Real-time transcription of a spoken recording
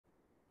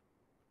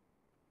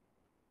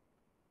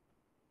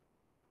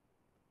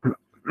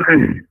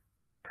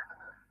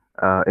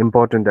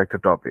Important একটা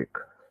topic,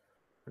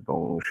 এবং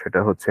সেটা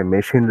হচ্ছে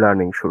মেশিন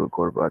লার্নিং শুরু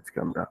করব আজকে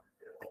আমরা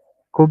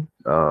খুব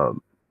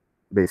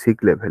বেসিক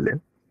লেভেলে।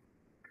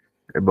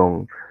 এবং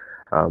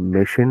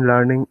মেশিন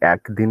লার্নিং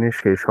একদিনে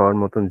শেষ হওয়ার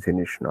মতন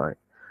জিনিস নয়,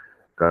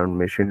 কারণ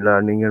মেশিন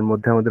লার্নিং এর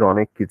মধ্যে আমাদের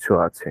অনেক কিছু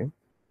আছে।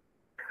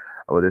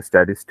 আমাদের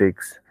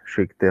স্ট্যাটিস্টিক্স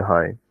শিখতে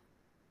হয়,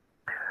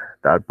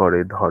 তারপরে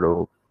ধরো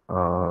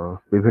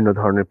বিভিন্ন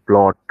ধরনের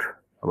প্লট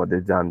আমাদের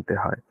জানতে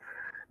হয়,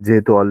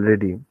 যেহেতু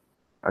অলরেডি।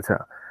 আচ্ছা,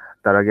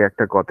 তার আগে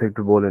একটা কথা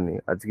একটু বলে নিই,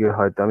 আজকে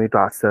হয়তো আমি একটু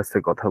আস্তে আস্তে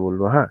কথা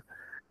বলবো, হ্যাঁ,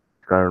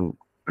 কারণ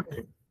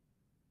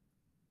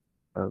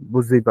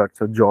বুঝতেই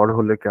পারছো জ্বর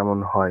হলে কেমন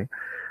হয়,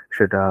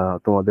 সেটা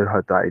তোমাদের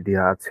হয়তো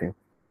আইডিয়া আছে।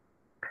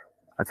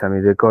 আচ্ছা, আমি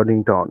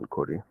রেকর্ডিংটা অন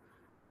করি,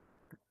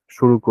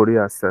 শুরু করি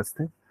আস্তে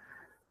আস্তে।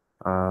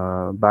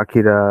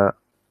 বাকিরা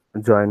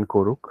জয়েন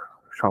করুক,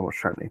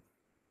 সমস্যা নেই।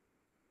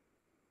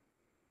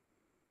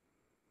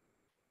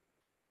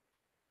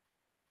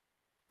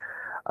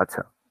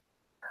 আচ্ছা,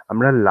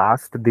 আমরা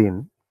লাস্ট দিন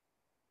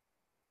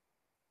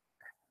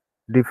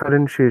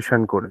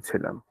ডিফারেন্সিয়েশন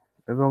করেছিলাম,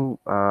 এবং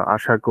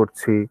আশা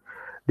করছি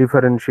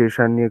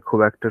ডিফারেন্সিয়েশন নিয়ে খুব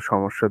একটা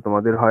সমস্যা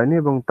তোমাদের হয়নি।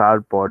 এবং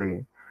তারপরে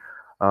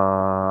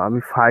আমি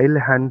ফাইল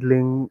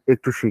হ্যান্ডলিং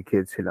একটু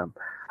শিখিয়েছিলাম।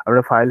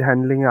 আমরা ফাইল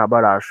হ্যান্ডলিং এ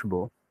আবার আসবো,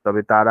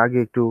 তবে তার আগে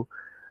একটু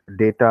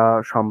ডেটা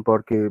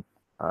সম্পর্কে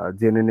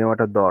জেনে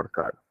নেওয়াটা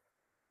দরকার।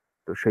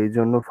 তো সেই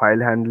জন্য ফাইল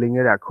হ্যান্ডলিং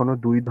এর এখনো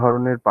দুই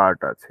ধরনের পার্ট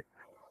আছে।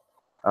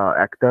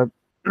 একটা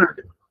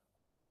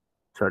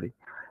সরি,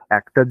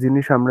 একটা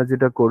জিনিস আমরা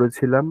যেটা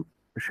করেছিলাম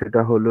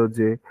সেটা হলো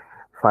যে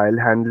ফাইল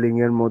হ্যান্ডলিং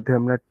এর মধ্যে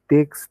আমরা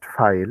টেক্সট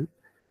ফাইল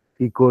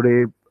কি করে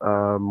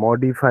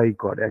মডিফাই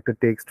করে, একটা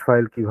টেক্সট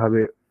ফাইল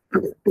কিভাবে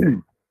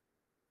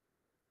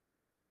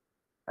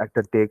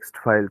একটা টেক্সট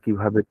ফাইল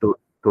কিভাবে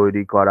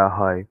তৈরি করা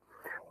হয়।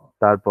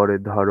 তারপরে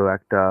ধরো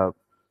একটা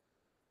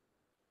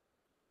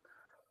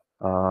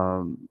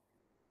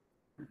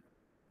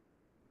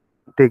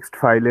টেক্সট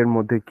ফাইলের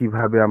মধ্যে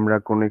কিভাবে আমরা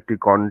কোনো একটি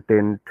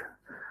কন্টেন্ট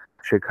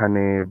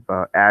সেখানে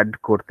অ্যাড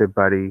করতে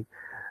পারি।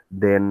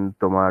 দেন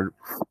তোমার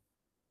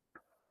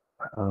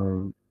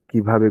আহ,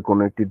 কিভাবে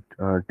কোনো একটি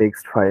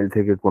টেক্সট ফাইল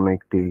থেকে কোনো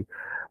একটি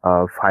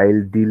ফাইল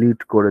ডিলিট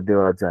করে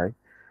দেওয়া যায়,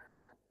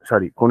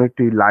 সরি, কোনো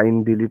একটি লাইন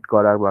ডিলিট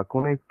করা বা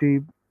কোনো একটি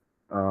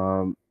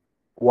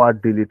ওয়ার্ড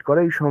ডিলিট করা,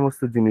 এই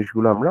সমস্ত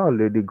জিনিসগুলো আমরা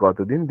অলরেডি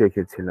গতদিন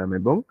দেখেছিলাম।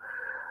 এবং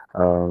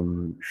আম,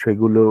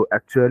 সেগুলো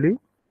অ্যাকচুয়ালি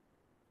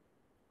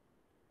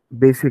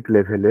বেসিক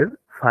লেভেলের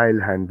ফাইল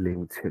হ্যান্ডলিং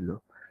ছিল।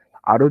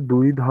 আরো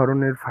দুই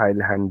ধরনের ফাইল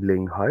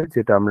হ্যান্ডলিং হয়,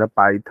 যেটা আমরা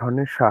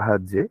পাইথনের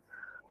সাহায্যে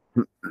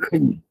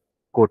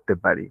করতে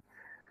পারি।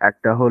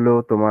 একটা হলো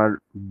তোমার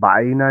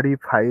বাইনারি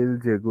ফাইল,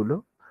 যেগুলো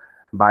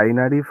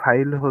বাইনারি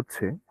ফাইল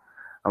হচ্ছে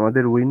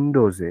আমাদের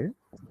উইন্ডোজে।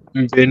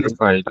 বিন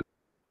ফাইল।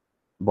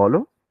 বলো।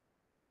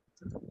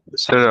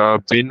 স্যার,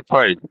 বিন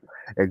ফাইল।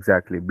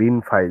 এক্স্যাক্টলি, বিন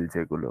ফাইল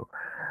যেগুলো,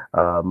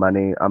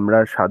 মানে আমরা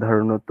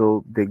সাধারণত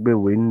দেখবে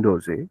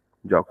উইন্ডোজে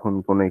যখন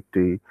কোনো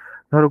একটি,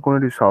 ধরো কোনো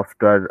একটি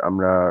সফটওয়্যার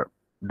আমরা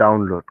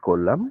ডাউনলোড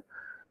করলাম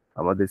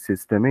আমাদের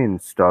সিস্টেমে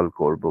ইনস্টল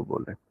করব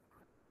বলে।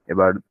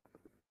 এবার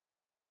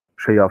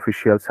সেই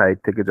অফিসিয়াল সাইট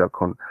থেকে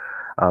যখন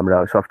আমরা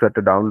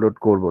সফটওয়্যারটা ডাউনলোড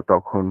করব,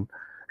 তখন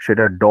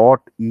সেটা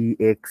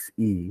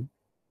 .exe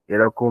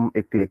এরকম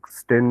একটি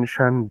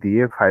এক্সটেনশন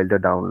দিয়ে ফাইলটা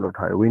ডাউনলোড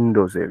হয়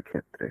উইন্ডোজের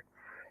ক্ষেত্রে।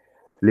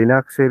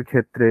 লিনাক্সের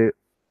ক্ষেত্রে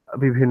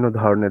বিভিন্ন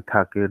ধরনের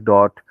থাকে,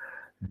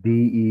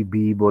 .deb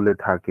বলে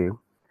থাকে,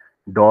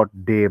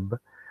 .deb,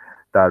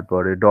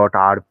 তারপরে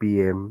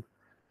 .rpm,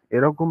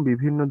 এরকম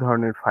বিভিন্ন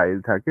ধরনের ফাইল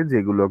থাকে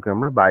যেগুলোকে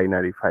আমরা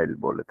বাইনারি ফাইল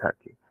বলে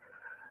থাকি।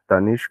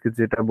 তানিষ্ক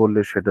যেটা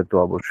বললে সেটা তো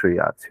অবশ্যই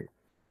আছে।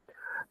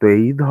 তো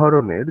এই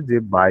ধরনের যে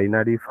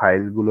বাইনারি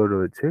ফাইলগুলো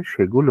রয়েছে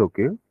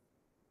সেগুলোকে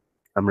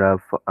আমরা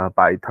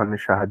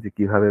পাইথনের সাহায্যে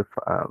কিভাবে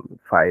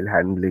ফাইল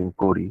হ্যান্ডলিং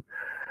করি,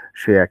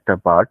 সে একটা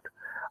পার্ট।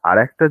 আর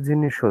একটা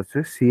জিনিস হচ্ছে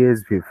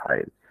সিএসভি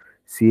ফাইল।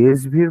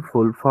 সিএসভির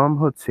ফুল ফর্ম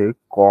হচ্ছে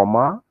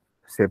কমা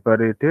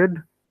সেপারেটেড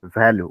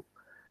ভ্যালু,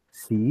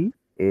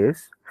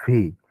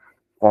 সিএসভি,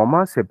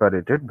 কমা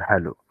সেপারেটেড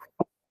ভ্যালু।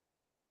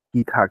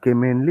 কি থাকে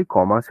মেনলি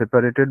কমা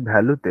সেপারেটেড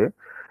ভ্যালুতে?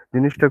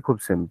 জিনিসটা খুব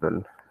সিম্পল।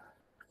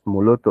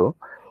 মূলত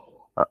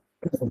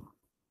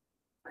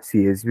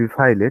সিএসভি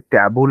ফাইলে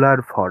ট্যাবুলার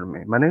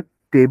ফর্মে, মানে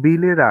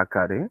টেবিলের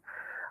আকারে,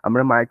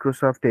 আমরা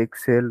মাইক্রোসফট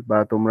এক্সেল বা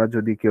তোমরা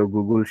যদি কেউ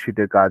গুগল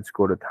শিটে কাজ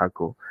করে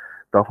থাকো,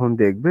 তখন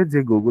দেখবে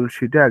যে গুগল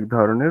শিটে এক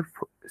ধরনের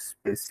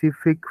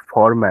স্পেসিফিক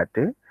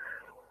ফরম্যাটে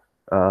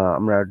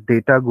আমরা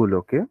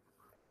ডেটাগুলোকে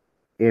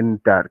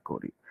এন্টার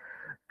করি।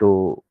 তো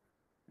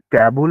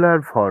ট্যাবুলার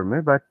ফর্মে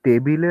বা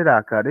টেবিলের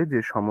আকারে যে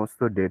সমস্ত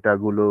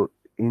ডেটাগুলো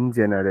ইন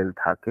জেনারেল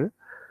থাকে,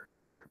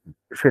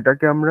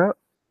 সেটাকে আমরা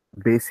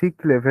বেসিক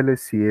লেভেলে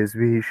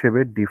সিএসভি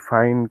হিসেবে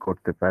ডিফাইন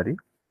করতে পারি।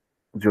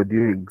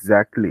 যদিও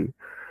এক্স্যাক্টলি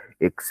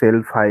এক্সেল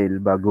ফাইল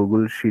বা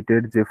গুগল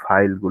শিটের যে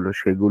ফাইলগুলো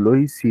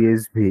সেগুলোই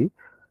সিএসভি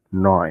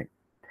নয়।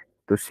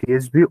 তো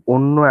সিএসভি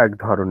অন্য এক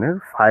ধরনের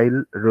ফাইল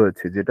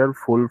রয়েছে, যেটার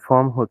ফুল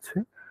ফর্ম হচ্ছে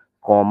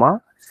কমা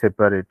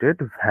সেপারেটেড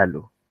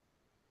ভ্যালু।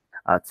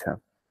 আচ্ছা,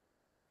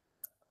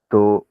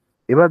 তো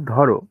এবার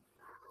ধরো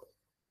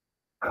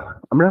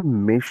আমরা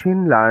মেশিন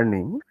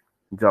লার্নিং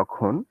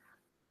যখন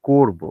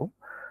করব,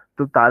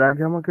 তো তার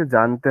আগে আমাকে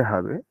জানতে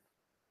হবে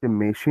যে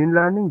মেশিন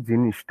লার্নিং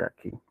জিনিসটা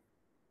কি।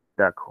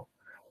 দেখো,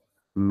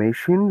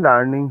 মেশিন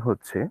লার্নিং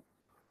হচ্ছে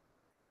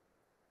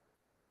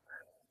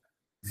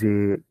যে,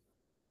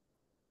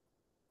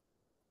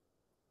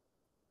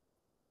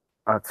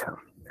 আচ্ছা,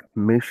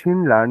 মেশিন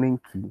লার্নিং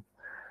কি?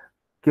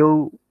 কেউ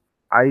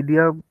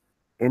idea,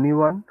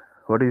 anyone,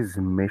 what is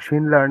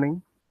machine learning?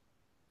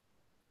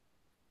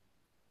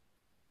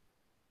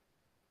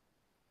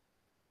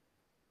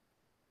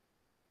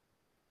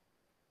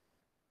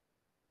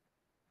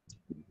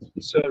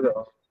 Sir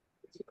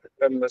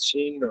একটা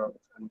মেশিন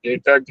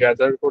ডেটা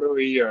গ্যাদার করে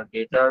ওই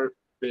ডেটার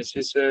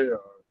বেসিসে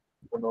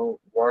কোনো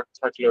ওয়ার্ক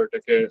থাকলে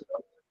ওটাকে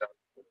done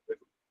করবে।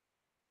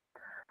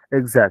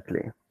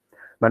 এক্স্যাক্টলি।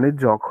 মানে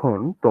যখন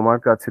তোমার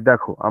কাছে,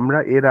 দেখো, আমরা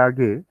এর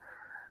আগে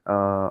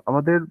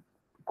আমাদের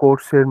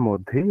কোর্সের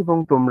মধ্যে, এবং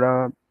তোমরা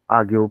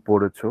আগেও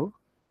পড়েছো,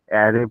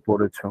 অ্যারে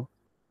পড়েছো।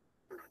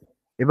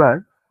 এবার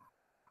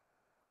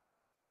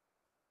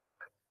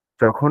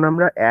যখন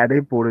আমরা অ্যারে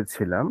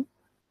পড়েছিলাম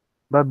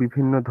বা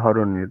বিভিন্ন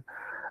ধরনের,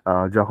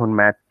 যখন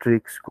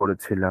ম্যাট্রিক্স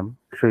করেছিলাম,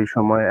 সেই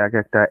সময় এক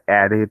একটা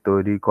অ্যারে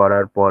তৈরি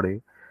করার পরে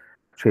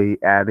সেই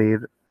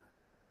অ্যারের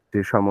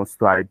যে সমস্ত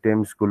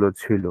আইটেমস গুলো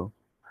ছিল,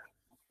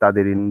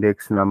 তাদের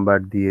ইন্ডেক্স নাম্বার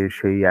দিয়ে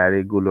সেই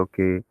অ্যারে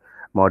গুলোকে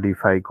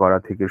মডিফাই করা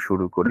থেকে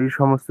শুরু করে এই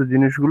সমস্ত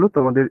জিনিসগুলো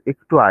তোমাদের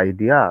একটু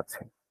আইডিয়া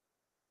আছে।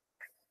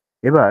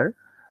 এবার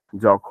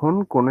যখন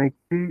কোনো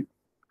একটি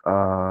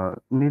আহ,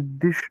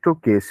 নির্দিষ্ট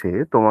কেসে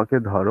তোমাকে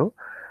ধরো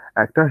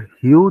একটা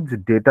হিউজ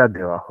ডেটা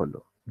দেওয়া হলো,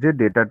 যে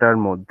ডেটাটার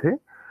মধ্যে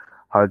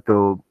হয়তো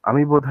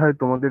আমি বোধহয়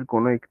তোমাদের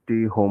কোনো একটি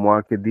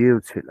হোমওয়ার্কে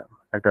দিয়েওছিলাম,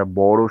 একটা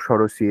বড়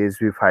সড়ো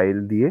সিএসভি ফাইল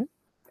দিয়ে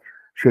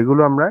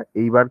সেগুলো আমরা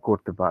এইবার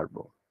করতে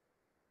পারবো।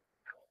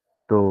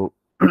 তো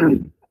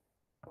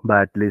বা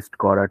লিস্ট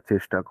করার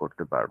চেষ্টা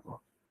করতে পারবো।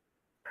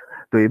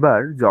 তো এবার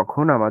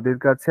যখন আমাদের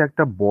কাছে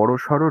একটা বড়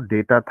সড়ো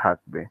ডেটা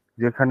থাকবে,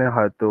 যেখানে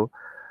হয়তো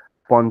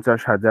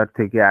 50,000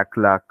 থেকে 1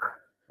 লাখ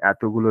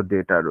এতগুলো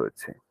ডেটা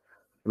রয়েছে,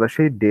 এবার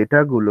সেই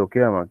ডেটাগুলোকে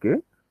আমাকে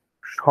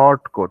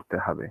শর্ট করতে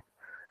হবে,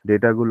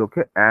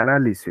 ডেটাগুলোকে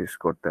অ্যানালিসিস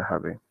করতে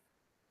হবে।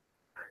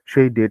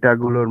 সেই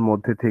ডেটাগুলোর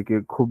মধ্যে থেকে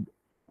খুব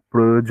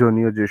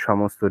প্রয়োজনীয় যে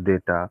সমস্ত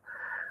ডেটা,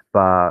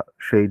 বা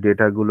সেই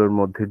ডেটাগুলোর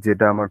মধ্যে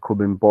যেটা আমার খুব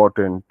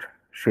ইম্পর্টেন্ট,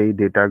 সেই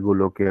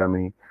ডেটাগুলোকে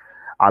আমি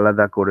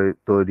আলাদা করে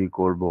তৈরি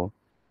করব।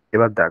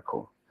 এবার দেখো,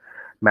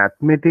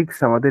 ম্যাথমেটিক্স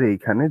আমাদের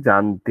এইখানে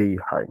জানতেই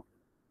হয়।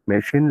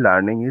 Machine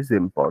learning is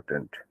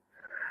important.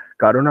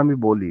 কারণ আমি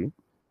বলি,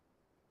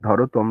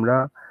 ধরো তোমরা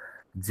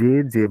যে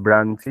যে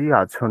ব্রাঞ্চেই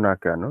আছো না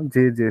কেন,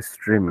 যে যে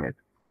স্ট্রিমের,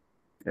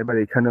 এবার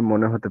এখানে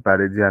মনে হতে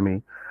পারে যে আমি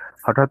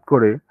হঠাৎ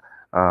করে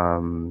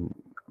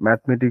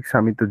ম্যাথমেটিক্স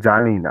আমি তো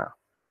জানি না।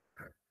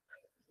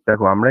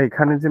 দেখো, আমরা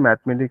এখানে যে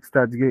ম্যাথমেটিক্সটা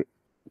আজকে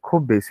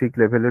খুব বেসিক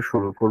লেভেলে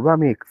শুরু করব,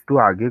 আমি একটু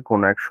আগে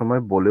কোন এক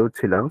সময় বলেও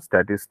ছিলাম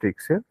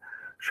স্ট্যাটিস্টিক্সের,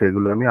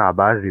 সেগুলো আমি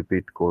আবার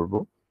রিপিট করব।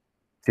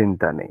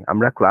 চিন্তা নেই,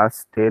 আমরা ক্লাস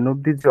 10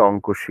 অব্দি যে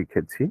অঙ্ক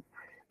শিখেছি,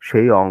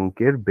 সেই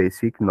অঙ্কের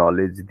বেসিক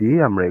নলেজ দিয়ে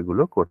আমরা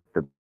এগুলো করতে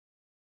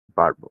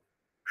পারবো,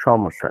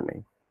 সমস্যা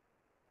নেই।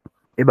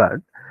 এবার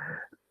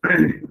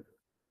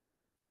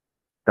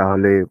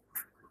তাহলে,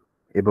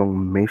 এবং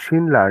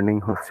মেশিন লার্নিং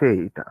হচ্ছে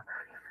এইটা,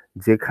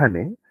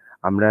 যেখানে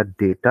আমরা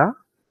ডেটা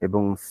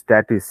এবং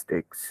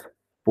স্ট্যাটিস্টিক্স,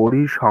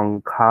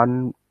 পরিসংখ্যান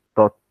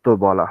তত্ত্ব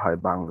বলা হয়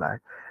বাংলায়,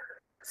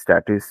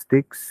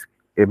 স্ট্যাটিস্টিক্স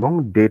এবং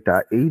ডেটা,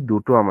 এই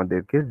দুটো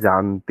আমাদেরকে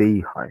জানতেই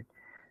হয়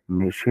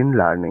মেশিন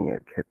লার্নিং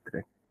এর ক্ষেত্রে।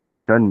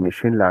 কারণ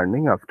মেশিন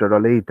লার্নিং আফটার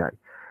অল এইটাই।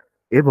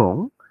 এবং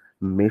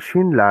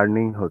মেশিন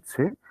লার্নিং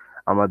হচ্ছে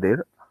আমাদের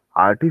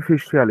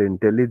আর্টিফিশিয়াল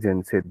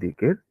ইন্টেলিজেন্সের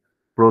দিকের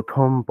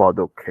প্রথম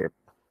পদক্ষেপ।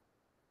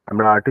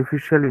 আমরা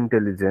আর্টিফিশিয়াল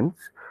ইন্টেলিজেন্স,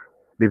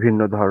 বিভিন্ন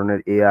ধরনের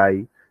এআই,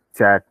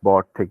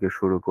 চ্যাটবট থেকে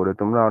শুরু করে,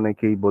 তোমরা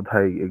অনেকেই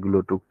বোধহয় এগুলো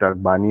টুকটাক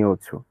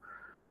বানিয়েওছো।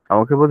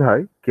 আমাকে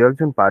বোধহয় কেউ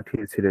একজন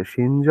পাঠিয়েছিলে,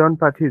 সিনজন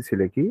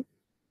পাঠিয়েছিলে কি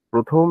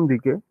প্রথম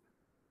দিকে?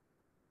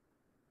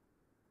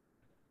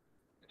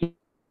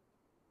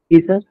 কি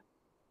স্যার?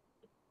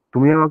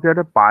 তুমি আমাকে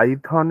একটা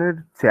পাইথনের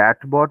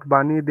চ্যাটবট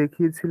বানিয়ে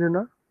দেখিয়েছিলে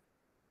না?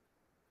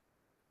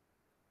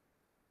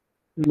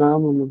 না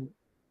মনে হয়।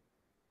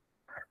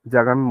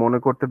 যাক, আমি মনে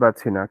করতে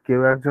পারছি না,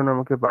 কেউ একজন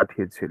আমাকে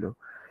পাঠিয়েছিল।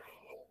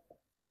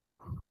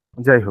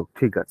 যাই হোক,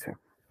 ঠিক আছে।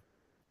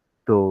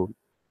 তো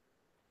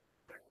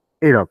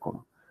এরকম,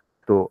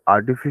 তো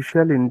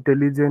আর্টিফিশিয়াল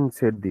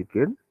ইন্টেলিজেন্সের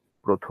দিকের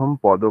প্রথম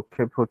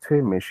পদক্ষেপ হচ্ছে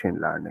মেশিন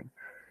লার্নিং।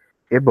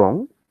 এবং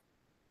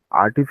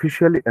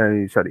আর্টিফিশিয়াল,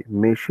 সরি,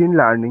 মেশিন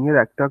লার্নিং এর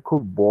একটা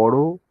খুব বড়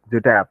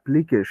যেটা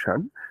অ্যাপ্লিকেশন,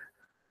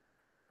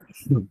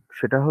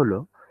 সেটা হলো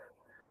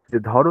যে,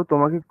 ধরো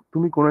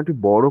তুমি কোনো একটি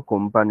বড়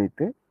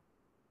কোম্পানিতে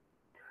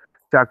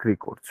চাকরি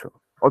করছো,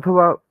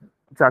 অথবা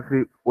চাকরি,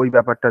 ওই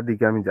ব্যাপারটার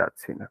দিকে আমি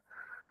যাচ্ছি না।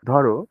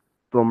 ধরো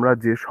তোমরা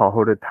যে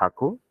শহরে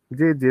থাকো,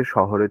 যে যে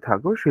শহরে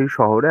থাকো সেই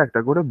শহরে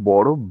একটা করে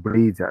বড়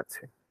ব্রিজ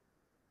আছে।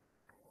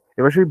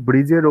 এবার সেই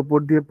ব্রিজের ওপর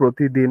দিয়ে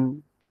প্রতিদিন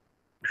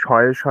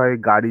শয়ে শয়ে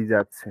গাড়ি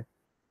যাচ্ছে।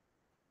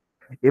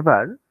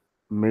 এবার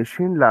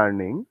মেশিন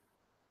লার্নিং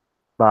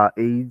বা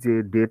এই যে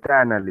ডেটা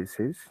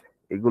অ্যানালিসিস,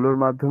 এগুলোর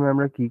মাধ্যমে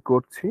আমরা কি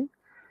করছি?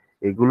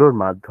 এগুলোর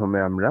মাধ্যমে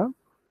আমরা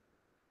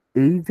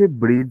এই যে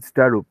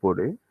ব্রিজটার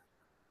উপরে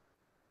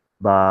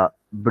বা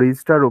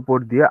ব্রিজটার উপর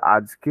দিয়ে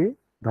আজকে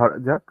ধরা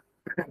যাক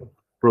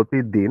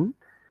প্রতিদিন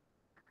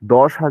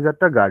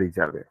 10,000টা গাড়ি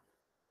যাবে,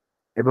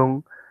 এবং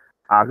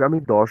আগামী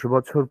 10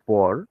 বছর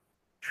পর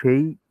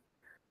সেই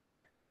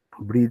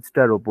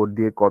ব্রিজটার ওপর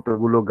দিয়ে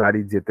কতগুলো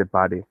গাড়ি যেতে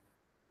পারে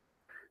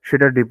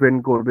সেটা ডিপেন্ড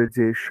করবে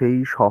যে সেই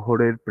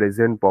শহরের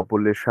প্রেজেন্ট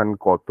পপুলেশন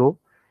কত,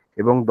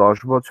 এবং 10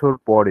 বছর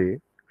পরে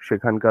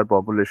সেখানকার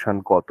পপুলেশন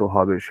কত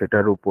হবে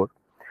সেটার উপর।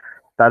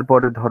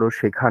 তারপরে ধরো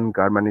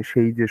সেখানকার মানে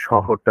সেই যে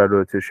শহরটা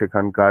রয়েছে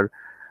সেখানকার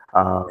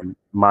আহ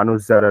মানুষ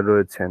যারা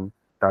রয়েছেন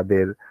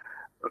তাদের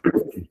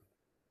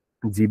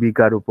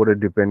জীবিকার উপরে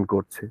ডিপেন্ড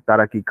করছে,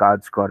 তারা কি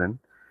কাজ করেন।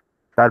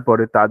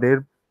 তারপরে তাদের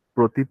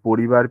প্রতি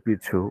পরিবার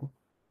পিছু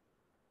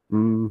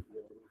উম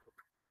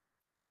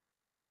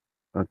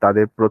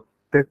তাদের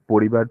প্রত্যেক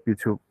পরিবার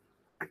পিছু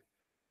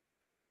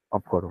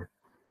অফ করো,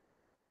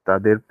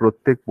 তাদের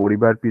প্রত্যেক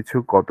পরিবার পিছু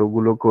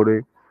কতগুলো করে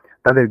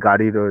তাদের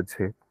গাড়ি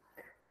রয়েছে,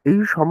 এই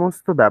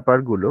সমস্ত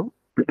ব্যাপারগুলো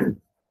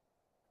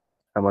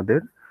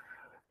আমাদের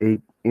এই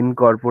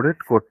ইনকর্পোরেট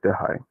করতে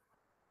হয়,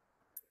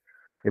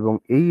 এবং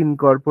এই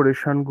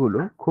ইনকর্পোরেশন গুলো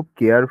খুব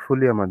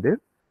কেয়ারফুলি আমাদের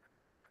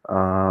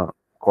আহ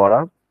করা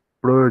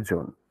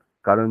প্রয়োজন।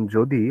 কারণ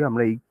যদি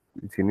আমরা এই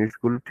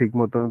জিনিসগুলো ঠিক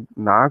মতো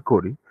না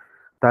করি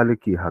তাহলে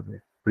কি হবে?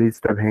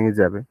 ব্রিজটা ভেঙে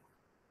যাবে।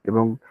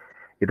 এবং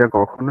এটা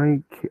কখনোই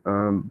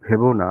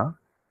ভেবো না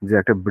যে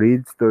একটা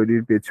ব্রিজ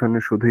তৈরির পেছনে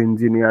শুধু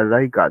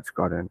ইঞ্জিনিয়াররাই কাজ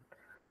করেন।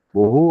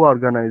 বহু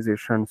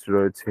অর্গানাইজেশনস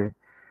রয়েছে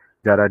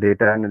যারা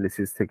ডেটা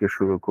অ্যানালিসিস থেকে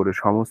শুরু করে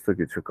সমস্ত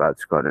কিছু কাজ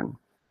করেন।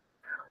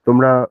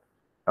 তোমরা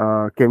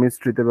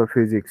কেমিস্ট্রিতে বা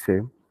ফিজিক্সে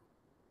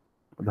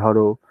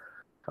ধরো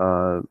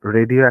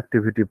রেডিও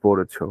অ্যাক্টিভিটি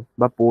পড়েছো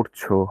বা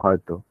পড়ছো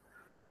হয়তো।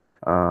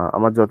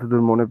 আমার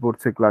যতদূর মনে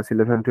পড়ছে ক্লাস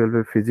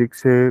 11-12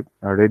 ফিজিক্সে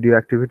রেডিও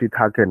অ্যাক্টিভিটি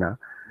থাকে না,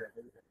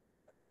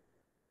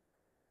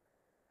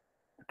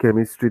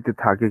 কেমিস্ট্রিতে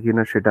থাকে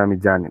কিনা সেটা আমি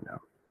জানি না।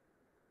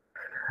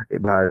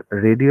 এবার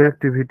রেডিও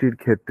অ্যাক্টিভিটির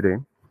ক্ষেত্রে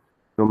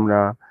তোমরা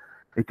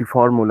একটি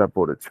ফর্মুলা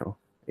পড়েছো,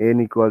 n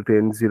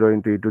 = n0 ×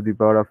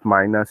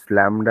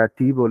 e⁻⁻λt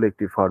বলে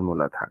একটি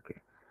ফর্মুলা থাকে,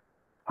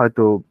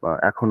 হয়তো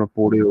এখনো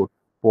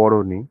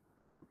পড়োনি,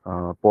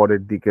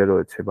 পরের দিকে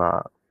রয়েছে বা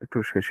একটু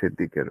শেষের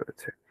দিকে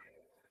রয়েছে।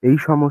 এই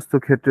সমস্ত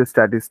ক্ষেত্রে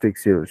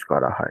স্ট্যাটিস্টিক্স ইউজ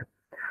করা হয়,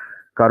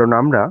 কারণ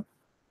আমরা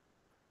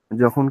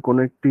যখন কোনো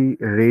একটি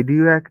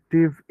রেডিও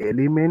অ্যাক্টিভ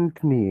এলিমেন্ট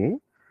নিয়ে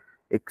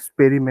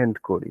এক্সপেরিমেন্ট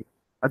করি।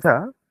 আচ্ছা,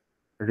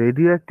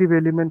 রেডিও অ্যাক্টিভ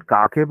এলিমেন্ট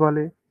কাকে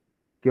বলে?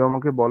 কেউ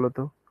আমাকে বলো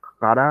তো,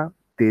 কারা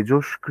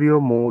তেজস্ক্রিয়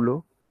মৌল?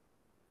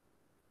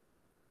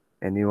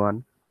 এনিওয়ান?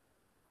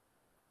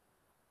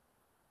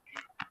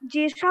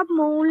 যেসব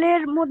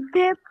মৌলের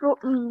মধ্যে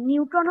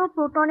নিউট্রন ও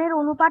প্রোটনের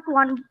অনুপাত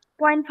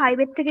 1.5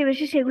 এর থেকে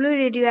বেশি সেগুলোই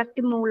রেডিও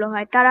অ্যাক্টিভ মৌল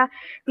হয়, তারা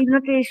বিভিন্ন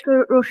তেজ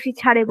রশ্মি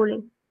ছাড়ে বলে।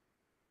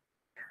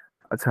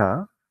 আচ্ছা,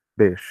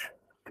 বেশ,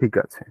 ঠিক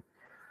আছে।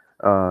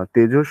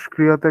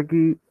 তেজস্ক্রিয়তা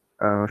কি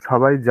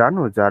সবাই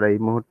জানো যারা এই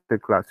মুহূর্তে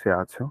ক্লাসে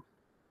আছো,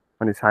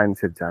 মানে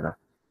সায়েন্সের যারা?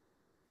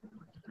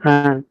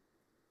 হ্যাঁ।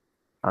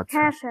 আচ্ছা,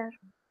 হ্যাঁ স্যার।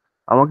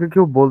 আমাকে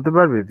কেউ বলতে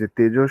পারবে যে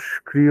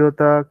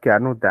তেজস্ক্রিয়তা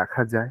কেন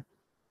দেখা যায়?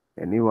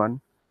 এনিওয়ান?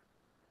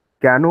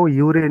 কেন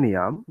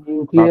ইউরেনিয়াম বা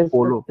নিউক্লিয়াস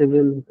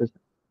স্টেবল হতে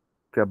চায়।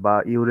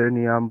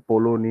 ইউরেনিয়াম,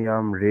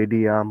 পোলোনিয়াম,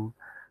 রেডিয়াম,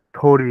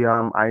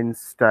 থোরিয়াম,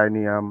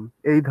 আইনস্টাইনিয়াম,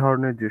 এই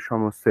ধরনের যে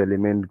সমস্ত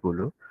এলিমেন্ট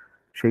গুলো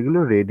সেগুলো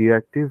রেডিও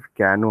অ্যাক্টিভ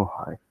কেন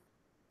হয়?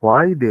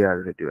 Why they R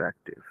radio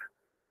active?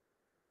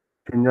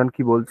 তিনজন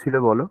কি বলছিলে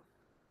বলো?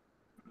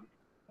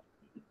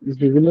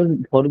 যেগুলোর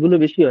ভরগুলো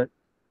বেশি হয়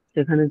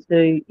সেখানে হচ্ছে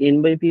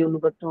n/p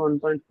অনুপাতটা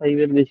 1.5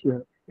 এর বেশি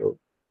হয়, তো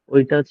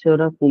ওইটা হচ্ছে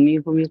ওরা কমিয়ে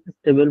কমিয়ে একটা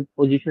স্টেবল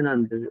পজিশন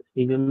আনতে চায়।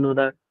 সেই জন্য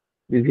ওরা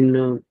বিভিন্ন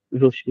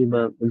রশ্মি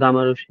বা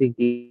গামা রশ্মি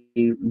কি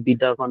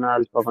বিটা কণা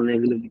আলফা কণা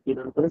এগুলো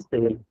বিকিরণ করে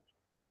স্টেবল।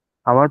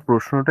 আমার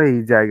প্রশ্নটা এই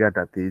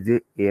জায়গাটাতে যে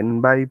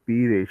n/p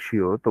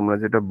রেশিও তোমরা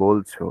যেটা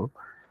বলছো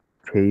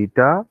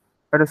সেইটা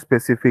একটা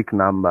স্পেসিফিক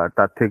নাম্বার,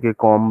 তার থেকে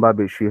কম বা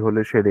বেশি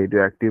হলে সে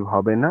রেডিও অ্যাক্টিভ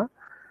হবে না,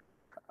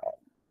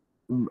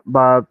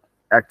 বা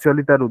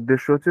অ্যাকচুয়ালি তার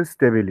উদ্দেশ্য হচ্ছে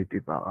স্টেবিলিটি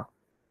পাওয়া।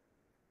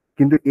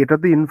 কিন্তু এটা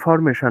তো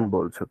ইনফরমেশন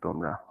বলছো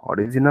তোমরা,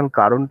 অরিজিনাল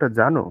কারণটা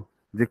জানো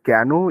যে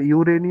কেন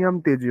ইউরেনিয়াম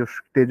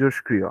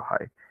তেজস্ক্রিয়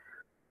হয়?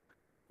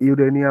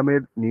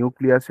 ইউরেনিয়ামের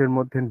নিউক্লিয়াসের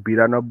মধ্যে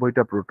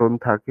 92টা প্রোটন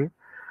থাকে,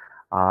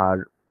 আর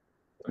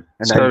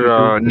স্যার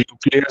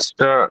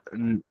 92।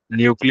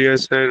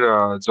 নিউক্লিয়াসের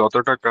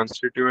যতটা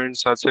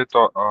কনস্টিটিউয়েন্টস আছে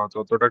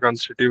ততটা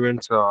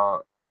কনস্টিটিউয়েন্টস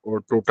ও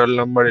টোটাল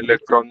নাম্বার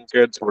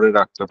ইলেকট্রনকে ধরে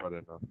রাখতে পারে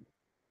না।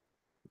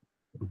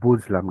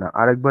 বুঝলাম না,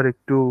 আরেকবার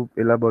একটু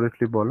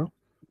এলাবোরেটলি বলো।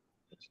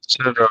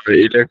 স্যার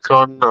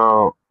ইলেকট্রন,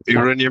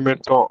 ইউরেনিয়ামের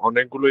তো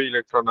অনেকগুলো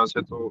ইলেকট্রন আছে,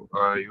 তো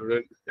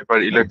এবার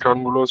ইলেকট্রন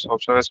গুলো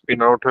সবসময় স্পিন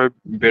আউট হয়ে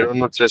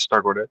বেরোনোর চেষ্টা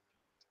করে।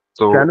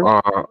 তো কেন?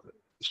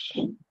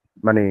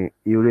 মানে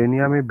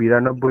ইউরেনিয়ামে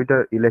 92টা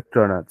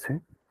ইলেকট্রন আছে,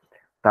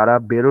 তারা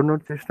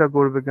বেরোনোর চেষ্টা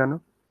করবে কেন?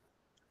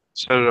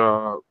 Sir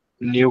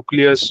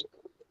nucleus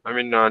I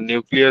mean,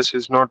 nucleus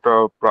is not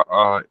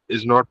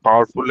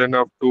powerful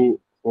enough to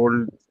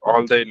hold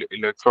all the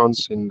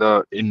electrons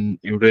in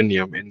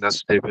uranium in the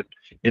stable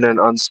in an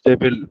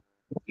unstable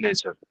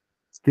nature.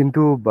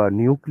 কিন্তু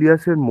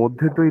নিউক্লিয়াসের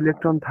মধ্যে তো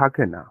ইলেকট্রন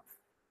থাকে না।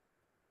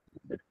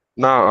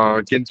 না,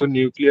 কিন্তু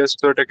নিউক্লিয়াস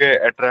তো এটাকে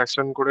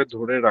অ্যাট্রাকশন করে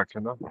ধরে রাখে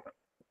না।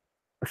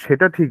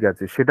 সেটা ঠিক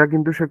আছে, সেটা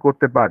কিন্তু সে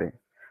করতে পারে।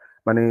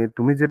 মানে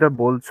তুমি যেটা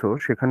বলছো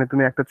সেখানে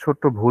তুমি একটা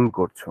ছোট্ট ভুল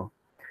করছো।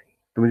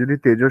 তুমি যদি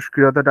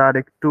তেজস্ক্রিয়তাটা আর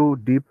একটু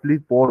ডিপলি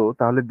পড়ো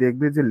তাহলে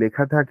দেখবে যে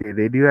লেখা থাকে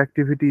radio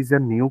activity is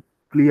a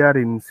nuclear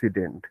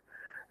incident.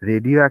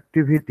 Radio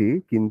activity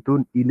কিন্তু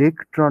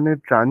ইলেকট্রনের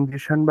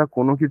ট্রানজিশন বা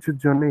কোনো কিছুর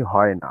জন্যই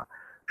হয় না,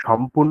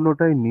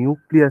 সম্পূর্ণটাই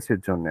নিউক্লিয়াসের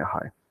জন্য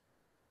হয়।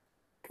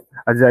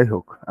 আর যাই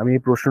হোক, আমি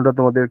এই প্রশ্নটা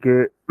তোমাদেরকে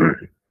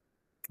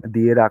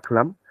দিয়ে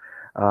রাখলাম।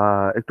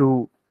 একটু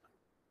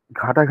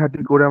ঘাটাঘাটি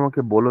করে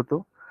আমাকে বলো তো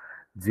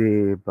যে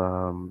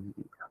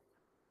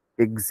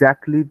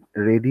এক্স্যাক্টলি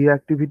রেডিও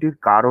অ্যাক্টিভিটির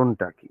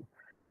কারণটা কি,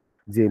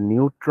 যে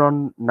নিউট্রন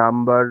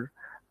নাম্বার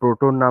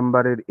প্রোটন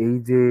নাম্বারের এই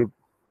যে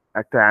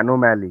একটা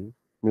অ্যানোম্যালি,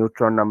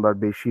 নিউট্রন নাম্বার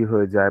বেশি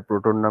হয়ে যায়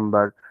প্রোটন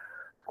নাম্বার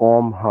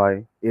কম হয়,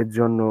 এর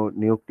জন্য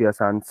নিউক্লিয়াস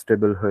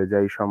আনস্টেবল হয়ে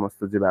যায়, এই সমস্ত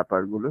যে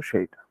ব্যাপারগুলো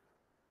সেইটা।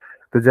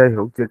 তো যাই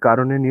হোক, যে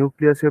কারণে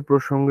নিউক্লিয়াসের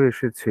প্রসঙ্গ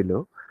এসেছিল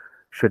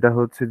সেটা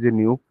হচ্ছে যে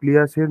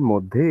নিউক্লিয়াসের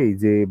মধ্যে এই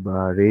যে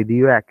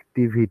রেডিও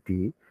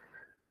অ্যাক্টিভিটি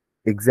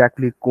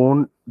এক্স্যাক্টলি কোন,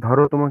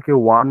 ধরো তোমাকে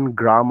 1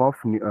 গ্রাম অফ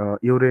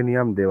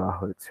ইউরেনিয়াম দেওয়া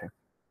হয়েছে,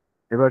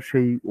 এবার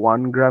সেই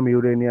 1 গ্রাম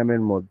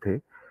ইউরেনিয়ামের মধ্যে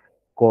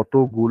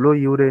কতগুলো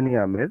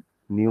ইউরেনিয়ামের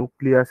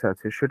নিউক্লিয়াস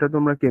আছে সেটা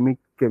তোমরা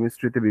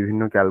কেমিস্ট্রিতে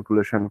বিভিন্ন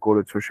ক্যালকুলেশন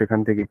করেছো, সেখান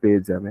থেকে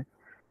পেয়ে যাবে।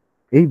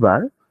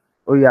 এইবার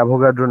ওই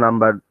অ্যাভোগাড্রো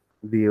নাম্বার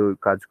দিয়ে ওই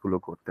কাজগুলো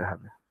করতে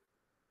হবে।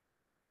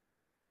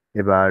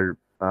 এবার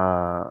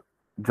আহ,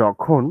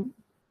 যখন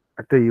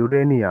একটা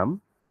ইউরেনিয়াম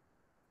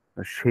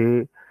সে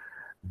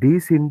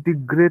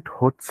ডিসইন্টিগ্রেট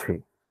হচ্ছে,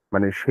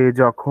 মানে সে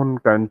যখন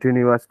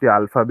কন্টিনিউয়াসলি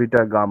আলফা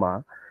বিটা গামা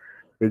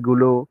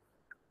এগুলো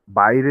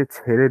বাইরে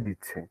ছেড়ে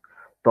দিচ্ছে,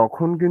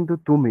 তখন কিন্তু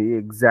তুমি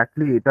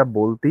এক্স্যাক্টলি এটা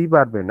বলতেই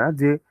পারবে না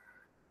যে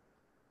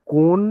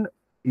কোন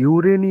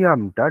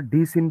ইউরেনিয়ামটা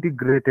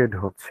ডিসইন্টিগ্রেটেড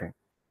হচ্ছে।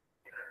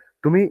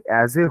 তুমি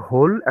অ্যাজ এ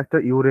হোল একটা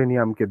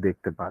ইউরেনিয়ামকে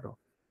দেখতে পারো।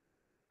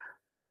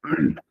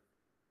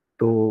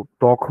 তো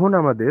তখন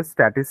আমাদের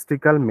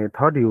স্ট্যাটিস্টিক্যাল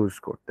মেথড ইউজ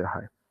করতে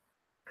হয়।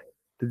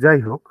 তো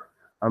যাই হোক,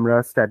 আমরা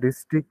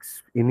স্ট্যাটিস্টিক্স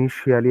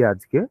ইনিশিয়ালি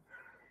আজকে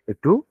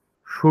একটু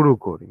শুরু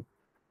করি।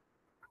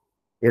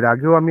 এর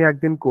আগেও আমি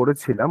একদিন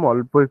করেছিলাম,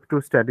 অল্প একটু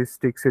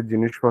স্ট্যাটিস্টিক্স এর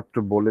জিনিসপত্র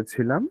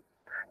বলেছিলাম।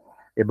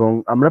 এবং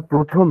আমরা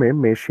প্রথমে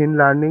মেশিন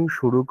লার্নিং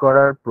শুরু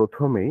করার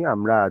প্রথমেই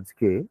আমরা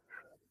আজকে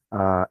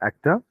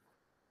একটা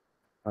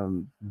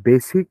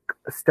বেসিক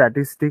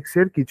স্ট্যাটিস্টিক্স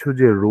এর কিছু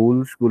যে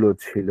রুলস গুলো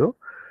ছিল,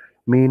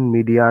 মিন,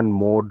 median,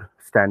 mode,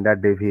 standard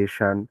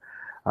deviation,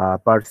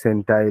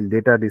 percentile,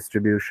 data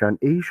distribution,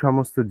 এই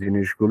সমস্ত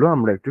জিনিসগুলো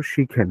আমরা একটু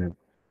শিখে নেব।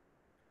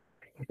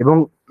 এবং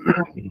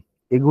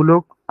এগুলো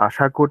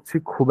আশা করছি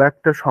খুব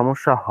একটা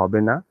সমস্যা হবে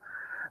না,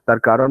 তার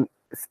কারণ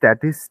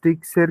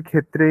স্ট্যাটিস্টিক্স এর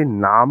ক্ষেত্রে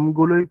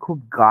নামগুলোই খুব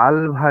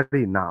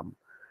গালভারি নাম,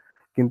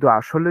 কিন্তু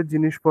আসলে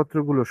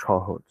জিনিসপত্রগুলো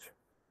সহজ।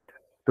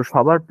 তো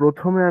সবার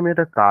প্রথমে আমি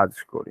একটা কাজ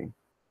করি,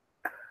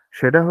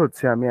 সেটা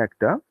হচ্ছে আমি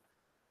একটা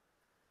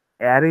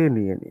অ্যারে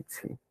নিয়ে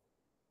নিচ্ছি।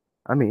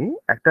 আমি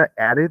একটা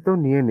অ্যারে তো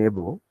নিয়ে নেব,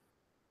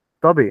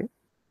 তবে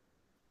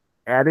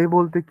অ্যারে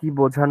বলতে কি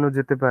বোঝানো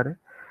যেতে পারে?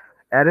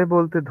 অ্যারে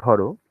বলতে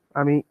ধরো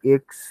আমি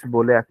এক্স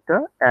বলে একটা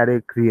অ্যারে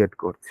ক্রিয়েট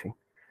করছি।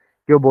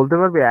 কেউ বলতে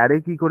পারবে অ্যারে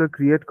কি করে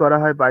ক্রিয়েট করা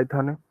হয়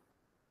পাইথনে?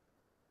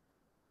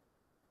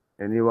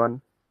 এনিওয়ান?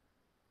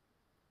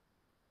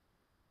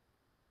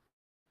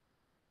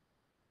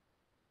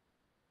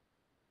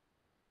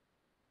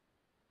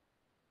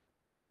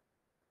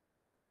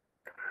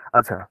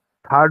 আচ্ছা,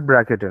 থার্ড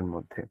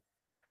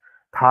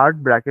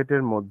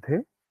ব্র্যাকেটের মধ্যে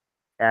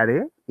অ্যারে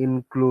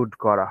ইনক্লুড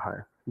করা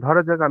হয়।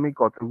 ধরা যাক আমি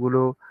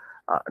কতগুলো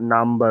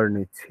নাম্বার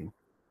নিচ্ছি।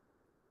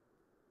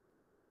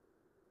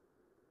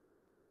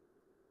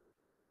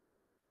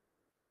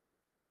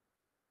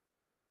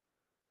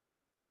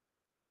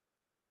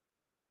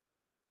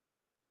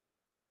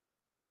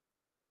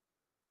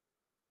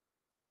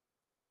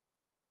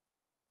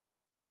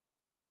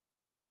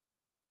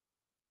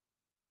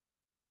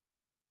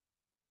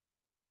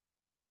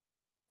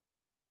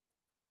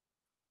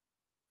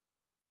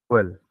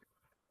 ওয়েল,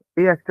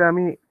 এই একটা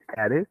আমি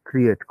অ্যারে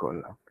ক্রিয়েট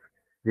করলাম,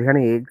 যেখানে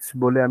এক্স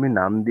বলে আমি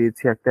নাম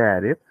দিয়েছি একটা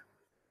অ্যারে।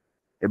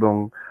 এবং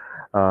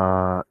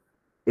আহ,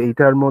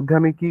 এইটার মধ্যে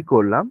আমি কি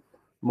করলাম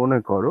মনে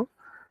করো,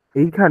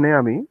 এইখানে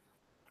আমি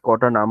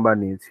কটা নাম্বার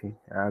নিয়েছি,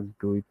 1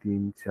 2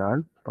 3 4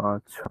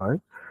 5 6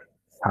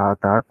 7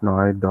 8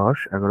 9 10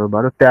 11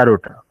 12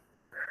 13টা।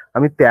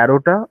 আমি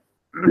 13টা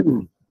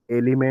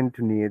এলিমেন্ট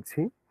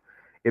নিয়েছি।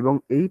 এবং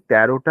এই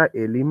 13টা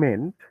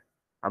এলিমেন্ট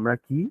আমরা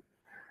কি,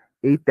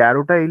 এই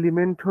 13টা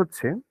এলিমেন্ট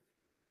হচ্ছে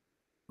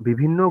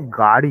বিভিন্ন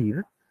গাড়ির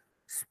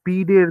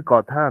স্পিডের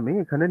কথা আমি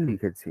এখানে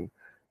লিখেছি,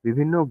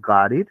 বিভিন্ন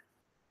গাড়ির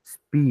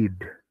স্পিড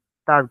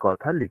তার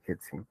কথা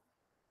লিখেছি।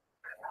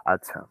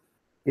 আচ্ছা,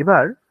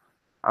 এবার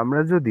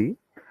আমরা যদি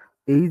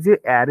এই যে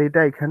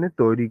অ্যারেটা এখানে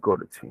তৈরি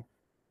করেছি,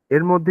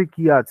 এর মধ্যে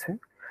কি আছে?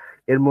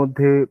 এর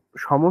মধ্যে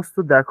সমস্ত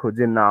দেখো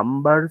যে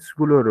নাম্বারস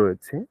গুলো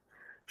রয়েছে,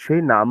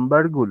 সেই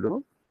নাম্বার গুলো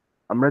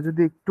আমরা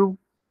যদি একটু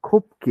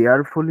খুব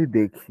কেয়ারফুলি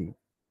দেখি,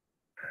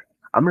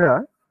 আমরা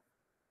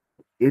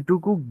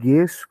এটুকু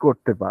গেস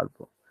করতে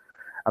পারবো।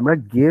 আমরা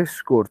গেস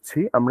করছি,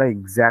 আমরা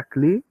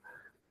এক্স্যাক্টলি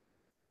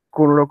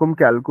কোন রকম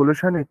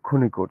ক্যালকুলেশন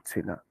এক্ষুনি করছি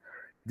না।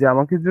 যে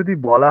আমাকে যদি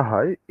বলা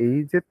হয় এই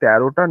যে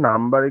 13টা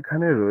নাম্বার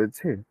এখানে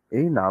রয়েছে,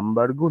 এই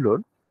নাম্বারগুলোর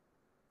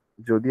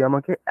যদি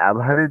আমাকে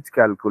অ্যাভারেজ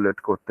ক্যালকুলেট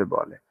করতে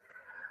বলে,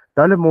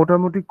 তাহলে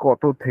মোটামুটি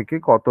কত থেকে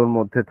কতর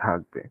মধ্যে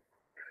থাকবে।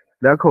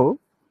 দেখো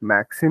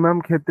ম্যাক্সিমাম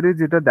ক্ষেত্রে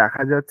যেটা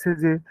দেখা যাচ্ছে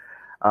যে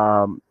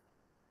আহ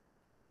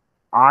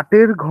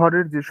 8-এর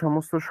ঘরের যে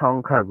সমস্ত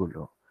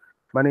সংখ্যাগুলো,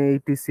 মানে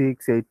 86,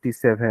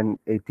 87,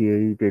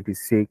 88,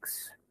 86,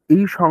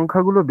 এই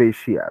সংখ্যাগুলো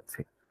বেশি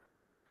আছে।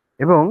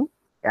 এবং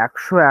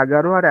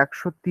 111 আর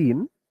 103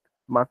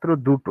 মাত্র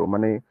দুটো,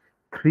 মানে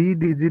 3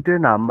 ডিজিটের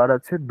নাম্বার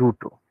আছে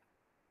দুটো।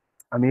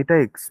 আমি এটা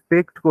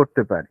এক্সপেক্ট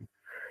করতে পারি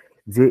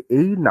যে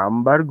এই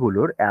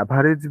নাম্বারগুলোর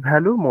অ্যাভারেজ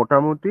ভ্যালু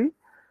মোটামুটি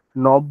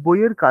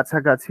 90-এর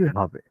কাছাকাছি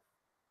হবে।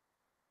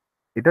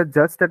 এটা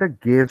জাস্ট একটা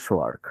গেস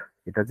ওয়ার্ক,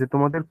 এটা যে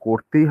তোমাদের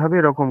করতেই হবে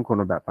এরকম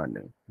কোনো ব্যাপার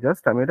নেই,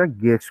 জাস্ট আমি এটা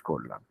গেস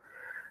করলাম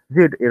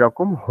যে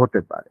এরকম হতে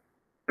পারে।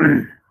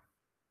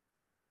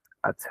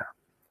 আচ্ছা,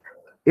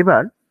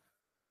 এবার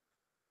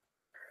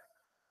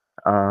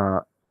আহ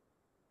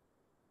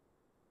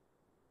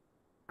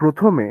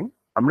প্রথমে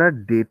আমরা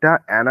ডেটা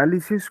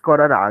অ্যানালিসিস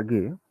করার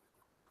আগে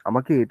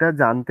আমাকে এটা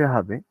জানতে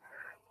হবে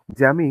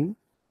যে আমি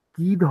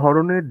কি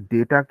ধরনের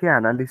ডেটাকে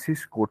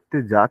অ্যানালিসিস করতে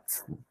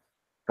যাচ্ছি।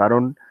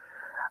 কারণ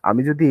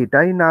আমি যদি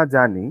এটাই না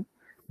জানি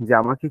যে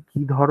আমাকে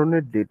কি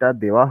ধরনের ডেটা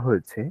দেওয়া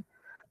হয়েছে,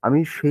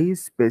 আমি সেই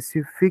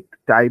স্পেসিফিক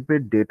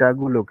টাইপের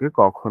ডেটাগুলোকে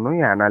কখনোই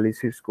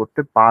অ্যানালিসিস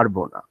করতে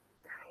পারবো না।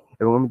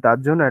 এবং আমি তার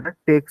জন্য একটা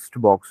টেক্সট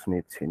বক্স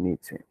নিচ্ছি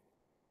নিচে।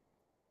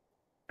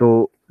 তো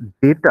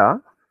ডেটা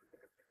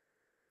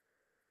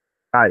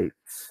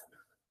টাইপস,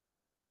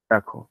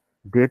 দেখো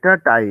ডেটা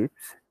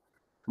টাইপস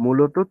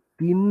মূলত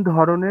 3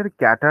 ধরনের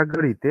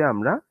ক্যাটাগরিতে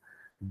আমরা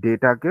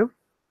ডেটাকে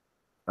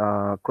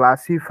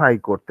ক্লাসিফাই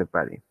করতে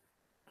পারি।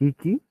 কি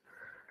কি?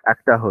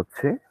 একটা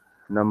হচ্ছে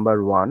নাম্বার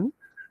 1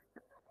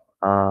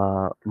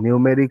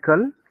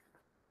 নিউমেরিক্যাল,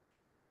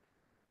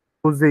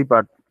 বুঝতেই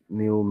পার,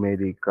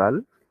 নিউমেরিক্যাল,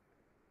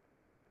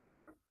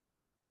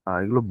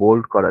 এগুলো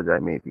বোল্ড করা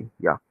যায় মেবি,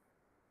 ইয়া।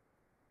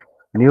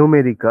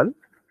 নিউমেরিক্যাল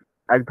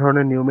এক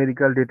ধরনের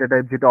নিউমেরিক্যাল ডেটা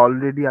টাইপ, যেটা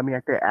অলরেডি আমি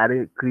একটা অ্যারে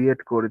ক্রিয়েট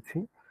করেছি।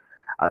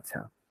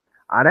 আচ্ছা,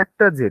 আর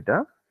একটা যেটা,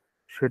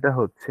 সেটা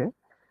হচ্ছে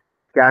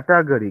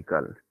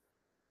ক্যাটাগরিক্যাল।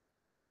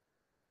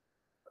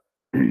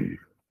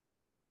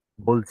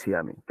 বলছি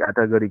আমি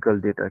ক্যাটাগরিক্যাল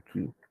ডেটা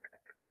কি।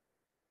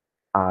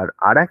 আর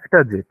আরেকটা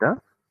যেটা,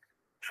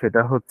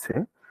 সেটা হচ্ছে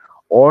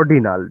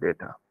অর্ডিনাল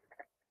ডেটা।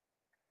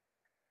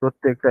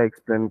 প্রত্যেকটা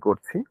এক্সপ্লেন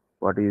করছি,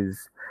 what is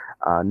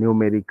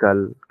numerical,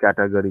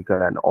 categorical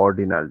and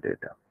ordinal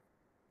data.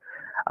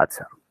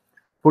 আচ্ছা,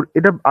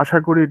 এটা আশা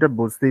করি এটা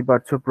বুঝতেই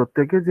পারছো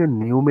প্রত্যেকে যে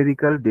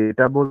নিউমেরিক্যাল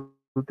ডেটা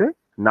বলতে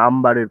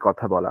নাম্বারের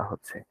কথা বলা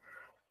হচ্ছে।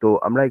 তো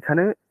আমরা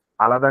এখানে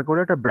আলাদা করে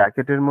একটা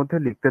ব্র্যাকেটের মধ্যে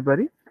লিখতে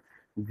পারি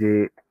যে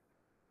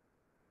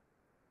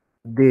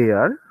দে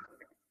আর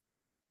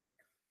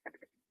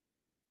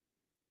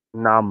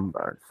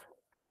নাম্বারস,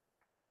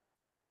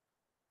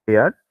 দে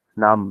আর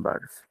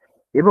নাম্বারস।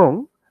 এবং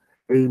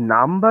এই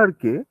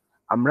নাম্বারকে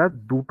আমরা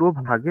দুটো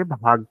ভাগে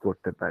ভাগ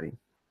করতে পারি।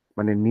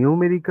 মানে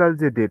নিউমেরিক্যাল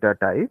যে ডেটা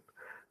টাইপ,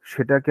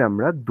 সেটাকে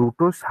আমরা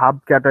দুটো সাব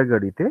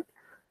ক্যাটাগরিতে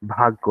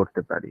ভাগ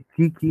করতে পারি।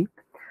 কি কি?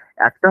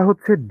 একটা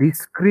হচ্ছে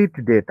ডিসক্রিট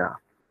ডেটা,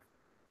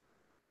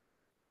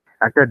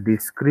 একটা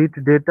ডিসক্রিট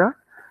ডেটা,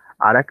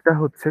 আর একটা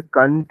হচ্ছে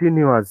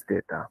continuous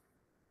data.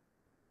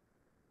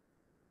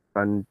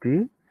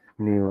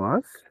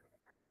 Continuous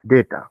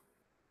data,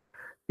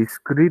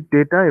 discrete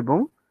data এবং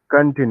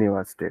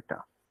কন্টিনিউয়াস ডেটা।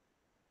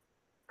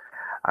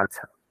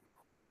 আচ্ছা,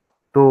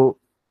 তো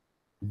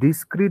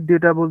ডিসক্রিট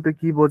ডেটা বলতে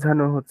কি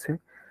বোঝানো হচ্ছে?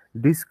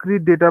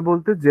 ডিসক্রিট ডেটা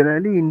বলতে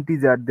জেনারেলি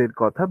ইন্টিজারদের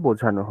কথা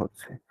বোঝানো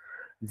হচ্ছে।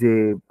 যে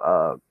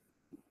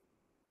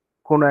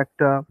কোনো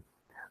একটা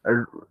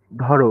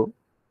ধরো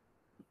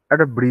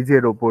একটা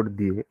ব্রিজের ওপর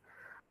দিয়ে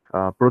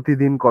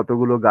প্রতিদিন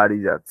কতগুলো গাড়ি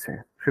যাচ্ছে,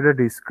 সেটা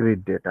ডিসক্রিট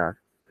ডেটা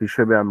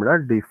হিসেবে আমরা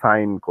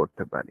ডিফাইন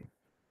করতে পারি।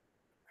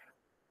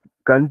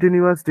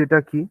 কন্টিনিউয়াস ডেটা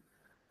কি?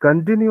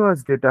 কন্টিনিউয়াস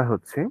ডেটা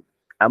হচ্ছে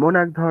এমন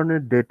এক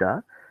ধরনের ডেটা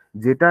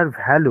যেটার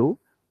ভ্যালু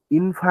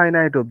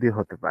ইনফাইনাইট অব্দি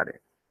হতে পারে,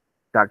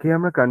 তাকে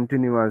আমরা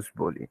কন্টিনিউয়াস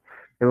বলি।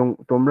 এবং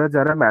তোমরা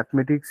যারা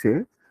ম্যাথমেটিক্সে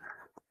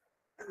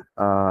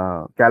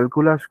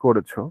ক্যালকুলাস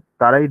করেছো,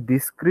 তারাই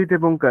ডিসক্রিট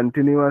এবং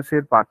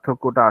কন্টিনিউয়াসের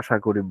পার্থক্যটা আশা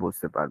করি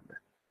বুঝতে পারবে।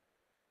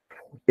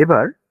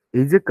 এবার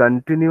এই যে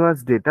কন্টিনিউয়াস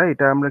ডেটা,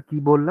 এটা আমরা কি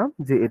বললাম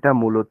যে এটা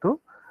মূলত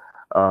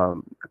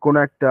কোন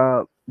একটা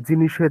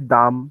জিনিসের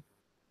দাম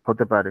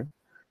হতে পারে,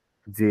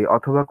 যে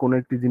অথবা কোনো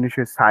একটি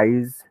জিনিসের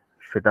সাইজ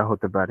সেটা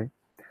হতে পারে।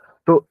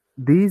 তো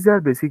these are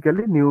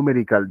basically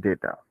numerical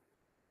data.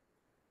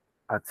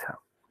 আচ্ছা,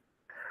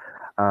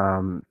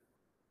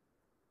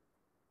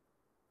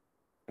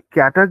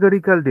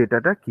 ক্যাটাগরিক্যাল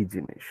ডেটাটা কি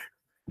জিনিস?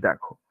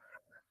 দেখো,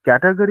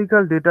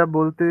 ক্যাটাগরিক্যাল ডেটা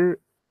বলতে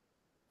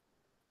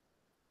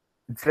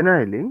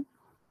জেনারেলি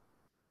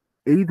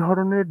এই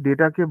ধরনের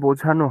ডেটাকে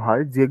বোঝানো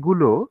হয়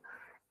যেগুলো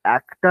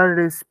একটার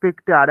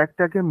রেসপেক্টে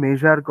আরেকটাকে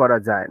মেজার করা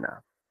যায় না।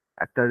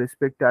 একটা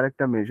রেসপেক্টে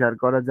আরেকটা মেজার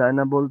করা যায়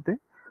না বলতে,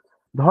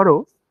 ধরো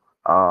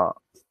আহ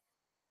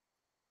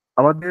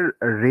আমাদের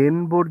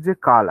রেনবোর যে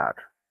কালার,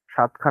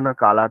 7খানা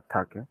কালার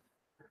থাকে,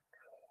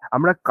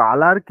 আমরা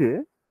কালারকে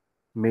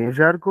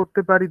মেজার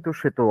করতে পারি তো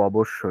সে তো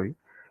অবশ্যই,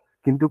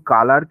 কিন্তু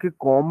কালারকে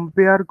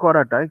কম্পেয়ার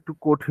করাটা একটু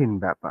কঠিন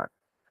ব্যাপার।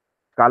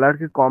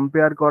 কালারকে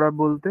কম্পেয়ার করা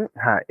বলতে,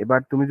 হ্যাঁ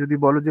এবার তুমি যদি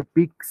বলো যে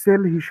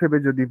পিক্সেল হিসেবে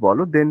যদি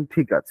বলো দেন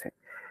ঠিক আছে,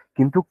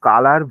 কিন্তু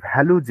কালার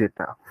ভ্যালু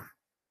যেটা,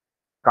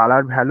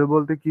 কালার ভ্যালু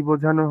বলতে কি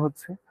বোঝানো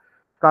হচ্ছে?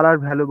 কালার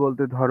ভ্যালু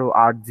বলতে ধরো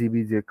 8 GB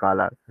যে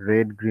কালার,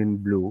 রেড গ্রিন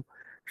ব্লু,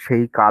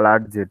 সেই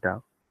কালার যেটা,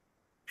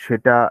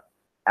 সেটা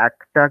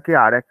একটাকে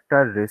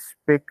আরেকটার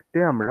রেসপেক্টে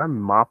আমরা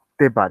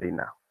মাপতে পারি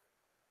না।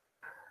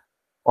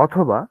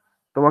 অথবা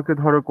তোমাকে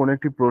ধরো কোন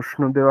একটি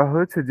প্রশ্ন দেওয়া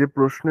হয়েছে, যে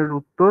প্রশ্নের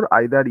উত্তর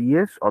আইদার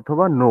ইয়েস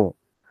অথবা নো।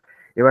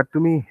 এবার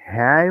তুমি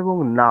হ্যাঁ এবং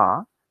না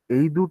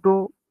এই দুটো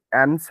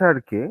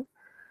অ্যান্সারকে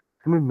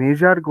তুমি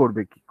মেজার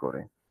করবে কি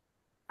করে?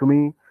 তুমি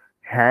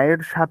হ্যাঁ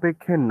এর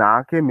সাপেক্ষে না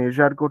কে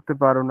মেজার করতে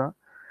পারো না,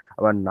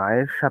 আবার না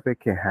এর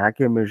সাপেক্ষে হ্যাঁ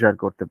কে মেজার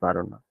করতে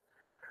পারো না।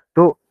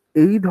 তো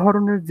এই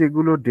ধরনের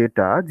যেগুলো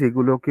ডেটা,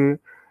 যেগুলোকে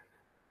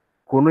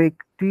কোনো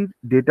একটি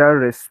ডেটার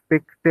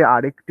রেসপেক্টে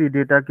আরেকটি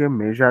ডেটাকে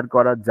মেজার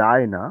করা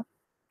যায় না,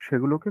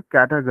 সেগুলোকে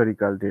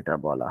ক্যাটাগরিক্যাল ডেটা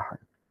বলা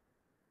হয়।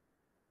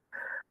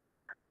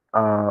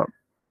 আহ,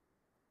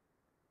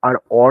 আর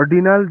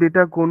অর্ডিনাল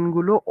ডেটা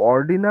কোনগুলো?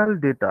 Ordinal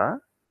data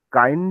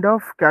kind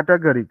of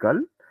categorical,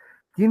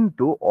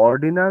 কিন্তু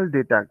অর্ডিনাল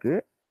ডেটাকে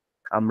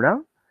আমরা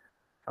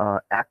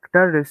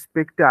একটার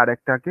রেসপেক্টে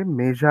আরেকটাকে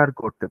মেজার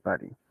করতে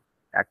পারি।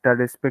 একটার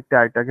রেসপেক্টে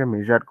আরেকটাকে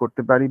মেজার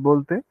করতে পারি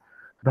বলতে,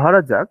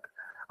 ধরা যাক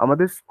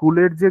আমাদের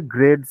স্কুলের যে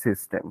গ্রেড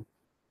সিস্টেম,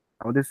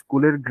 আমাদের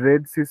স্কুলের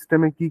গ্রেড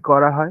সিস্টেমে কি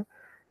করা হয়,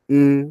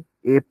 এ,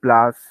 A+,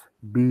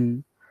 বি,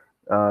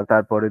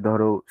 তারপরে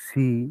ধরো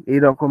সি,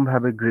 এইরকম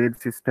ভাবে গ্রেড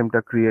সিস্টেমটা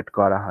ক্রিয়েট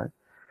করা হয়।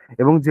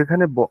 এবং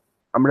যেখানে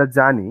আমরা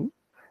জানি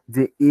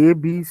যে A,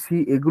 B, C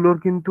এগুলোর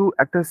কিন্তু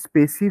একটা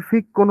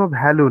স্পেসিফিক কোনো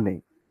ভ্যালু নেই,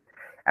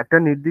 একটা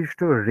নির্দিষ্ট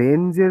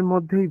রেঞ্জের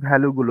মধ্যেই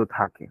ভ্যালুগুলো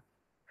থাকে।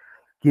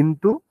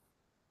 কিন্তু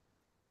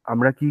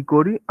আমরা কি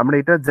করি, আমরা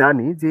এটা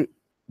জানি যে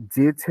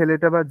যে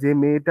ছেলেটা বা যে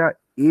মেয়েটা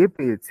এ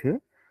পেয়েছে,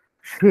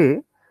 সে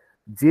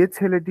যে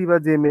ছেলেটি বা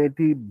যে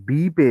মেয়েটি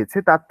বি পেয়েছে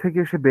তার থেকে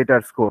সে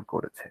বেটার স্কোর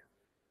করেছে।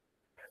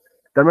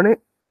 তার মানে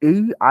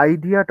এই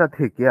আইডিয়াটা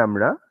থেকে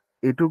আমরা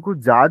এটুকু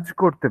জাজ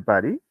করতে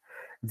পারি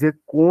যে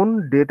কোন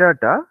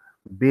ডেটাটা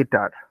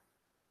বেটার।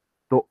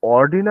 তো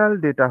অর্ডিনাল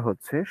ডেটা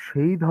হচ্ছে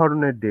সেই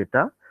ধরনের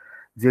ডেটা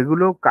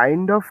যেগুলো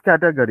কাইন্ড অফ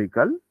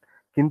ক্যাটাগরিক্যাল,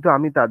 কিন্তু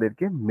আমি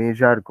তাদেরকে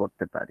মেজার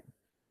করতে পারি।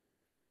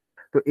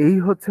 তো এই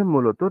হচ্ছে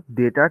মূলত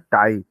ডেটা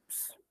টাইপস।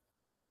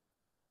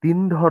 3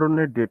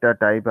 ধরনের ডেটা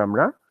টাইপ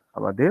আমরা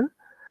আমাদের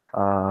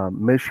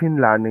মেশিন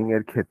লার্নিং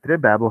এর ক্ষেত্রে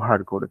ব্যবহার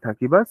করে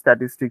থাকি বা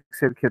স্ট্যাটিস্টিক্স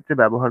এর ক্ষেত্রে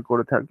ব্যবহার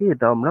করে থাকি,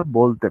 এটা আমরা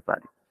বলতে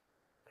পারি।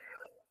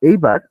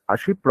 এইবার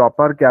আসি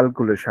প্রপার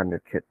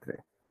ক্যালকুলেশনের ক্ষেত্রে।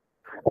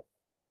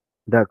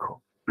 দেখো,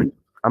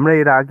 আমরা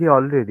এর আগে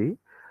অলরেডি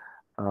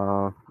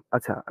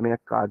আচ্ছা আমি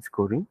এক কাজ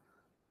করি,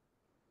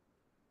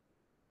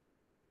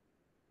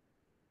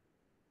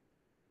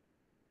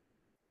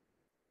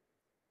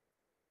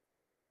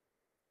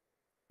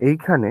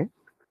 এইখানে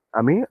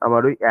আমি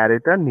আমার ওই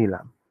অ্যারেটা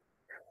নিলাম।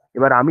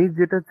 এবার আমি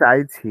যেটা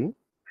চাইছি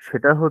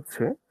সেটা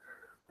হচ্ছে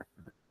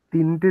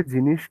 3টে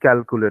জিনিস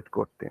ক্যালকুলেট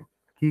করতে।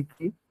 কি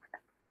কি?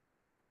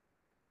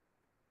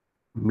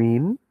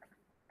 মিন,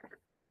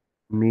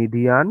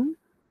 মিডিয়ান,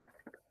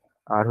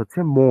 আর হচ্ছে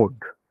মোড।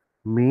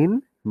 মিন,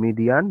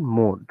 মিডিয়ান,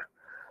 মোড।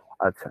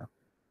 আচ্ছা,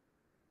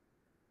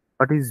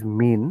 হোয়াট ইজ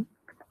মিন?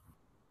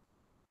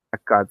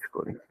 এক কাজ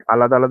করি,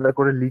 আলাদা আলাদা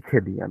করে লিখে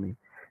দিই আমি।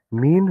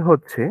 মিন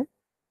হচ্ছে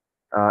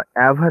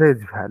অ্যাভারেজ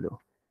ভ্যালু।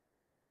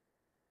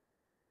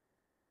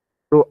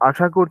 তো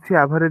আশা করছি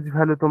অ্যাভারেজ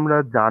ভ্যালু তোমরা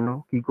জানো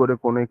কি করে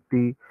কোন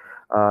একটি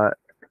আহ,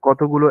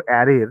 কতগুলো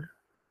অ্যারের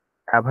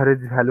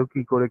অ্যাভারেজ ভ্যালু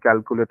কি করে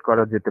ক্যালকুলেট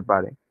করা যেতে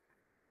পারে।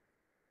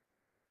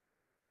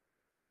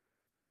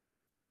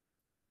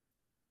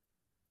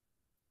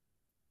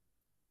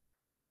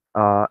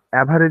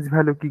 অ্যাভারেজ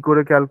ভ্যালু কি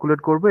করে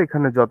ক্যালকুলেট করব?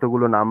 এখানে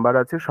যতগুলো নাম্বার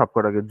আছে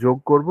সবকটাকে যোগ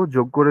করব,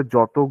 যোগ করে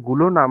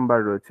যতগুলো নাম্বার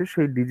রয়েছে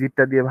সেই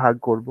ডিজিটটা দিয়ে ভাগ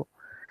করব।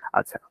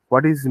 আচ্ছা,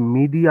 হোয়াট ইজ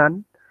মিডিয়ান?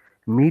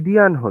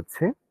 মিডিয়ান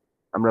হচ্ছে,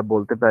 আমরা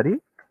বলতে পারি,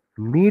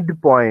 mid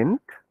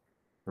point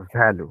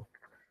value.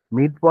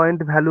 Mid point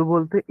value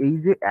বলতে এই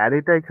যে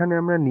অ্যারেটা এখানে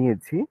আমরা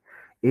নিয়েছি,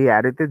 এই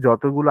অ্যারেতে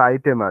যতগুলো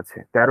আইটেম আছে,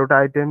 13টা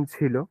আইটেম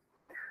ছিল,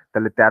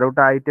 তাহলে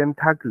 13টা আইটেম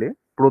থাকলে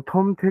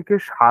প্রথম থেকে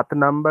 7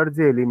 নাম্বার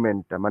যে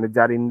এলিমেন্টটা, মানে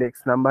যার ইন্ডেক্স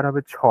নাম্বার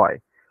হবে 6,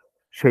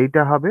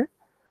 সেইটা হবে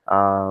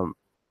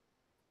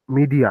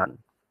মিডিয়ান।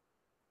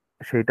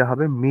 সেইটা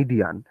হবে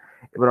মিডিয়ান।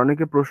 এবার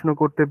অনেকে প্রশ্ন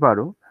করতে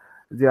পারো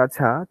যে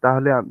আচ্ছা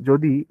তাহলে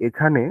যদি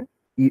এখানে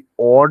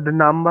অড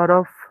নাম্বার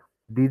অফ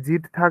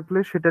ডিজিট থাকলে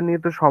সেটা নিয়ে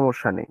তো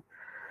সমস্যা নেই,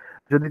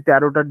 যদি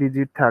 13টা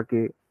ডিজিট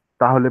থাকে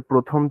তাহলে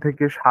প্রথম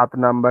থেকে 7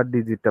 নাম্বার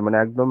ডিজিটটা মানে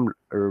একদম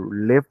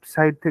লেফট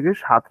সাইড থেকে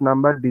 7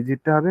 নাম্বার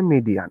ডিজিটটা হবে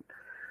মিডিয়ান।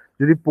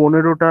 যদি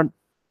 15টা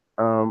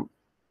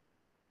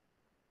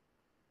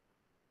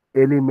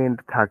এলিমেন্ট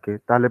থাকে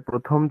তাহলে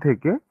প্রথম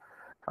থেকে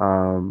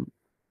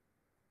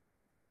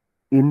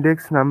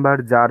ইন্ডেক্স নাম্বার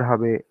যার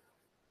হবে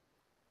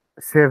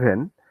 7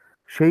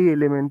 সেই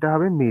এলিমেন্টটা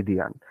হবে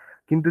মিডিয়ান।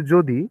 কিন্তু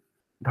যদি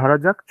ধরা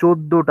যাক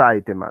 14টা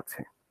আইটেম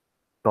আছে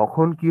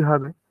তখন কি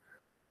হবে?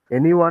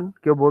 এনিওয়ান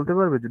কেউ বলতে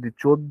পারবে যদি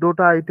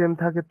 14টা আইটেম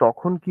থাকে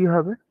তখন কি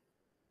হবে?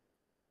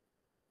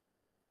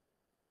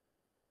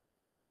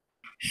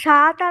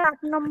 7 আর 8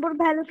 নম্বর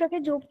ভ্যালুটাকে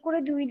যোগ করে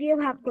 2 দিয়ে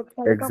ভাগ করতে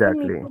হবে, তখন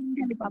এক্স্যাক্টলি, মিডিয়ান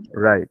ভ্যালু পাবো।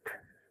 রাইট।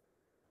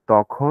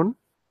 তখন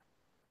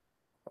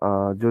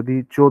যদি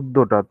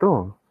 14টা তো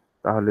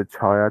তাহলে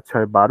 6 আর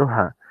 6 12,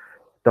 হ্যাঁ।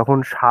 তখন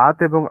 7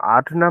 এবং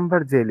 8 নাম্বার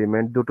যে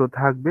এলিমেন্ট দুটো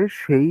থাকবে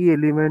সেই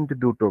এলিমেন্ট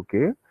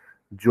দুটোকে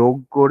যোগ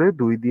করে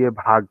 2 দিয়ে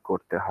ভাগ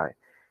করতে হয়,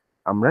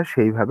 আমরা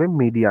সেইভাবে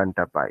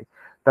মিডিয়ানটা পাই।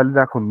 তাহলে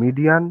দেখো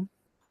মিডিয়ান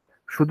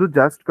শুধু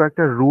জাস্ট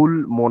কয়েকটা রুল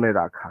মনে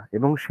রাখা,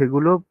 এবং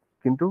সেগুলো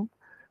কিন্তু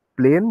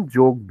প্লেন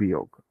যোগ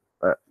বিয়োগ,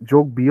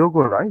 যোগ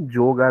বিয়োগও নয়,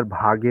 যোগ আর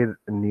ভাগের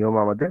নিয়ম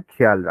আমাদের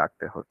খেয়াল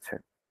রাখতে হচ্ছে।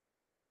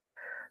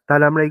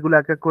 তাহলে আমরা এইগুলো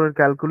এক এক করে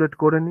ক্যালকুলেট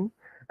করে নিই।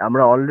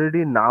 আমরা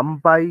অলরেডি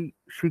নামপাই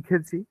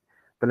শিখেছি,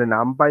 তাহলে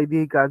নামপাই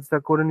দিয়ে এই কাজটা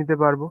করে নিতে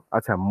পারবো।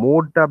 আচ্ছা,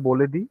 মোডটা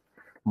বলে দিই।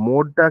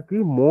 মোডটা কি?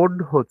 মোড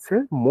হচ্ছে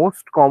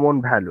most common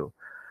value,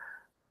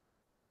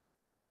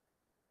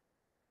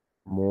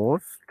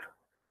 most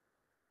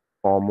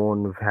common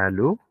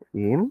value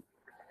in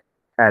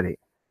array.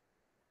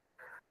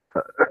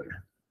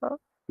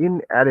 In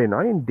array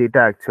নয়, ইন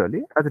ডেটা অ্যাকচুয়ালি।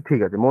 আচ্ছা ঠিক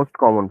আছে, মোস্ট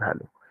কমন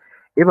ভ্যালু।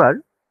 এবার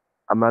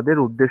আমাদের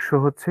উদ্দেশ্য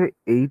হচ্ছে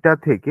এইটা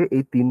থেকে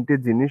এই 3টে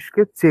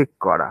জিনিসকে চেক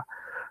করা।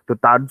 তো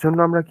তার জন্য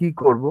আমরা কি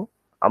করব?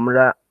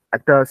 আমরা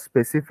একটা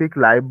স্পেসিফিক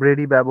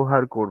লাইব্রেরি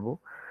ব্যবহার করব,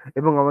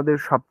 এবং আমাদের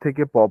সব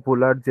থেকে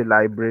পপুলার যে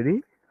লাইব্রেরি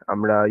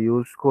আমরা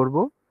ইউজ করব,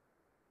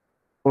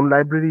 কোন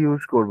লাইব্রেরি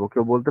ইউজ করব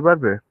কেউ বলতে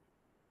পারবে?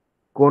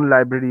 কোন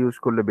লাইব্রেরি ইউজ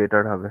করলে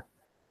বেটার হবে?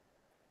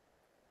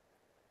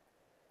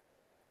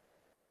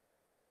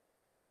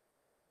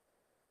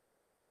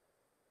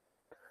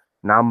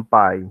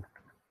 NumPy.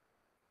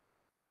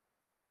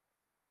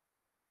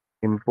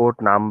 Import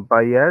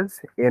NumPy as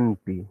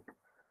NP.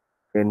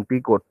 NP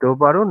করতেও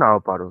পারো, নাও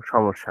পারো,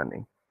 সমস্যা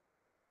নেই।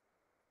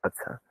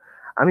 আচ্ছা,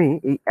 আমি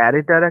এই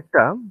অ্যারেটার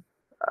একটা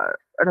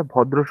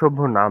ভদ্রসভ্য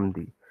নাম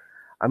দিই।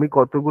 আমি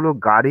কতগুলো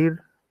গাড়ির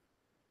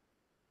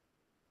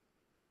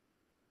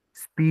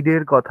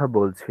স্পিডের কথা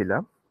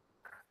বলছিলাম,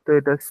 তো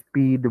এটা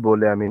স্পিড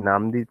বলে আমি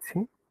নাম দিচ্ছি।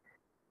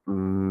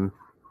 উম,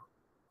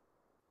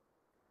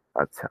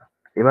 আচ্ছা,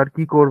 এবার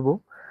কি করব?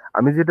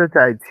 আমি যেটা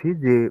চাইছি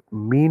যে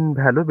মিন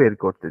ভ্যালু বের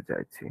করতে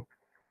চাইছি,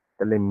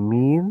 তাহলে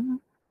mean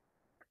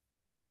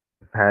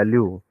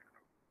value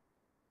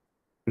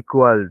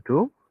equal to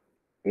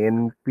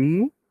NP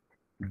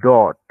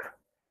dot.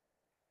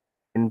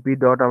 NP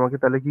dot আমাকে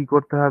তাহলে কি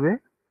করতে হবে?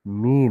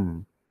 মিন,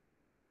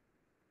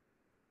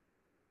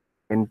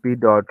 এনপি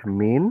ডট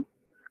মিন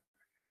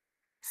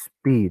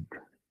স্পিড।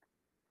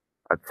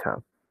 আচ্ছা,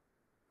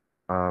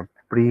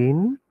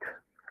 প্রিন্ট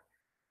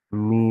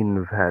মিন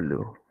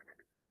ভ্যালু,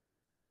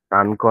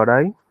 রান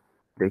করাই,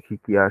 দেখি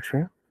কি আসে।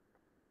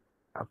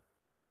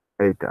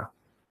 এইটা।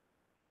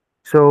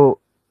 সো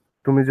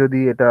তুমি যদি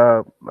এটা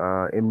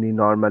এমনি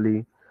নর্মালি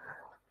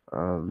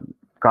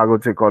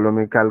কাগজে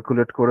কলমে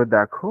ক্যালকুলেট করে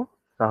দেখো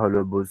তাহলে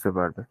বুঝতে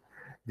পারবে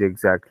যে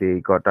এক্স্যাক্টলি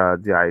এই কটা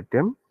যে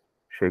আইটেম,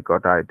 সেই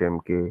কটা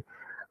আইটেমকে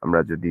আমরা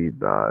যদি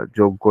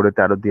যোগ করে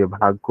 13 দিয়ে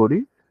ভাগ করি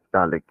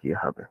তাহলে কি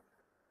হবে।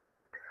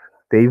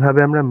 তো এইভাবে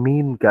আমরা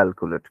মিন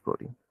ক্যালকুলেট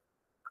করি।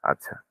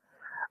 আচ্ছা,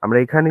 আমরা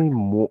এখানেই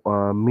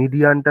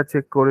মিডিয়ানটা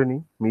চেক করে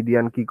নিই।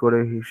 মিডিয়ান কি করে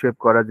হিসেব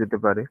করা যেতে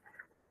পারে?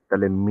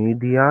 তাহলে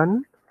median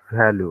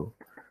value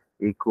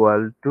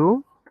equal to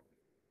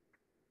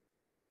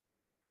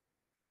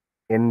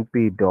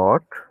NP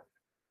dot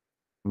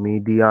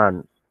median,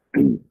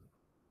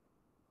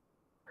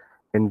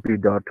 NP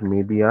dot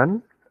median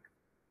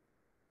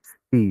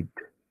speed.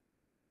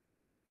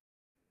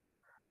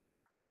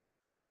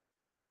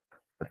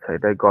 আচ্ছা,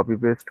 এটাই কপি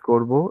পেস্ট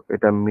করব।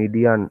 এটা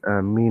মিডিয়ান,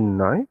 মিন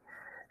নয়,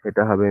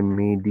 এটা হবে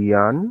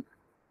মিডিয়ান,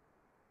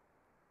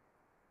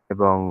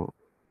 এবং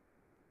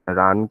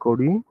রান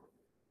করি।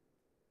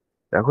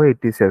 দেখো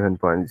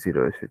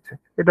 87.0 এসেছে।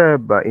 এটা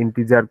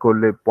ইন্টিজার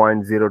করলে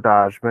 0.0টা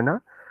আসবে না।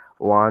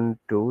 1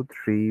 2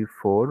 3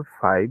 4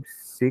 5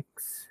 6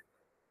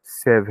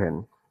 7।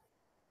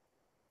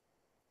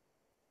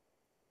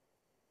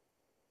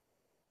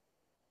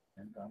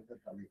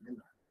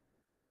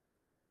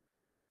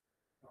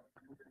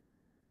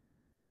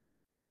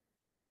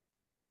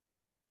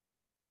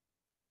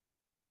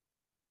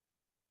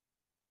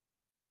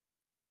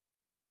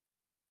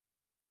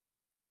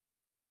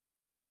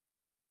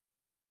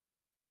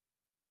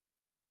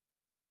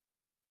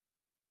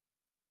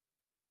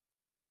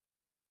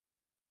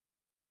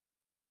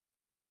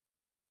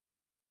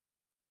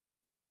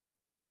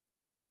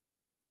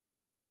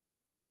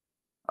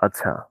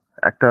 আচ্ছা,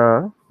 একটা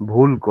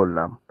ভুল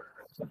করলাম।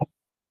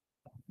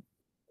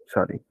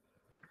 সরি,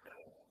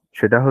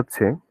 সেটা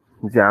হচ্ছে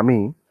যে আমি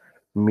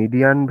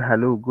মিডিয়ান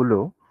ভ্যালুগুলো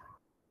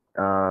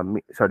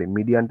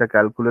মিডিয়ানটা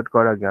ক্যালকুলেট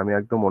করার আগে আমি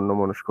একদম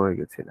অন্যমনস্ক হয়ে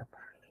গেছিলাম।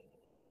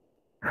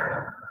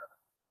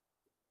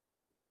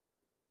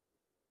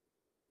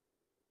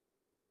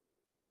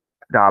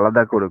 এটা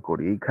আলাদা করে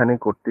করি, এইখানে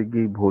করতে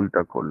গিয়ে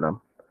ভুলটা করলাম।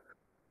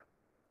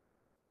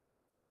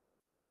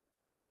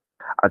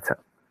 আচ্ছা,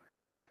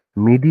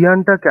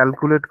 মিডিয়ানটা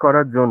ক্যালকুলেট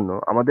করার জন্য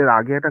আমাদের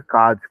আগে একটা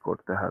কাজ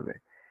করতে হবে।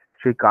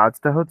 সেই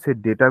কাজটা হচ্ছে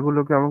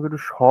ডেটাগুলোকে আমাকে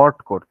একটু শর্ট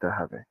করতে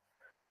হবে।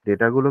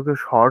 ডেটাগুলোকে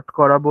শর্ট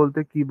করা বলতে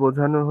কি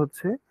বোঝানো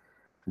হচ্ছে?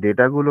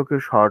 ডেটাগুলোকে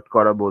শর্ট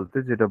করা বলতে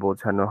যেটা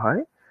বোঝানো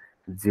হয়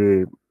যে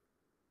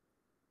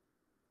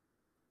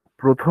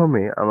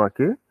প্রথমে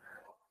আমাকে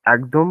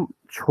একদম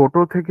ছোট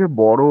থেকে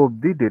বড়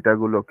অবধি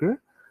ডেটাগুলোকে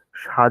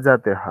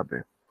সাজাতে হবে,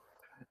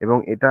 এবং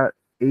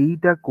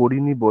এইটা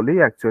করিনি বলেই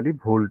অ্যাকচুয়ালি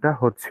ভুলটা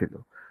হচ্ছিল।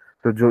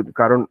 তো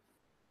কারণ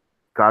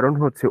কারণ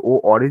হচ্ছে ও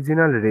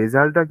অরিজিনাল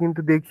রেজাল্টটা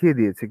কিন্তু দেখিয়ে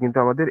দিয়েছে, কিন্তু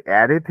আমাদের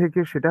অ্যারে থেকে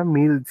সেটা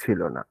মিল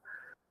ছিল না।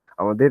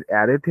 আমাদের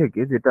অ্যারে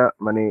থেকে যেটা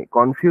মানে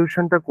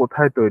কনফিউশনটা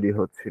কোথায় তৈরি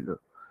হচ্ছিল?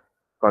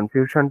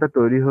 কনফিউশনটা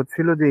তৈরি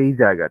হচ্ছিল যে এই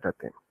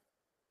জায়গাটাতে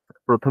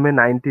প্রথমে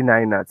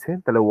 99 আছে,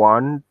 তাহলে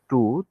 1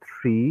 2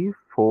 3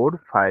 4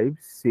 5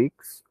 6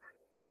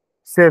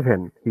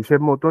 7 হিসেব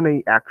মতন এই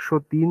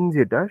 103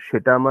 যেটা,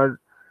 সেটা আমার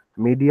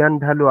মিডিয়ান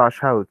ভ্যালু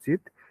আসা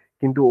উচিত।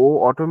 কিন্তু ও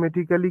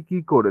অটোমেটিক্যালি কি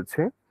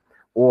করেছে?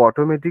 ও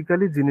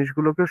অটোমেটিক্যালি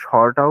জিনিসগুলোকে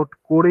শর্ট আউট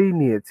করেই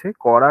নিয়েছে,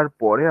 করার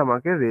পরে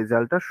আমাকে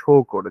রেজাল্টটা শো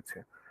করেছে।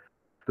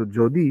 তো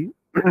যদি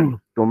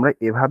তোমরা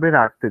এভাবে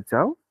রাখতে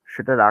চাও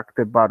সেটা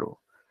রাখতে পারো,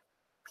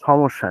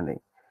 সমস্যা নেই।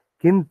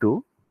 কিন্তু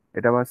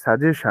এটা আমার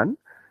সাজেশন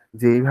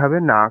যে এইভাবে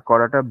না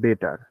করাটা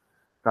বেটার।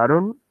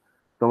 কারণ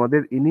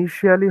তোমাদের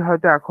ইনিশিয়ালি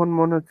হয়তো এখন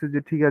মনে হচ্ছে যে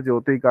ঠিক আছে, ও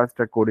তো এই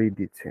কাজটা করেই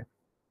দিচ্ছে,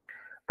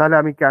 তাহলে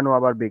আমি কেন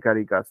আবার বেকার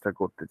এই কাজটা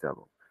করতে যাব?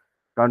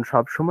 কারণ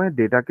সবসময়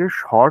ডেটাকে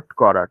শর্ট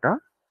করাটা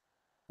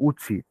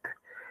উচিত,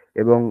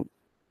 এবং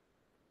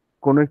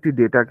কোনো একটি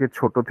ডেটাকে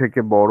ছোট থেকে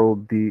বড়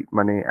অবধি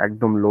মানে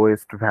একদম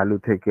লোয়েস্ট ভ্যালু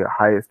থেকে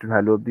হাইয়েস্ট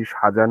ভ্যালু অবধি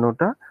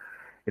সাজানোটা,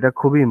 এটা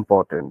খুবই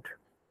ইম্পর্টেন্ট।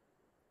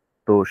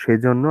 তো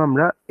সেজন্য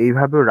আমরা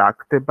এইভাবে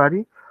রাখতে পারি।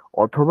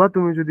 অথবা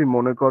তুমি যদি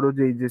মনে করো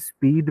যে এই যে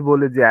স্পিড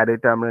বলে যে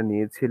অ্যারেটা আমরা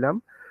নিয়েছিলাম,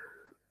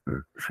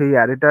 সেই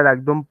অ্যারেটার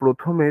একদম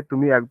প্রথমে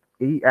তুমি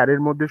এই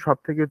অ্যারের মধ্যে সব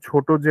থেকে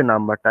ছোট যে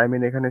নাম্বারটা, আই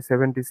মিন এখানে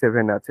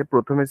 77 আছে,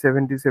 প্রথমে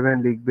 77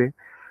 লিখবে,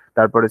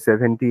 তারপরে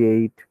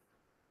 78,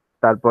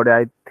 তারপরে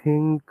আই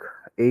থিঙ্ক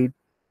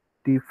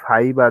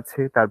 85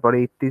 আছে, তারপরে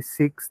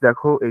 86,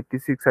 দেখো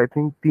 86 আই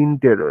থিঙ্ক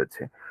তিনটে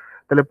রয়েছে,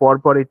 তাহলে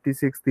পরপর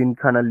 86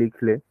 তিনখানা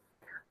লিখলে,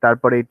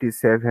 তারপরে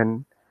 87,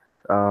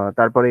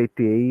 তারপরে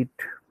 88,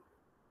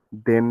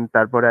 দেন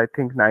তারপরে আই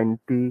থিঙ্ক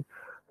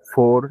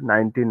 94,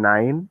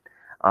 99,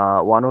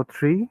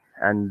 103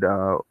 অ্যান্ড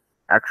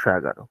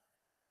 111।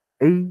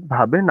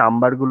 এইভাবে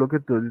নাম্বারগুলোকে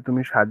যদি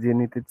তুমি সাজিয়ে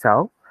নিতে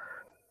চাও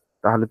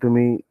তাহলে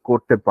তুমি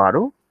করতে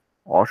পারো,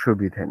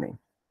 অসুবিধে নেই।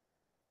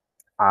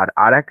 আর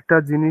আরেকটা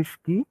জিনিস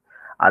কি,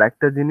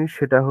 আরেকটা জিনিস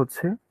সেটা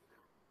হচ্ছে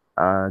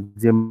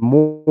যে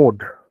মোড।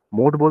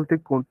 মোড বলতে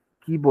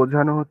কি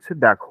বোঝানো হচ্ছে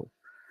দেখো,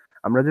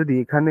 আমরা যদি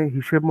এখানে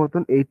হিসেব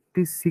মতন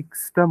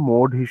 86টা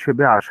মোড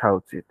হিসেবে আসা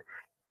উচিত,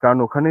 কারণ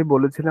ওখানেই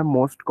বলেছিলাম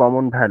মোস্ট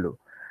কমন ভ্যালু।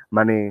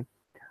 মানে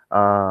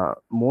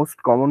মোস্ট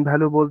কমন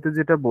ভ্যালু বলতে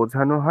যেটা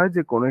বোঝানো হয়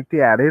যে কোনো একটি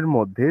অ্যারের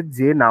মধ্যে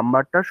যে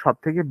নাম্বারটা সব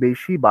থেকে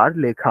বেশি বার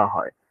লেখা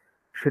হয়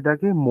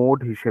সেটাকে মোড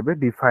হিসেবে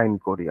ডিফাইন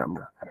করি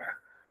আমরা।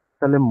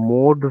 তাহলে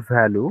mode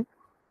value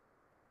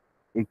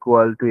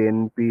equal to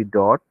NP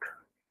dot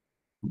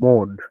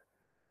mode,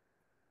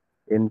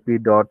 NP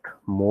dot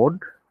mode.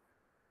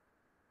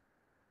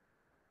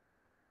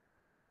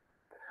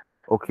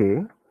 Okay,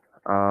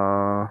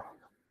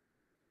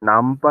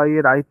 NumPy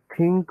এর আই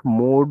থিঙ্ক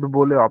মোড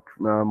বলে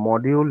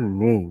মডিউল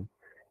নেই।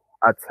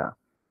 আচ্ছা,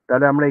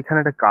 তাহলে আমরা এখানে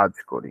একটা কাজ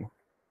করি,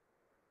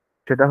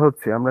 সেটা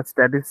হচ্ছে আমরা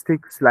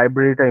স্ট্যাটিস্টিক্স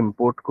লাইব্রেরিটা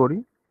ইম্পোর্ট করি।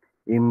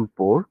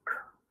 ইম্পোর্ট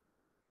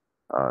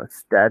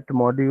স্ট্যাট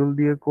মডিউল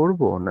দিয়ে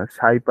করব না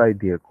সাইপাই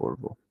দিয়ে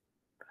করব?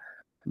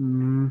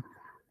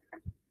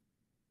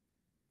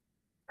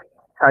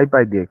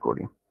 সাইপাই দিয়ে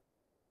করি।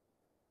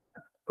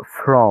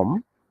 From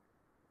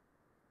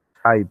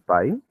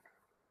সাইপাই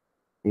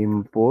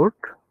import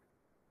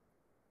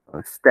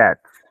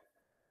stats,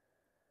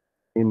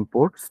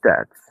 import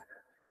stats,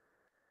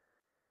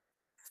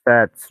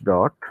 stats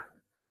dot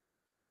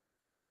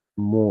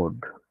mode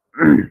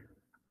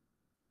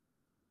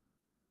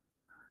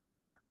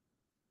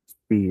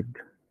speed.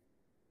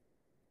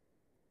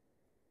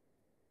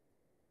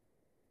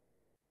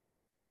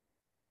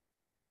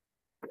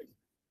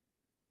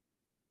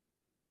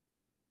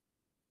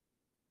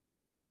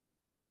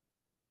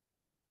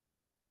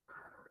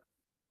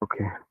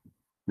 Okay,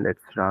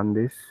 let's run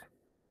this.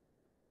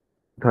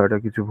 ধর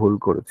কিছু ভুল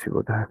করেছি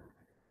বোধহয়।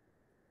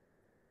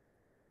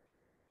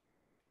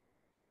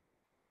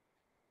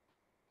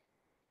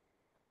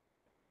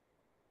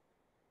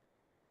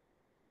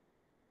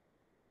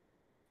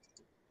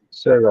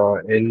 Sir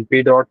NP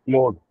dot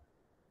mode.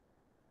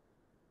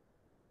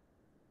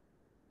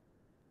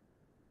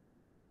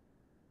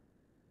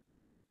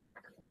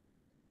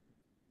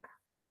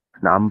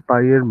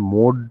 নামপাইয়ের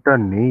মোডটা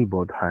নেই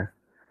বোধহয়।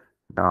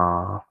 না,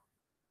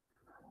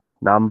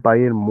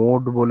 নামপাইয়ের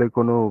মোড বলে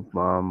কোনো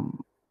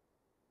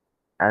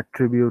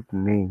অ্যাট্রিবিউট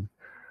নেই,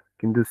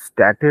 কিন্তু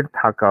স্ট্যাটের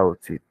থাকা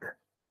উচিত।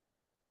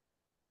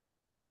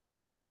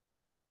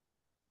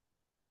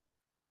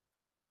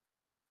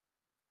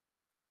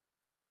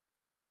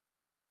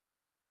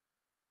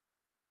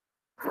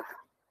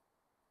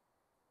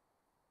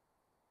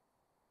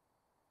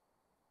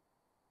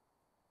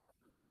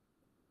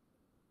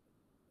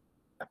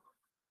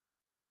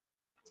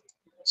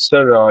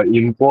 স্যার,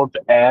 ইম্পোর্ট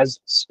অ্যাজ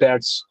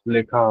স্ট্যাটস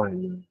লেখা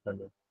হয়নি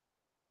এখানে।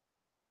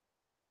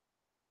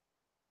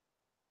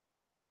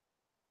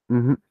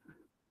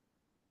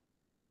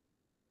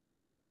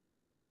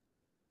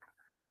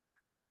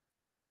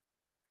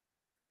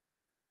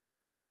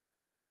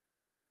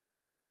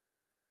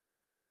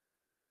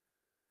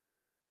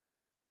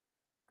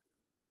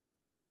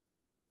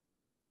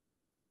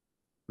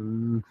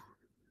 হুম।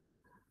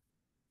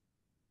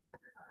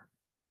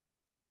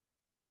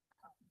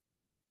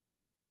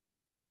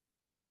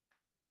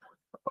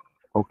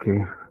 ওকে,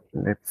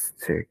 লেটস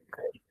চেক।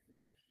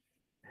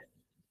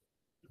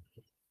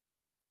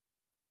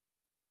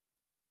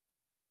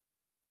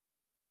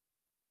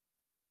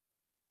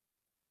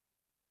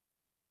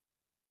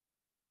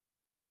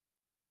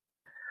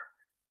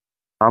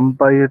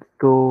 নামপাইয়ের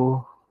তো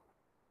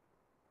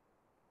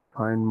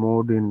find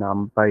mode in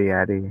numpy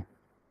array,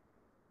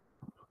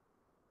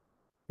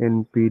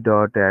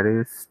 np.array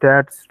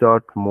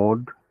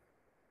stats.mode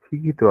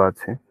ঠিকই তো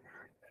আছে।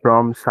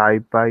 from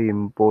scipy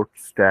import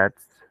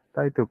stats,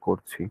 তাই তো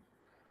করছি।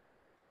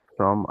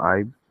 from I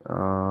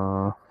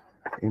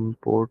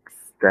import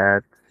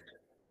stats,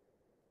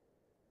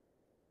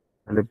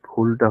 তাহলে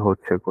ভুলটা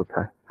হচ্ছে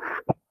কোথায়?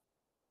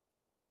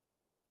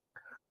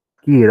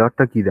 কি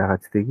এররটা কি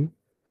দেখাচ্ছে দেখি?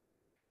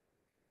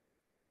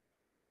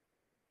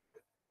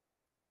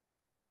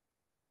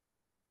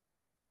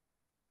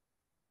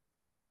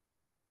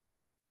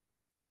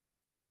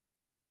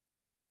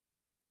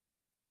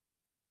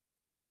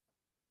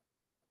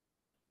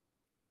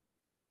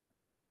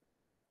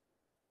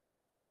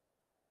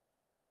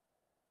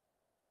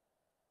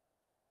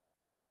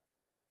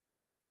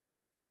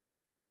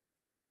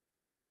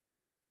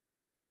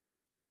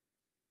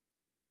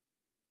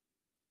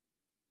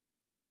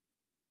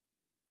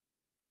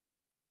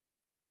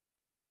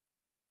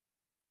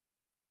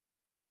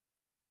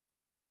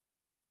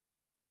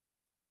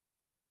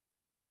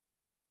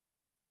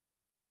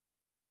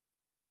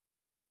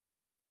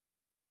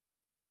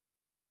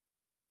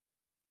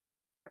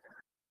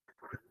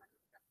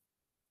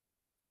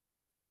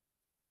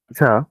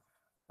 আচ্ছা,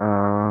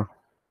 আহ,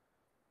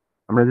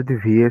 আমরা যদি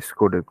ভিএস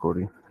কোডে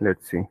করি,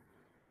 লেটস সি,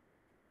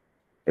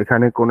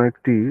 এখানে কোনো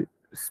একটি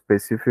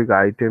স্পেসিফিক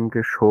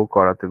আইটেমকে শো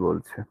করাতে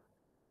বলছে।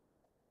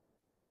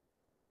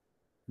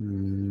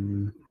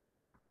 উম,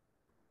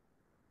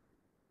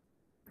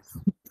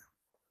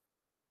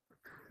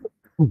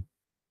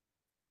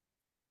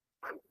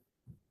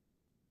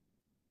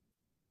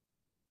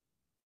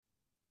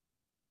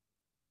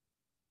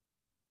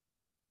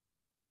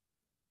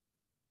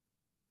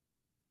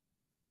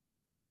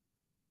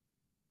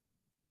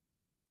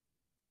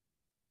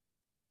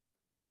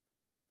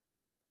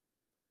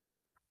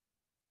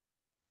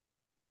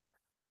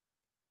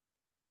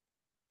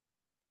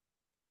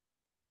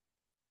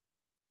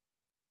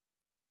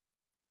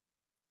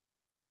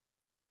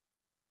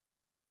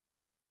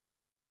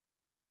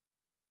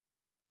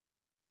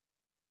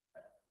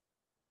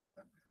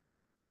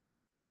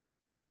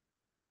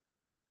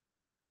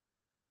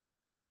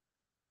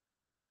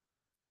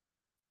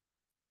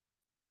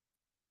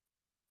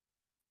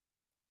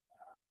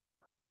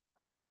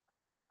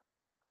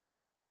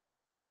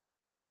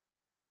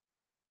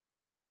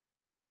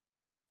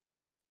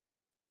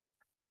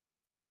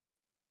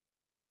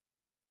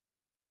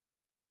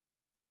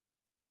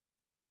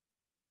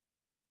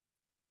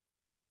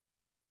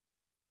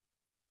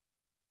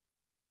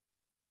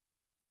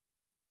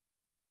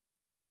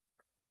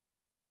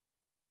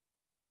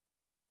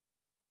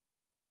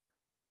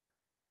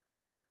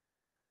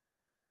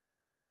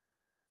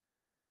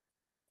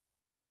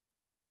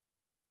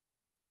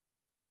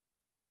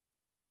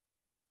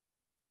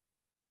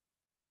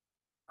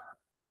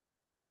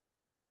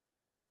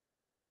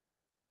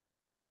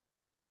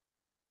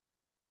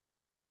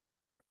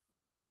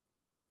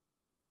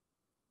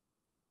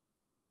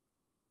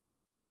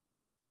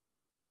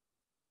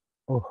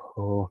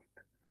 ওহো,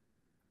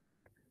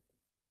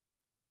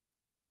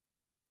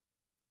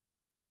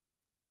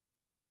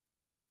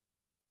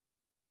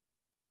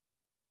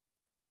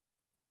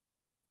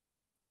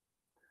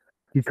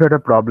 কিছু একটা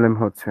প্রবলেম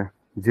হচ্ছে,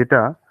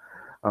 যেটা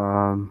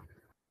আম,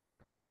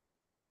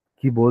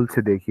 কি বলছে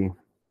দেখি।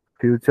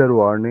 Future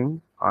warning,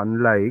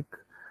 unlike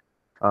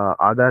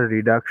other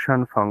reduction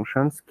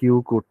functions Q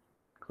could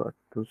cut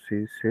to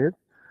see said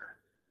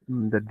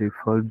the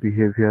default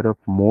behavior of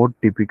mode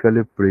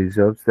typically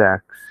preserves the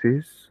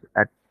axis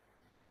at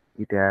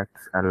it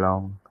acts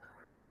along.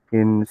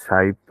 In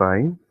SciPy,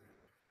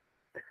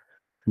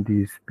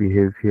 this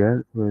behavior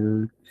will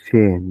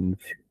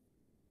change.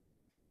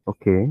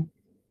 ওকে,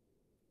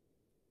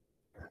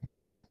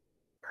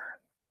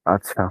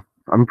 আচ্ছা,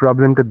 আমি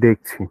প্রবলেমটা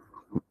দেখছি।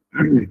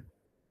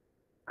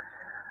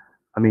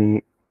 আমি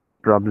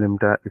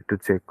প্রবলেমটা একটু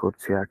check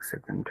করছি, 1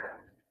 second.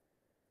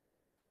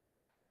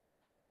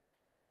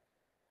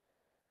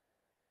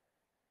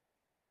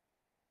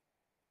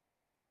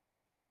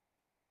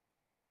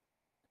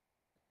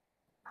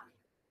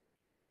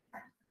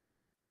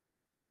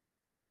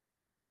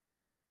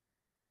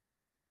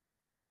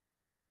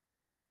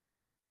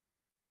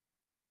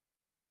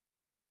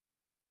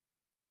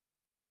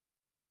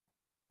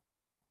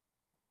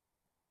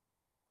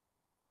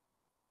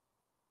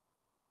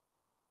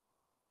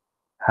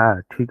 হ্যাঁ,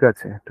 ঠিক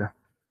আছে এটা।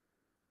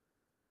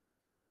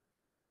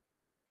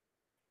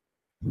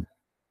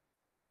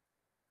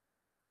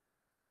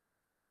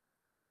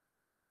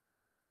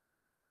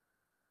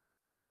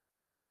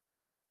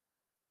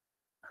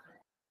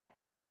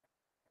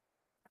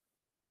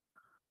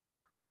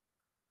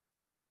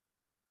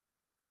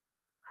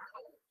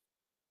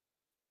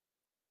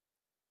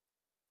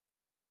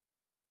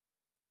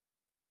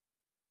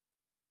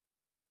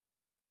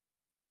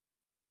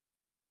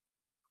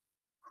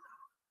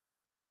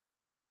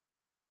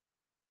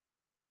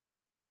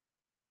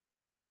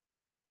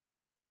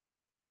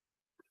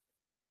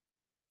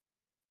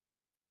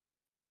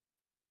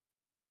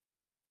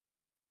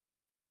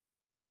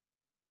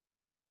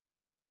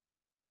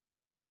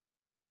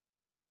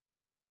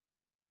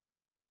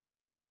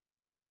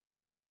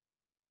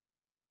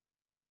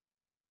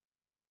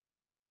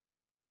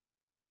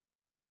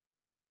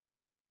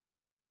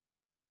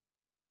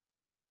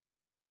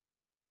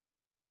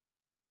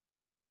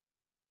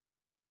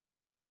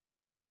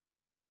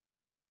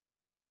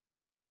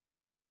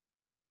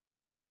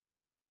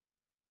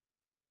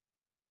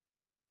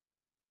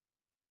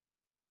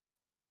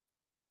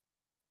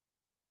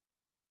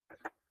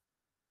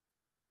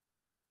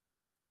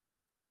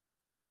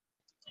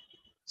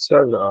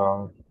 স্যার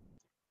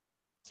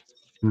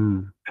হুম,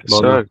 বলো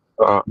স্যার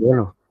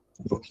বলো।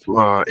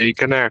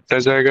 এইখানে একটা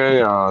জায়গায়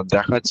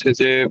দেখাচ্ছে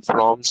যে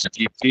from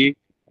স্কিপি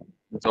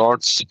dot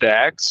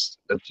stats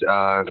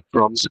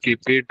from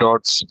স্কিপি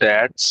dot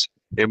stats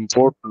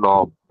import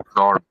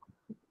norm.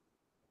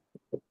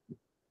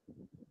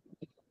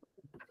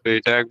 তো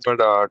এটা একবার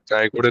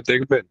ট্রাই করে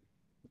দেখবেন।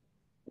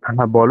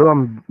 হ্যাঁ বলো,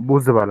 আমি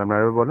বুঝতে পারলাম না,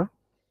 এবার বলো।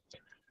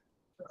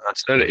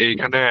 স্যার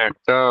এইখানে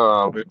একটা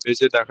ওয়েব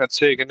পেজে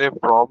দেখাচ্ছে এখানে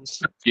from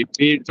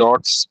স্কিপি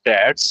dot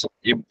stats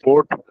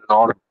import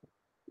norm,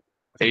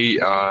 এই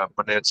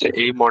মানে হচ্ছে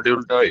এই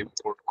মডিউলটা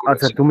ইম্পোর্ট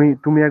আচ্ছা, করেছে। তুমি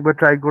তুমি একবার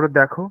ট্রাই করে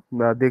দেখো,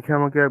 বা দেখে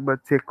আমাকে একবার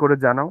চেক করে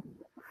জানাও।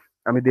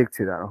 আমি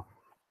দেখছি, দাঁড়াও।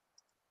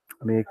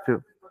 আমি একটু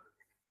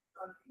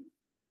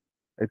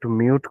একটু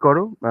মিউট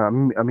করো।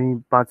 আমি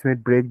 5 মিনিট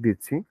ব্রেক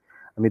দিচ্ছি।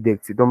 আমি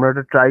দেখছি, তোমরা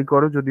এটা ট্রাই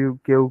করো যদি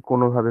কেউ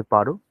কোনোভাবে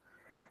পারো।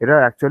 এটা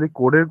অ্যাকচুয়ালি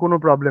কোডের কোনো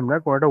প্রবলেম না,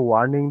 কোনো একটা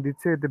ওয়ার্নিং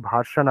দিচ্ছে এতে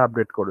ভার্সন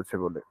আপডেট করেছে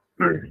বলে।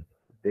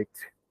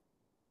 দেখছি।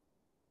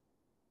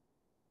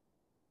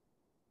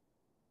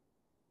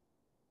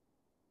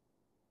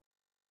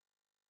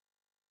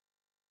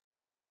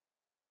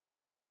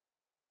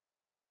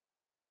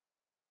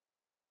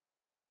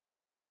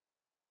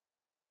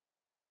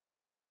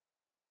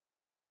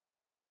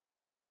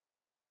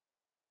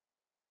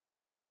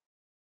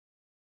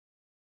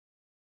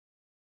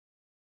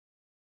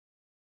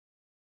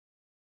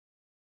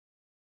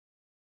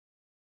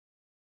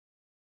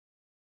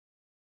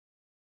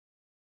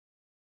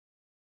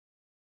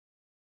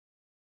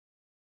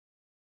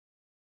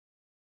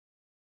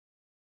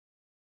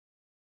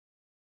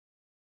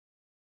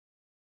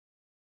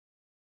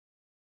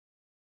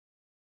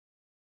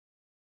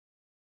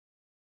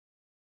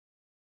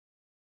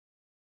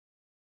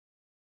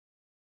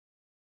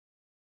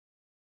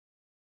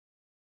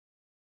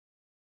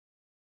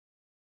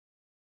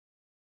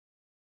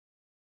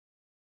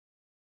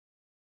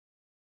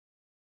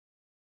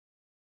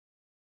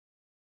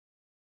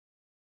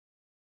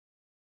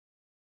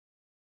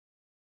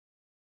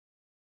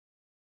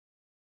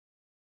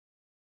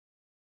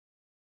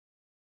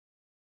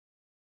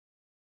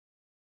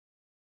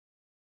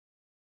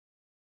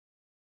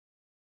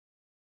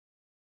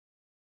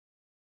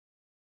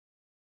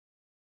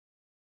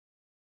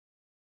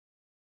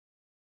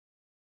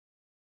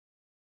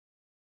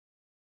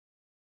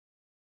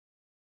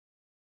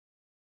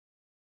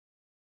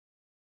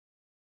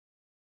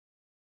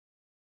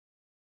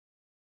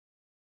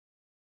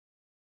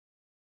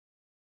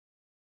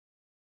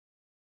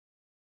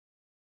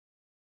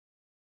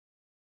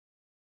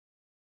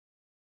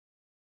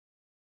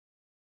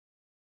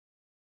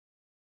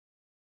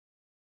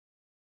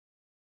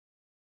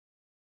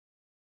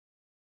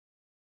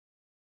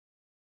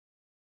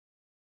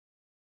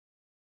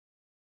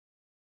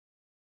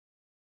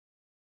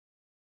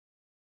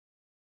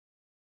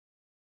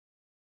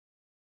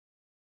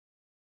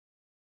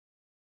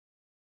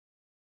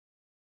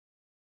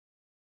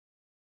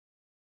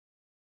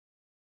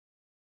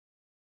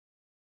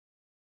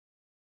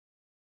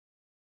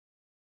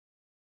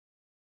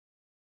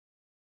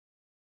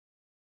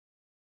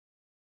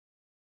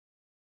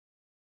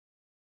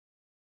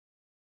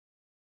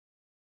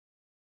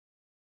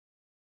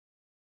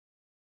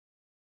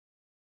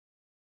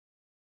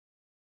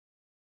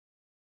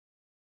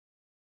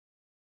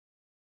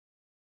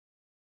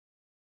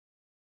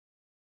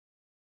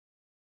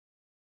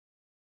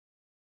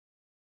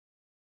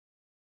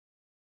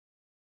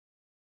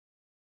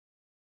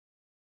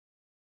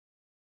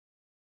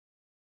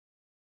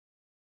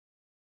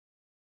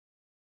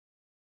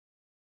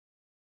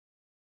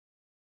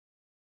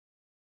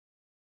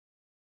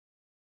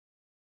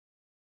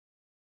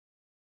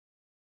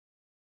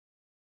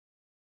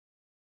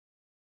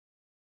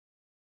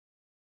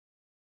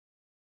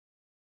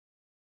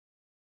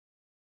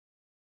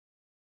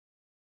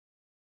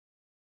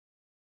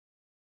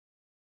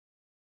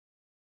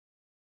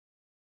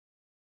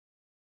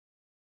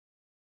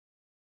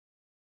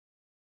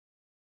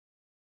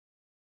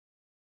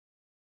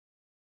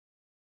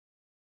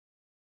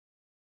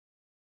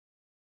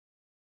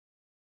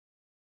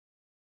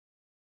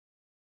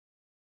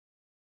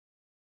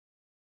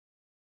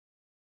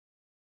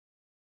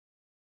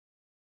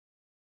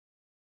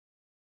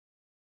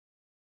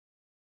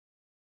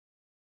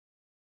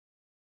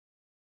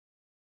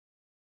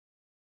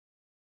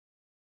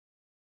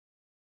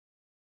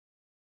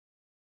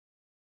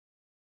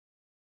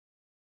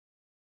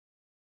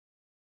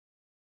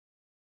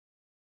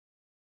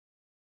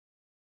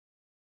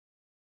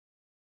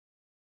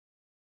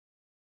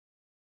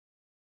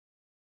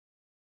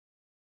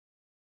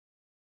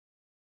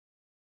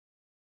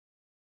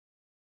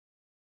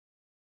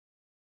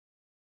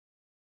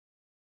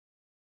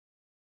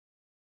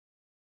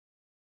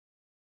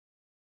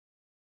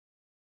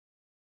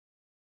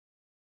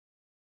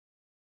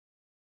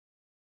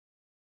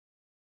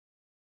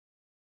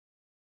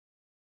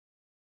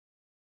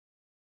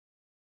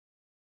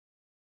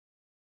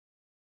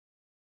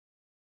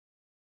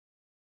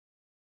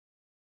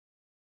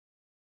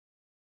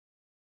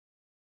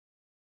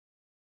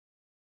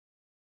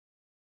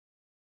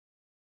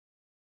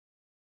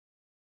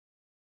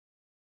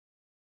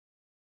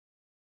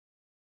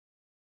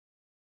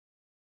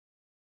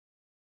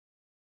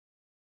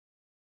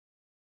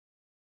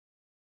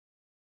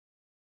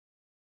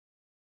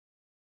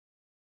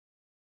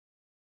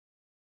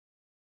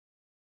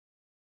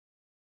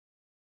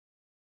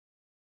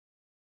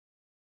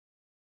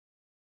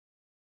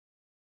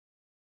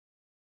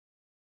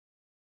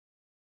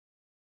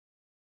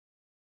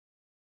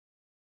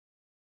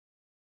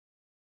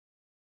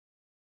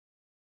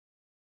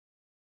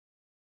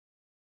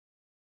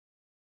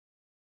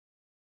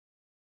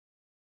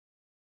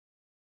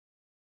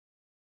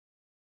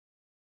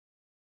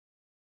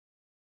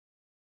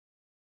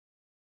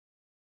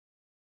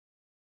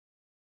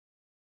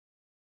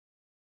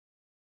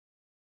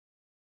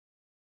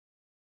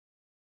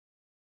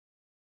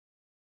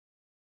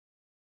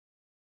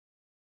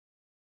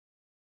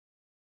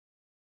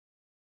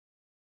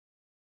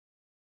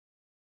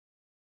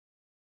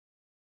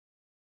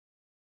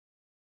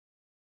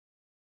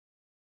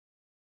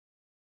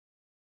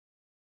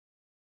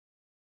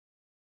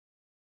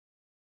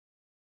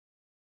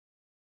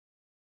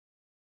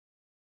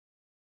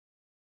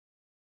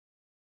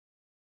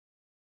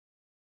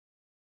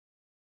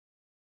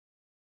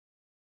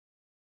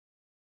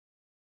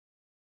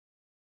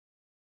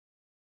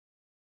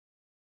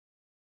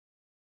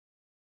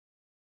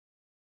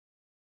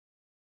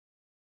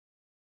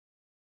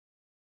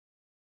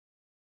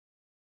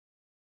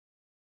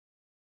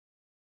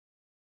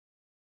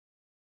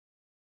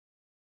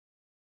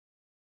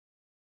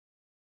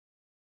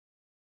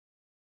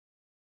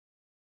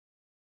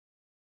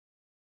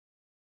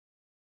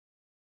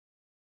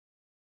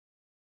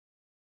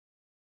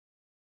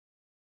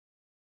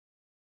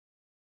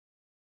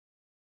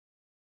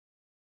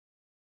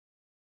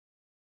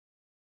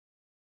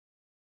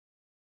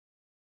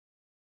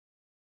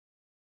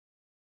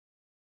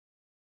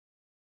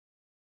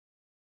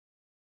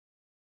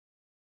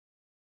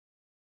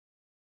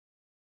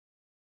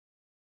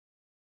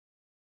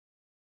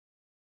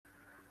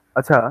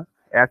 আচ্ছা,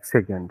 এক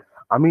সেকেন্ড,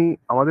 আমি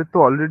আমাদের তো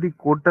অলরেডি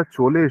কোডটা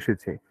চলে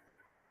এসেছে,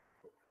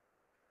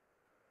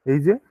 এই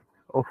যে।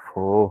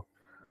 ওফো,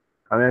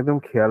 আমি একদম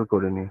খেয়াল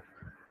করিনি।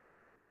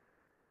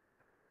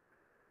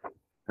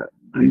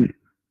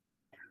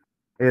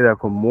 এই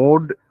দেখো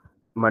মোড,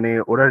 মানে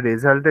ওরা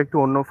রেজাল্টটা একটু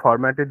অন্য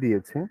ফরম্যাটে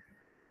দিয়েছে।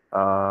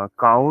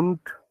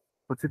 কাউন্ট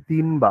হচ্ছে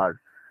 3 বার,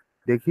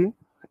 দেখি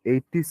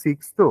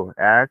 86 তো,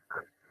 1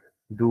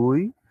 2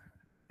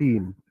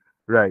 3,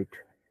 রাইট।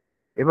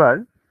 এবার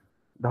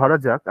ধরা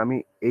যাক আমি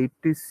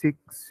 86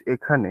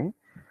 এখানে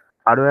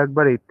আরো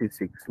একবার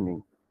 86 নিই,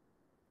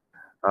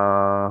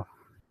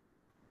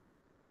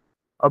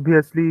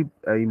 অবভিয়াসলি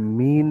এই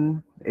মিন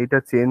এটা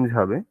চেঞ্জ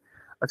হবে।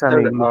 আচ্ছা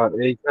আমি স্যার এগুলো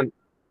এইখানে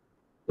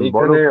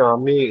বলো। এইখানে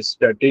আমি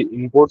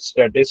ইম্পোর্ট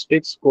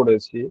স্ট্যাটিস্টিক্স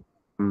করেছি।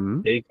 হুম।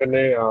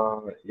 এইখানে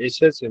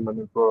এসেছে,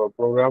 মানে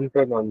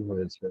প্রোগ্রামটা রান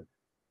হয়েছে।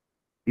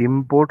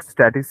 Import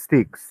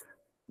statistics.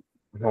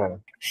 হ্যাঁ।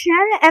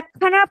 স্যার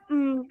একখানা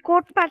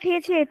কোড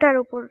পাঠিয়েছে এটার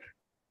উপর।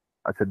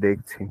 আচ্ছা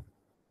দেখছি।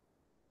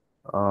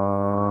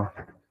 আহ,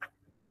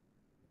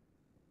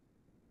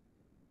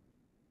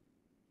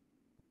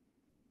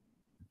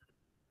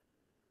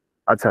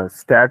 আচ্ছা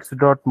স্ট্যাটস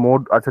ডট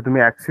মোড, আচ্ছা তুমি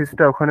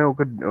অ্যাক্সিসটা ওখানে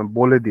ওকে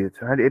বলে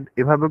দিয়েছো। হ্যাঁ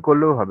এভাবে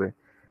করলেও হবে,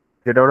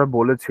 যেটা ওরা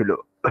বলেছিল।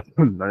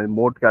 মানে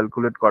মোড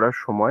ক্যালকুলেট করার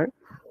সময়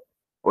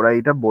ওরা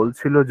এটা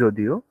বলছিল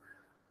যদিও।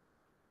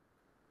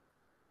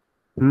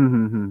 হুম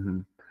হুম হুম হুম,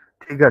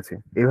 ঠিক আছে,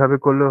 এভাবে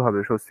করলেও হবে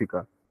স্বস্তিকা।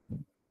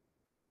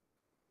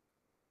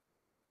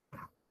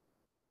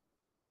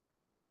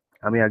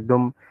 আমি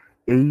একদম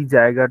এই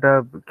জায়গাটা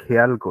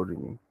খেয়াল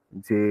করিনি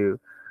যে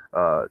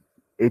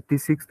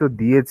 86 তো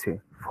দিয়েছে,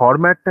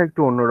 ফরম্যাটটা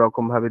একটু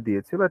অন্যরকম ভাবে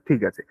দিয়েছে, বা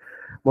ঠিক আছে।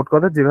 মোট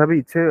কথা যেভাবে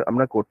ইচ্ছে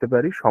আমরা করতে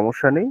পারি,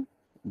 সমস্যা নেই,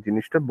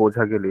 জিনিসটা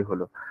বোঝা গেলেই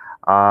হলো।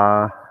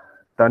 আহ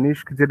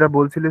তানিষ্ক যেটা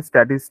বলছিলে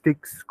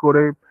স্ট্যাটিস্টিক্স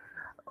করে,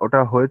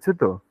 ওটা হয়েছে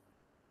তো?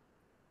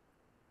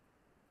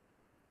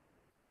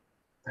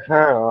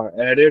 হ্যাঁ,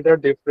 অ্যারেটা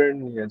ডিফারেন্ট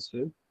নিয়েছে।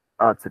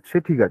 আচ্ছা সে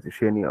ঠিক আছে,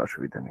 সে নিয়ে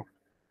অসুবিধা নেই।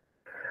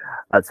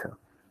 আচ্ছা,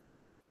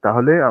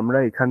 তাহলে আমরা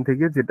এখান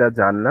থেকে যেটা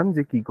জানলাম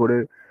যে কি করে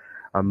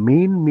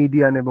মিন,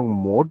 মিডিয়ান এবং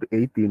মোড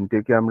এই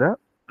তিনটেকে আমরা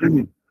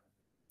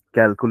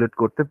ক্যালকুলেট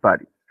করতে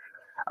পারি।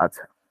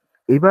 আচ্ছা,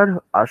 এবার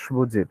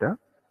আসবো যেটা,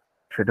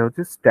 সেটা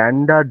হচ্ছে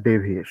স্ট্যান্ডার্ড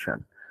ডেভিয়েশন।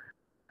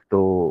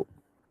 তো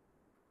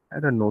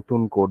একটা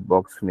নতুন কোড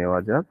বক্স নেওয়া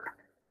যাক,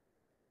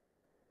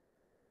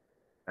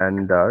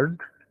 স্ট্যান্ডার্ড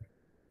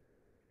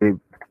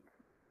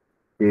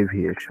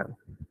ডেভিয়েশন।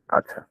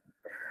 আচ্ছা,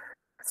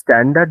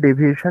 স্ট্যান্ডার্ড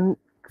ডেভিয়েশন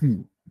কি?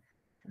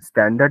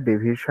 স্ট্যান্ডার্ড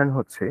ডেভিয়েশন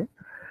হচ্ছে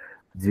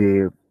যে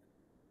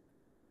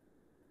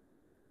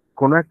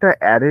কোনো একটা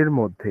অ্যারের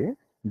মধ্যে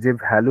যে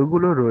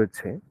ভ্যালুগুলো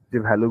রয়েছে, যে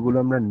ভ্যালুগুলো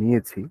আমরা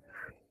নিয়েছি,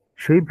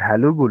 সেই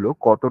ভ্যালুগুলো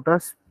কতটা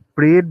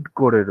স্প্রেড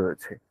করে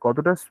রয়েছে,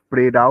 কতটা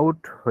স্প্রেড আউট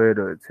হয়ে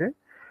রয়েছে,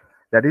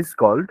 that is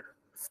called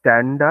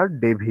standard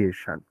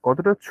deviation.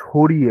 কতটা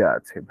ছড়িয়ে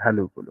আছে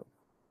ভ্যালুগুলো।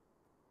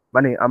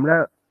 মানে আমরা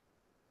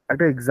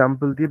একটা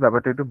এক্সাম্পল দিয়ে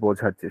ব্যাপারটা একটু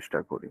বোঝার চেষ্টা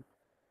করি।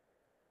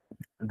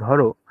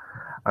 ধরো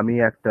আমি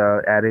একটা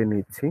অ্যারে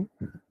নিচ্ছি,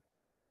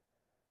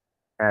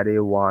 অ্যারে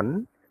 1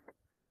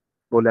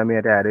 বলে আমি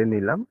একটা অ্যারে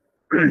নিলাম।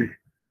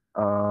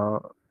 আহ,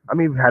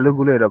 আমি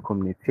ভ্যালুগুলো এরকম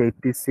নিচ্ছি: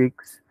 86,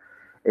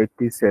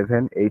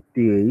 87,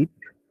 88,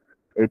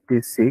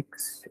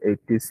 86,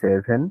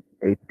 87,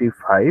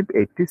 85,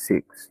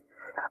 86।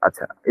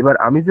 আচ্ছা, এবার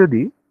আমি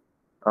যদি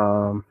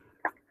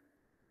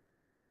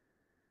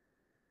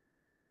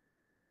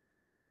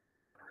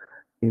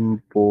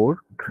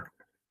ইম্পোর্ট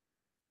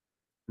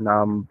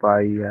নাম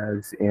পাই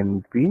অ্যাজ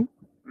এনপি,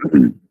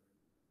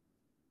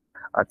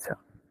 আচ্ছা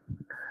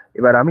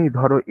এবার আমি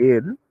ধরো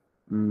এর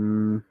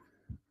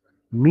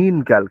মিন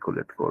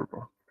ক্যালকুলেট করব।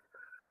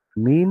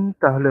 মিন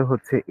তাহলে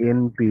হচ্ছে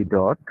np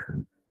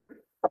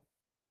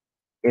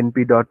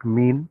ডট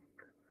মিন,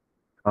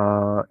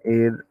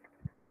 এর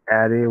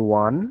অ্যারে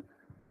 1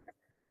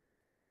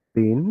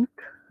 প্রিন্ট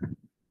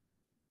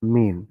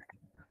মিন।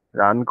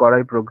 রান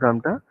করাই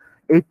প্রোগ্রামটা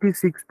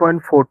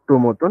 86.42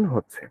 মতন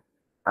হচ্ছে।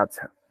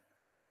 আচ্ছা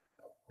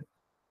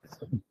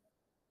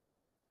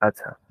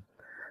আচ্ছা,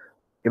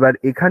 এবার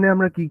এখানে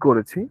আমরা কি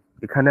করেছি,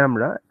 এখানে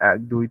আমরা 1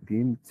 2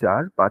 3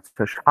 4 5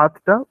 6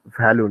 7টা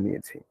ভ্যালু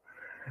নিয়েছি।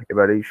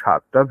 এবার এই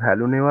 7টা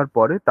ভ্যালু নেওয়ার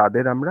পরে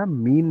তাদের আমরা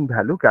মিন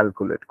ভ্যালু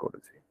ক্যালকুলেট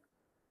করেছি।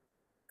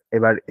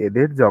 এবার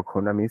এদের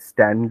যখন আমি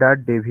স্ট্যান্ডার্ড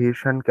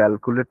ডেভিয়েশন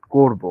ক্যালকুলেট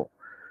করব,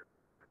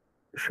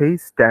 সেই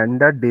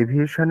স্ট্যান্ডার্ড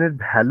ডেভিয়েশনের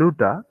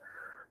ভ্যালুটা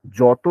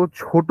যত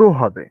ছোট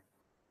হবে,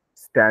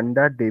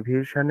 স্ট্যান্ডার্ড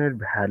ডেভিয়েশনের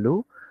ভ্যালু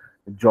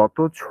যত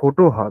ছোট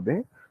হবে,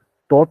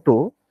 তত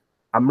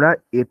আমরা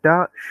এটা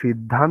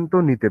সিদ্ধান্ত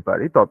নিতে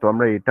পারি, তত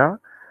আমরা এটা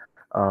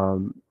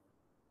আম,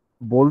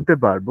 বলতে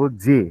পারবো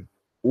যে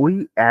ওই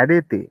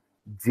অ্যারেতে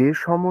যে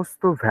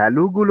সমস্ত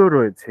ভ্যালুগুলো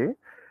রয়েছে,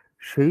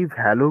 সেই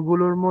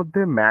ভ্যালুগুলোর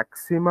মধ্যে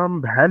ম্যাক্সিমাম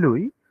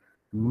ভ্যালুই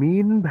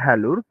মিন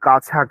ভ্যালুর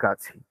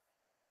কাছাকাছি।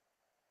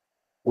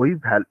 ওই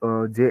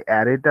যে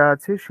অ্যারেটা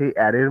আছে সেই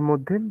অ্যারের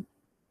মধ্যে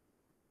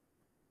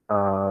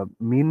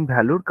মিন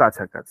ভ্যালুর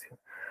কাছাকাছি।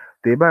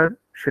 তো এবার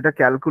সেটা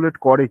ক্যালকুলেট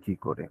করে কি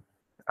করে?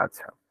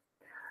 আচ্ছা,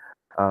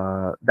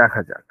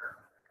 দেখা যাক।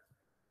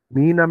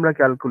 মিন আমরা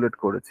ক্যালকুলেট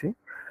করেছি,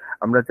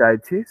 আমরা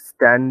চাইছি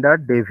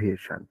স্ট্যান্ডার্ড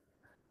ডেভিয়েশন।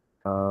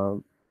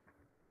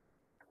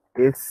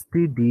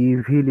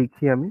 STDV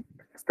লিখি আমি,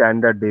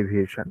 স্ট্যান্ডার্ড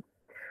ডেভিয়েশন।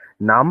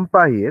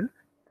 নামপাই এর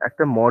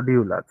একটা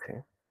মডিউল আছে,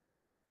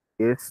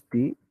 ST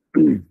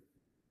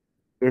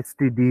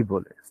STD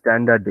বলে,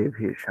 standard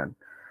deviation.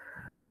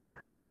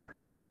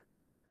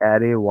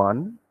 Array 1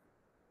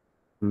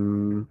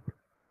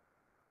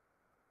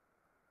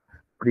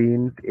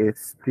 print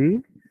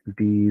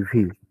STDV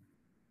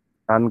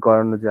run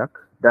করানো যাক।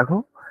 দেখো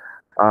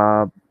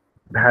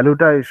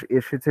ভ্যালুটা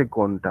এসেছে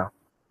কোনটা,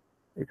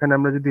 এখানে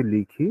আমরা যদি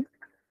লিখি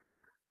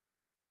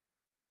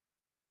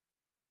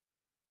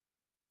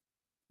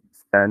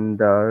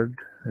স্ট্যান্ডার্ড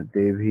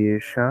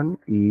ডেভিয়েশন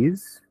ইজ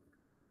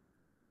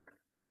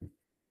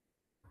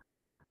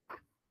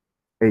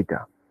এইটা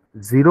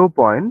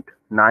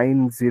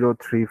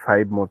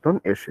 0.9035 মতন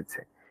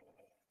এসেছে।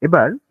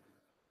 এবার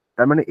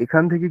তার মানে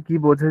এখান থেকে কি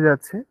বোঝা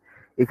যাচ্ছে,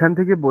 এখান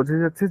থেকে বোঝা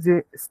যাচ্ছে যে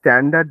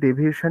স্ট্যান্ডার্ড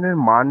ডেভিয়েশনের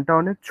মানটা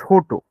অনেক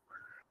ছোট,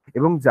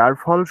 এবং যার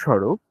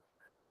ফলস্বরূপ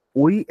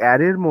ওই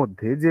অ্যারের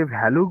মধ্যে যে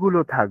ভ্যালুগুলো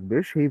থাকবে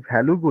সেই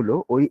ভ্যালুগুলো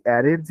ওই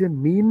অ্যারের যে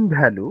মিন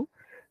ভ্যালু,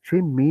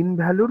 সেই মিন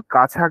ভ্যালুর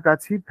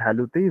কাছাকাছি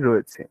ভ্যালুতেই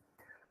রয়েছে।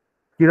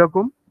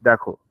 কিরকম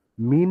দেখো,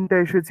 মিনটা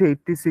এসেছে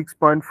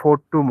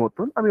 86.42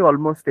 মতন, আমি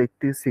অলমোস্ট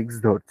 86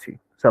 ধরছি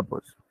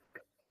সাপোজ।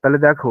 তাহলে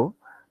দেখো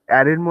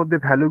অ্যারের মধ্যে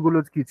ভ্যালুগুলো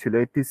কি ছিল,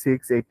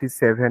 86,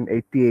 87,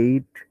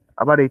 88,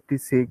 আবার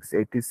 86,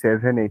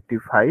 87,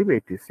 85,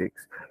 86।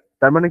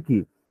 তার মানে কি,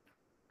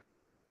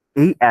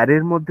 এই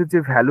অ্যারের মধ্যে যে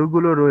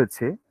ভ্যালুগুলো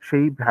রয়েছে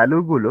সেই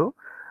ভ্যালুগুলো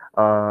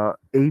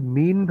এই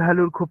মিন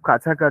ভ্যালুর খুব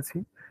কাছাকাছি।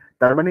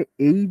 তার মানে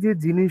এই যে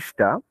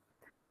জিনিসটা,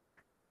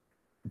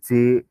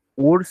 যে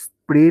ওর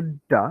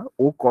স্প্রেডটা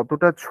ও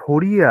কতটা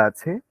ছড়িয়ে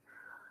আছে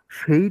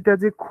সেইটা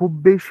যে খুব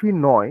বেশি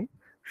নয়,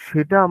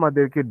 সেটা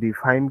আমাদেরকে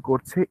ডিফাইন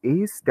করছে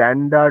এই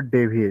স্ট্যান্ডার্ড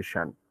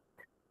ডেভিয়েশন।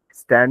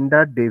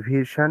 স্ট্যান্ডার্ড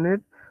ডেভিয়েশনের,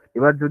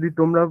 এবার যদি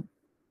তোমরা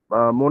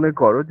মনে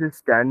করো যে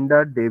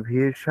স্ট্যান্ডার্ড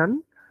ডেভিয়েশন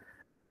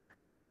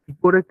কি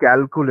করে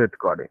ক্যালকুলেট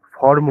করে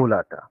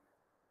ফর্মুলাটা,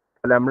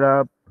 তাহলে আমরা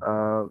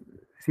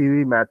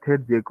সিভি ম্যাথের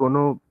যে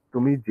কোনো,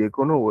 তুমি যে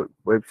কোনো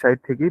ওয়েবসাইট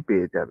থেকেই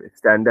পেয়ে যাবে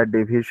স্ট্যান্ডার্ড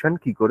ডেভিয়েশন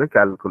কি করে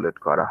ক্যালকুলেট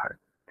করা হয়।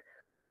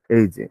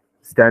 এই যে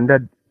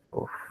স্ট্যান্ডার্ড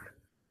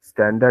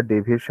স্ট্যান্ডার্ড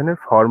ডেভিয়েশনের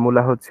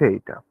ফর্মুলা হচ্ছে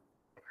এইটা।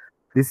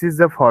 দিস ইজ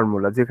দ্য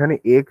ফর্মুলা, যেখানে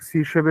এক্স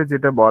হিসেবে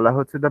যেটা বলা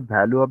হচ্ছে the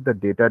value of the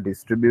data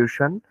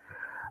distribution,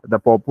 the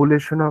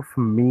population of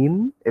মিন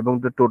এবং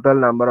the total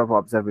number of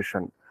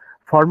observation.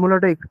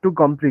 ফর্মুলাটা একটু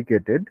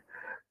কমপ্লিকেটেড,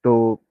 তো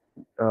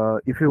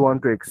if you want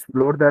to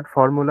explore that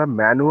formula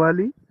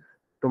manually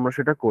তোমরা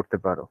সেটা করতে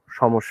পারো,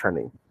 সমস্যা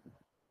নেই।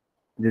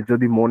 যে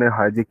যদি মনে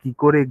হয় যে কি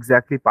করে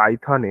এক্স্যাক্টলি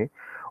পাইথনে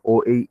ও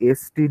এই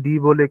এসটিডি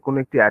বলে কোন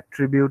একটি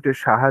অ্যাট্রিবিউটের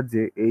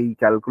সাহায্যে এই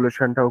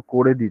ক্যালকুলেশনটাও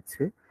করে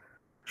দিচ্ছে,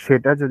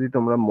 সেটা যদি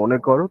তোমরা মনে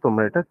করো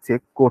তোমরা এটা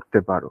চেক করতে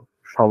পারো,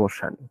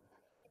 সমস্যা নেই।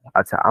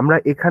 আচ্ছা, আমরা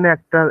এখানে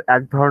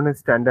এক ধরনের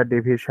স্ট্যান্ডার্ড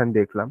ডেভিয়েশন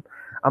দেখলাম,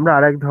 আমরা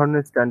আরেক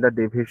ধরনের স্ট্যান্ডার্ড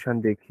ডেভিয়েশন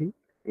দেখি।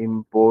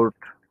 Import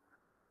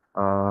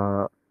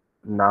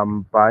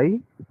NumPy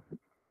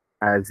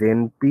as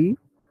NP.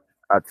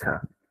 আচ্ছা,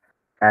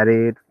 অ্যারে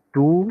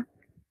 2,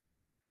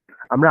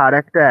 আমরা আর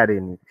একটা অ্যারে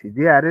নিচ্ছি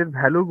যে অ্যারের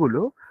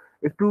ভ্যালুগুলো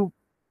একটু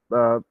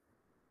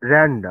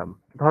র্যান্ডাম।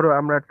 ধরো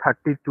আমরা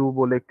 32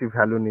 বলে একটি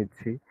ভ্যালু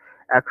নিচ্ছি,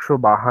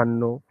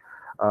 152,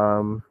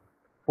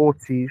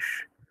 25,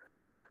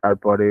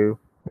 তারপরে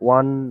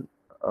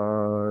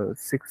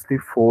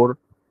 164,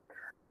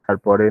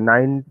 তারপরে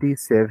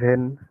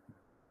 97,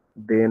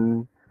 দেন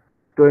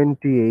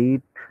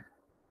 28,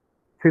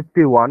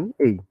 51,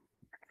 এই।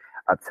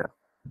 আচ্ছা,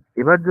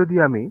 এবার যদি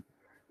আমি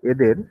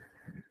এদের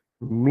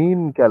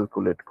মিন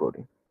ক্যালকুলেট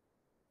করি,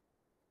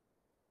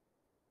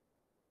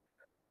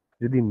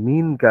 যদি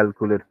মিন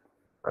ক্যালকুলেট,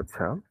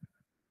 আচ্ছা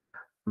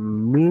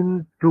মিন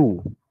টু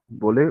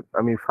বলে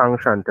আমি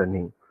ফাংশনটা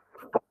নিই,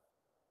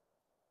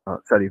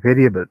 সরি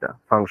ভেরিয়েবলটা,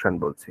 ফাংশন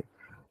বলছি,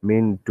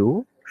 মিন টু,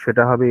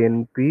 সেটা হবে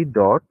এনপি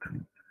ডট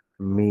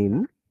মিন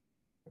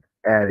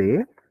অ্যারে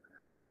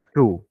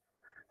 2।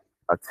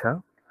 আচ্ছা,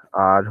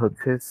 আর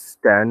হচ্ছে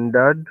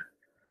standard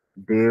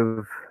Dave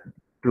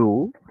 2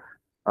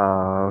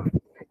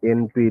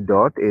 NP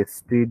dot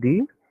STD,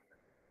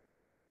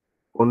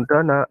 কোনটা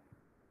না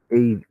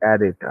এই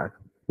অ্যারেটা।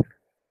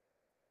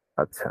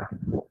 আচ্ছা,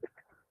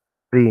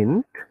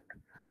 print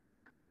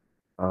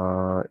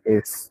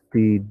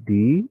std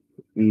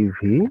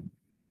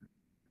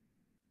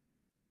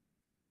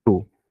ev2।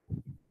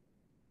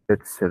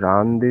 Let's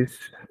run this.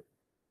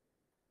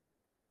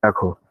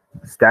 দেখো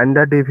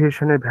স্ট্যান্ডার্ড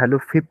ডেভিয়েশনের ভ্যালু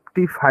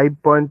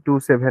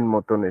 55.27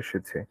 মতন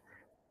এসেছে।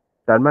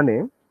 তার মানে,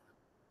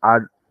 আর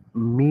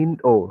মিন,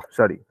 ও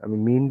সরি আমি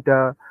মিনটা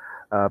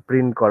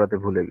প্রিন্ট করাতে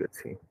ভুলে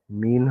গেছি,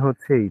 মিন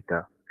হচ্ছে এইটা।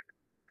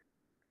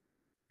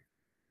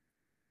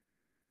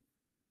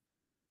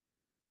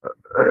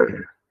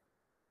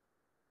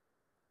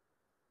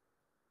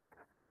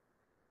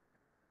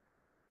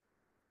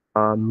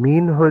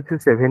 মিন হচ্ছে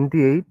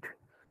 78,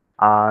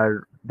 আর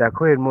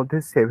দেখো এর মধ্যে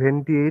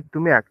 78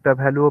 তুমি একটা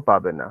ভ্যালুও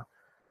পাবে না,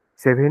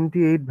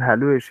 78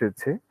 ভ্যালু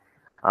এসেছে।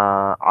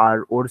 আর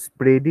ওর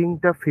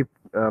স্প্রেডিংটা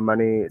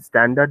মানে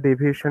স্ট্যান্ডার্ড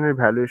ডেভিয়েশনের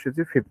ভ্যালু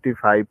এসেছে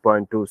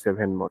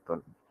 55.27 মতন।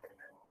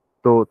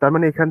 তো তার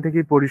মানে এখান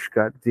থেকেই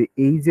পরিষ্কার যে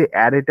এই যে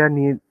অ্যারেটা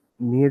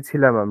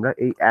নিয়েছিলাম আমরা,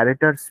 এই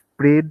অ্যারেটার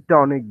স্প্রেডটা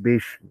অনেক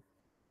বেশি।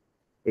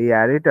 এই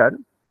অ্যারেটার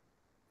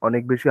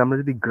অনেক বেশি, আমরা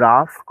যদি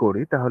গ্রাফ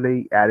করি তাহলে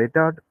এই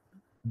অ্যারেটার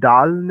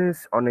ডালনেস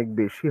অনেক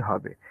বেশি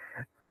হবে।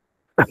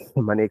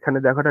 মানে এখানে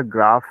দেখো একটা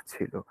গ্রাফ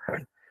ছিল,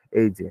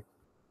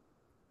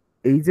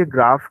 এই যে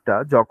গ্রাফটা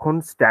যখন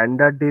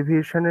স্ট্যান্ডার্ড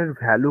ডেভিয়েশনের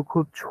ভ্যালু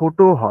খুব ছোট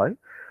হয়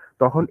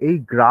তখন এই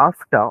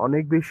গ্রাফটা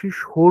অনেক বেশি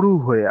সরু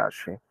হয়ে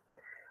আসে।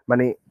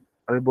 মানে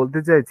আমি বলতে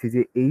চাইছি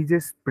যে এই যে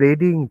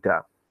স্প্রেডিংটা,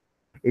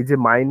 এই যে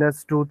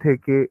 -2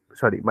 থেকে,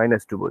 সরি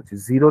 -2 বলছি,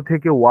 0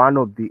 থেকে 1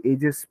 অব্দি এই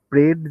যে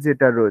স্প্রেড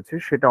যেটা রয়েছে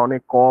সেটা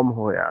অনেক কম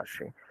হয়ে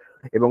আসে।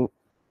 এবং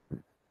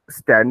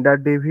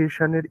স্ট্যান্ডার্ড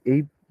ডেভিয়েশনের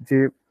এই যে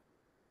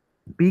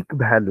পিক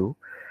ভ্যালু,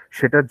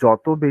 সেটা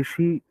যত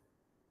বেশি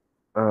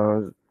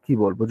কি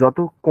বলবো, যত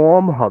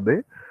কম হবে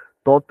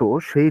তত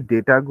সেই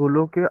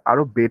ডেটাগুলোকে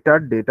আরো বেটার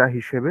ডেটা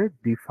হিসেবে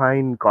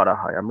ডিফাইন করা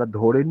হয়। আমরা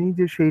ধরে নিই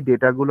যে সেই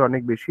ডেটাগুলো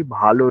অনেক বেশি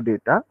ভালো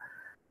ডেটা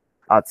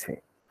আছে।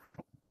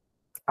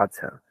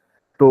 আচ্ছা,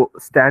 তো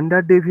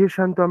স্ট্যান্ডার্ড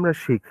ডেভিয়েশন তো আমরা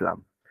শিখলাম।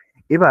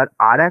 এবার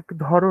আর এক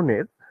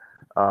ধরনের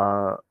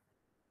আহ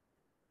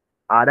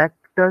আর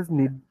একটা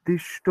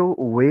নির্দিষ্ট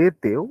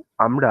ওয়েতেও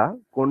আমরা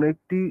কোন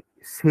একটি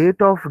সেট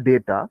অফ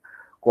ডেটা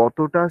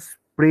কতটা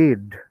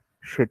স্প্রেড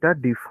সেটা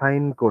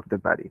ডিফাইন করতে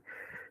পারি।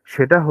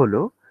 সেটা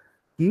হলো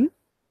কি,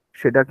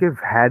 সেটাকে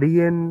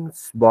ভ্যারিয়েন্স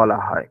বলা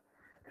হয়,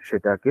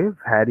 সেটাকে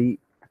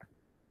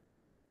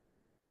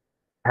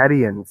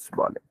ভ্যারিয়েন্স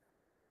বলে।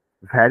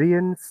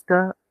 ভ্যারিয়েন্সটা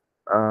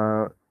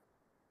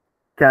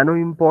কেন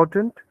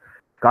ইম্পর্টেন্ট?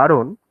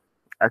 কারণ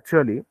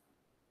অ্যাকচুয়ালি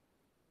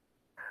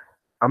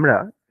আমরা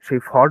সেই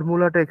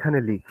ফর্মুলাটা এখানে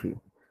লিখি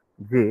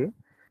যে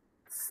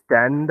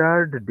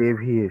standard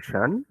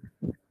deviation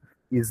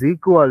is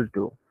equal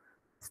to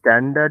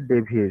standard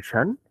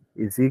deviation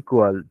is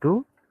equal to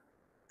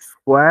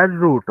square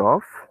root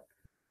of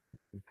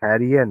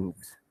variance.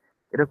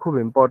 এটা খুব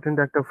ইম্পর্টেন্ট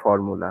একটা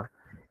ফর্মুলা,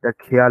 এটা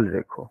খেয়াল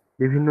রেখো,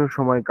 বিভিন্ন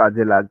সময়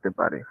কাজে লাগতে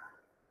পারে।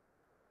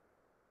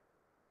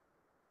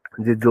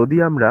 যে যদি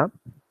আমরা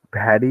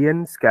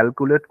ভ্যারিয়েন্স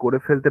ক্যালকুলেট করে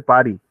ফেলতে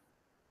পারি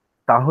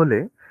তাহলে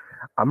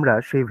আমরা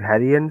সেই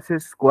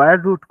ভ্যারিয়েন্সের স্কোয়ার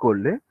রুট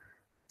করলে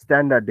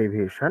স্ট্যান্ডার্ড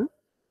ডেভিয়েশন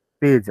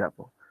পেয়ে যাব।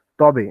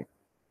 তবে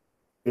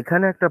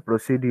এখানে একটা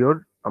প্রসিডিওর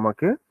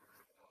আমাকে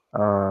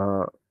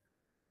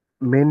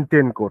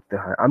মেনটেন করতে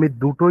হয়। আমি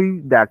দুটোই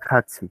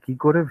দেখাচ্ছি কি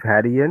করে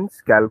ভ্যারিয়েন্স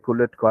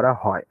ক্যালকুলেট করা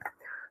হয়।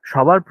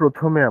 সবার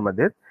প্রথমে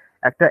আমাদের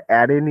একটা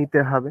অ্যারে নিতে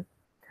হবে।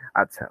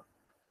 আচ্ছা,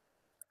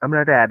 আমরা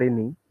একটা অ্যারে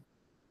নিই,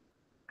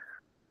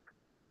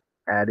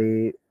 array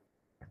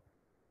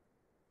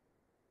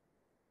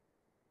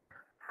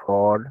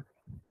for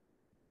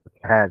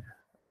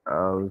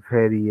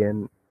ভ্যারিয়েন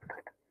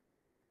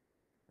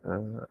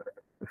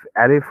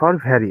array for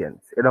variance,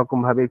 এরকম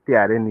ভাবে একটি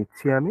অ্যারে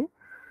নিচ্ছি আমি।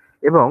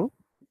 এবং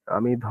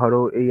আমি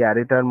ধরো এই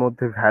অ্যারেটার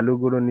মধ্যে ভ্যালু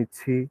গুলো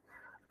নিচ্ছি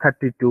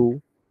 32,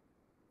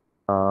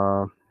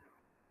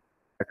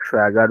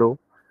 111,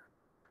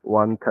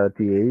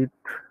 138,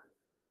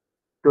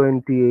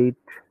 28,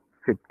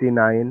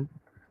 59,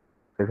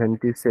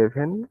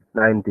 77,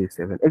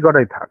 97, এই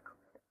কটাই থাক।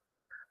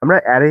 আমরা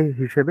অ্যারে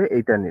হিসেবে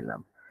এইটা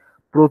নিলাম।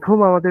 প্রথম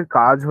আমাদের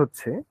কাজ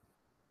হচ্ছে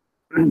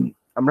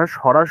আমরা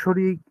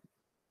সরাসরি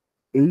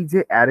এই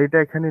যে অ্যারেটা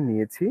এখানে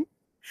নিয়েছি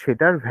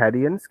সেটার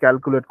ভ্যারিয়েন্স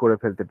ক্যালকুলেট করে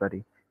ফেলতে পারি।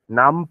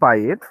 নামপাই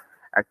এর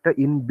একটা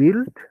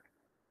ইনবিল্ট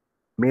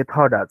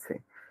মেথড আছে,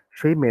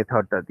 সেই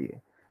মেথডটা দিয়ে।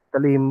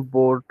 তাহলে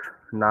ইম্পোর্ট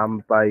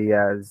নামপাই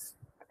অ্যাজ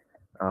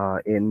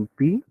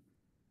এনপি।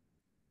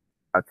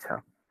 আচ্ছা,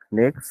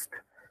 next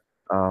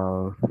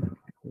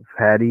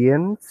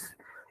variance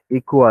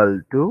equal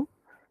to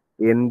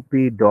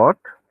NP dot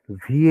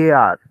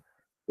VAR.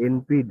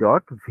 NP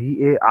dot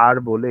VAR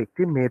বলে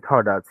একটি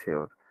মেথড আছে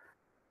ওর,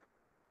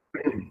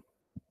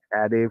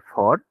 array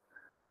for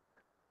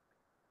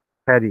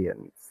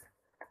variance.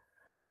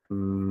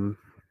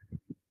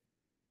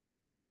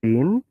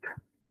 Print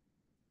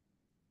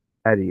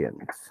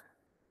variance,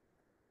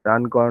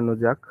 run করানো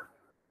যাক।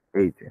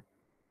 এই যে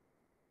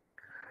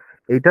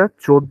এইটা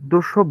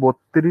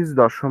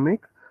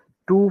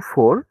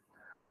 1432.24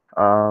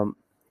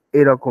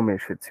 এরকম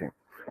এসেছে।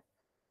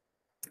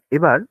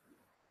 এবার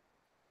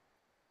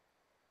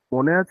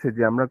মনে আছে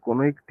যে আমরা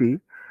কোনো একটি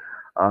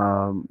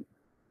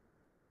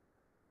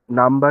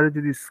নাম্বারে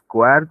যদি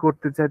স্কোয়ার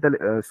করতে চাই, তাহলে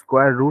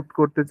স্কোয়ার রুট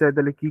করতে চাই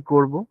তাহলে কি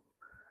করব?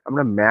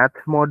 আমরা ম্যাথ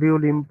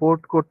মডিউল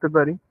ইম্পোর্ট করতে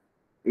পারি।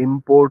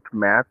 Import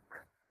math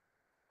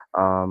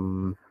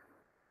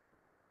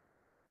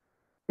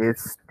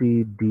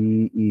stdev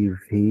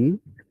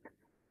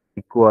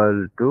equal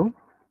to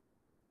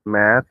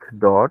math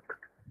dot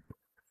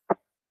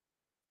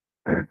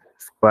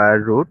square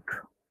root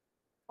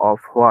of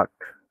what?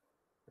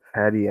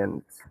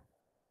 Variance.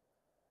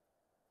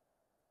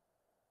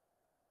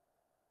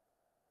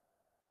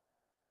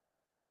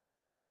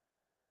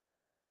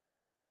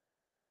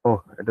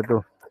 এটা তো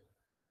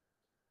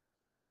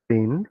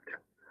প্রিন্ট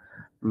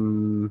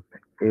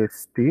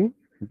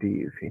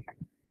STDV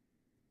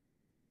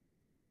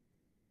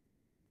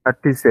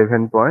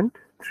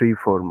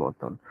 37.34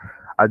 মতন।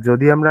 আর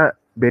যদি আমরা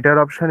বেটার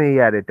অপশন এই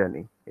অ্যারেটা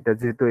নিই, এটা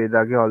যেহেতু এর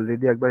আগে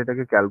অলরেডি একবার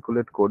এটাকে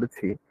ক্যালকুলেট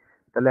করেছি,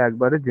 তাহলে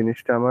একবারে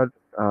জিনিসটা আমার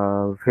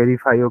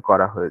ভেরিফাইও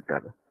করা হয়ে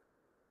যাবে।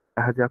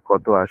 দেখা যাক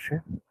কত আসে।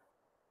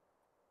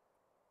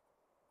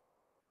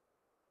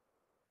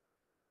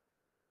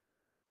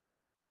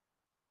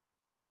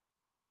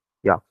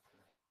 ইয়া,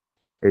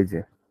 এই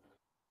যে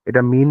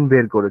এটা মিন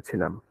বের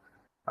করেছিলাম,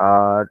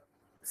 আর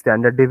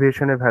স্ট্যান্ডার্ড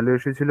ডেভিয়েশনের ভ্যালু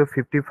এসেছিল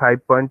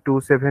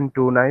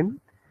 55.2729,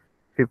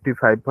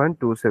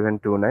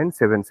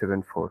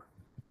 55.2729,774।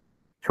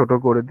 ছোট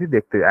করে দিই,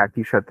 দেখতে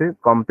একই সাথে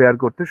কম্পেয়ার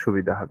করতে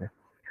সুবিধা হবে।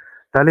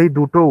 তাহলে এই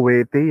দুটো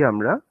ওয়েতেই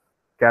আমরা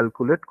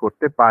ক্যালকুলেট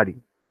করতে পারি।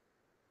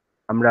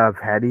 আমরা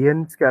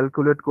ভ্যারিয়েন্স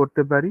ক্যালকুলেট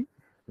করতে পারি।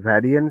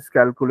 ভ্যারিয়েন্স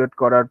ক্যালকুলেট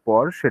করার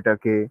পর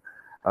সেটাকে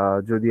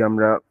যদি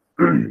আমরা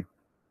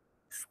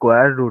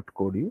স্কোয়ার রুট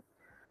করি,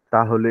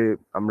 তাহলে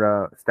আমরা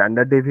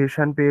স্ট্যান্ডার্ড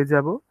ডেভিয়েশন পেয়ে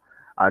যাব।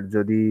 আর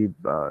যদি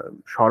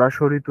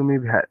সরাসরি তুমি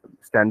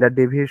স্ট্যান্ডার্ড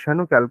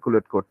ডেভিয়েশনও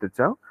ক্যালকুলেট করতে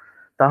চাও,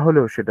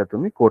 তাহলেও সেটা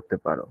তুমি করতে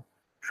পারো,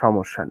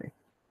 সমস্যা নেই।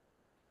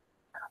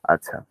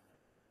 আচ্ছা,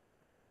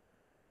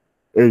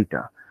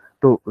 এইটা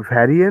তো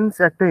ভ্যারিয়েন্স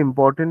একটা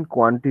ইম্পর্টেন্ট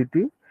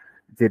কোয়ান্টিটি,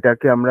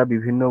 যেটাকে আমরা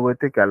বিভিন্ন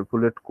ওয়েতে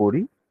ক্যালকুলেট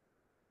করি,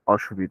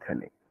 অসুবিধা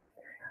নেই।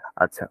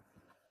 আচ্ছা,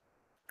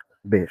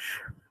 বেশ।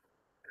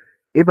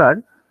 এবার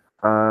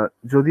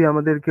যদি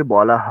আমাদেরকে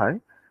বলা হয়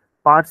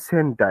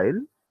পার্সেন্টাইল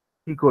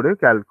কি করে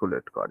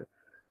ক্যালকুলেট করে,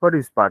 হোয়াট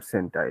ইজ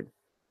পার্সেন্টাইল?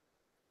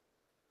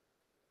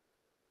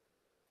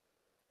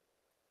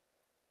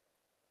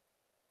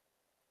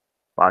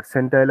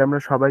 পার্সেন্টাইল আমরা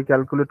সবাই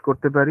ক্যালকুলেট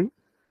করতে পারি,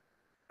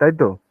 তাই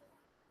তো?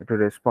 একটু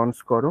রেসপন্স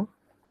করো।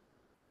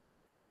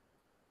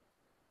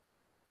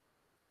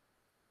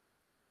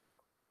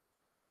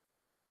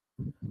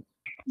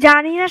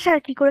 জানি না স্যার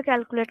কি করে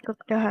ক্যালকুলেট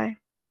করতে হয়।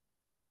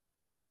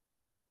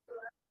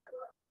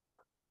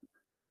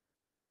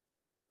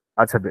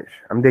 আচ্ছা বেশ,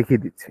 আমি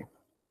দেখিয়ে দিচ্ছি।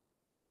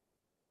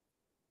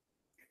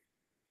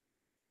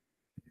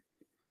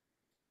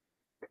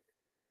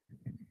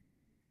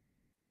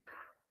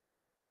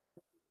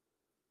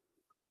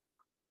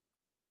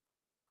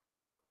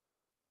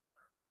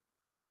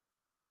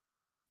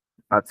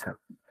 আচ্ছা,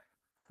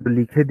 তো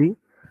লিখে দিই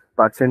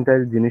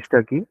পার্সেন্টাইল জিনিসটা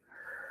কি।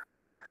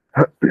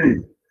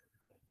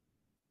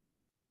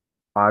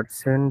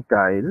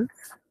 Percentiles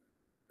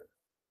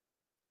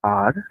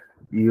are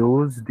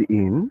used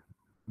in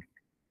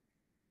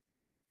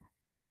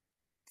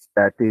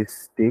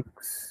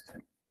statistics,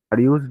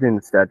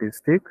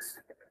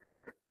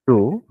 to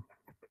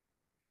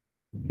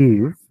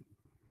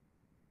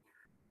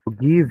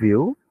give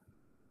you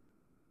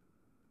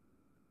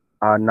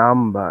a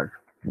number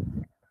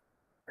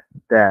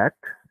that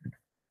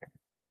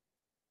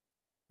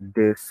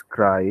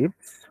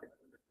describes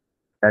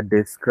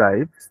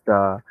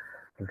the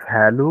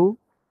value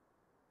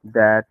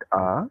that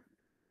a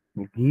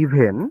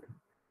given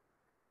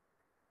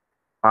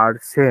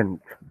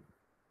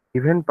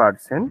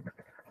percent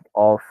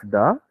of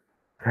the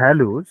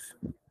values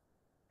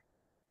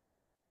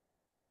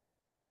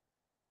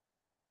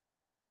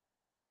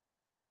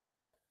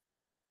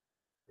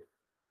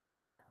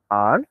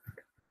are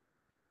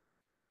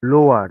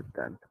lower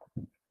than।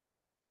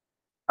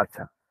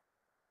 আচ্ছা,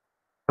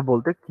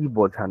 বলতে কি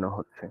বোঝানো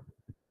হচ্ছে?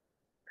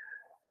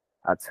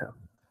 আচ্ছা,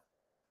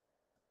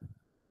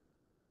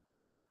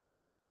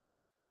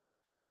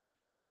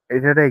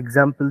 এটা একটা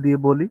এক্সাম্পল দিয়ে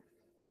বলি,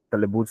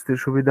 তাহলে বুঝতে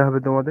সুবিধা হবে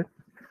তোমাদের।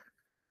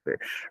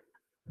 বেশ,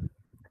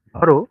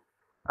 ধরো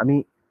আমি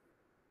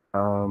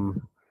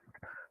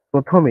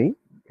প্রথমেই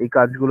এই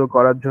কাজগুলো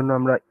করার জন্য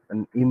আমরা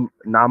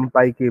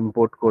নামপাইকে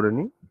ইম্পোর্ট করে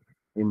নিই।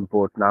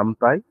 ইম্পোর্ট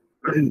নামপাই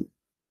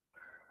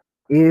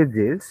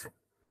এজেস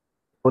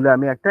বলে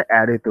আমি একটা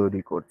অ্যারে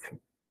তৈরি করছি।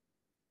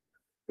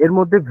 এর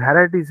মধ্যে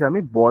ভ্যারাইটিস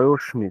আমি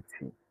বয়স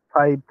নিচ্ছি,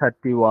 5,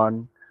 31,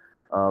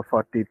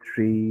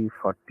 43,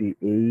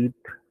 48,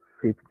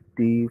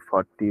 50,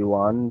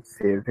 41,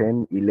 7,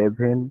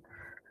 11,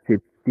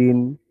 15,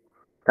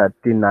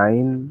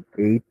 39,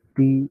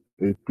 80,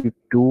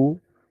 82,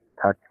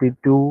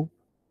 32,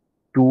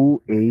 2,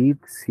 8,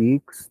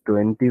 6,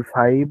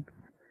 25,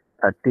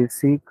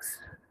 36,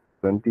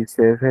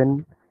 27,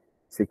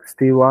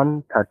 61,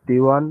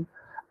 31,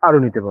 আরো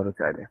নিতে পারো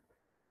চাইলে।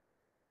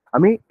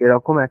 আমি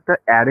এরকম একটা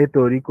অ্যারে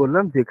তৈরি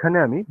করলাম, যেখানে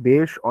আমি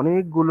বেশ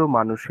অনেকগুলো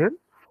মানুষের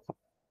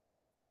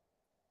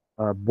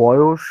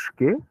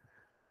বয়সকে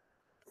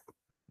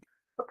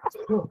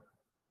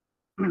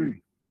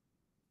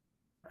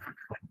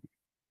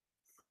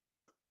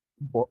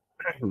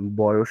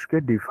বয়সকে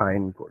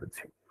ডিফাইন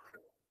করেছি।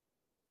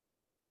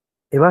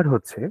 এবার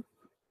হচ্ছে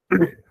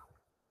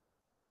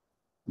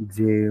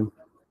যে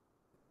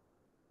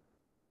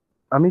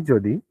আমি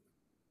যদি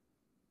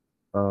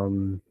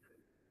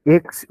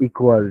এক্স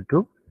ইকুয়াল টু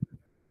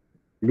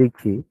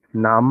লিখি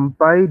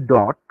NumPy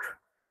dot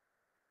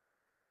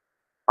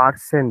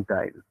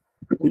percentile,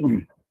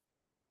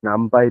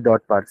 NumPy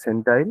dot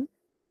percentile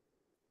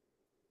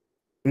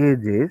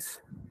edges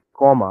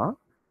কমা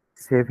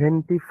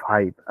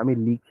 75। আমি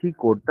লিখি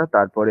কোডটা,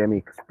 তারপরে আমি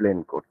এক্সপ্লেন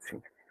করছি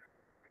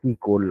কি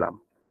করলাম।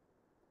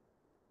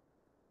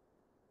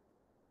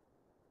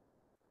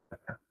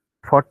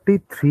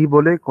 43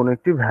 বলে কোন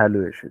একটি ভ্যালু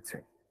এসেছে।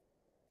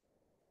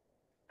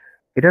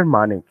 এটার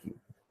মানে কি?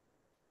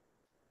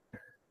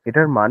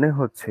 এটার মানে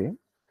হচ্ছে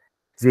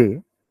যে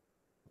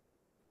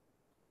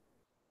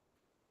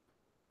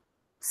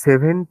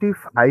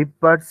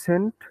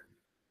 75%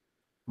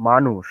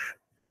 মানুষ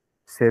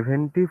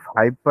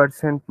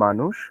 75%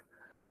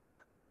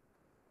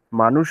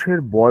 মানুষের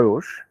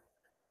বয়স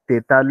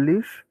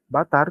 43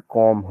 বা তার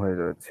কম হয়ে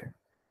রয়েছে।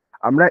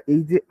 আমরা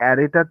এই যে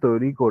অ্যারেটা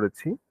তৈরি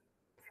করেছি,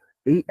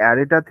 এই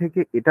অ্যারেটা থেকে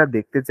এটা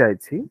দেখতে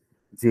চাইছি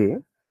যে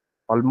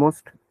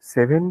অলমোস্ট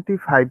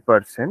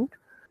 75%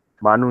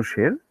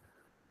 মানুষের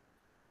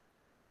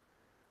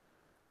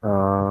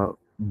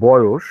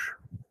বয়স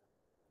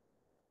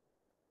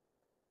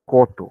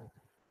কত।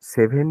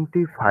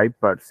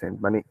 75%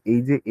 মানে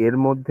এই যে এর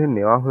মধ্যে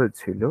নেওয়া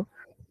হয়েছিল,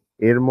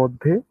 এর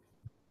মধ্যে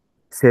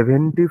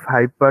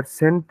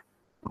 75%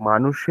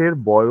 মানুষের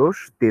বয়স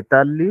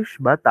 43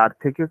 বা তার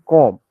থেকে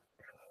কম।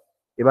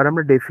 এবার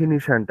আমরা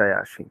ডেফিনিশনটায়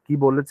আসি। কি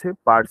বলেছে?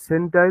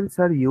 পার্সেন্টাইলস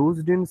are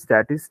used in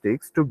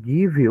statistics to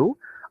give you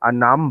a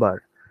number.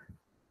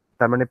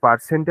 তার মানে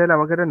পার্সেন্টাইল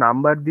আমাকে একটা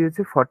নাম্বার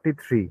দিয়েছে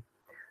 43,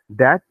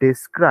 that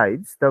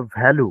describes the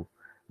value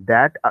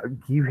that a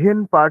given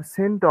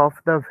percent of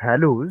the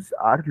values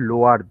are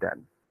lower than।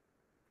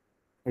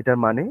 এটার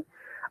মানে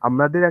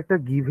আমাদের একটা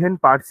গিভেন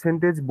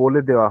পার্সেন্টেজ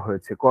বলে দেওয়া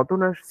হয়েছে, কত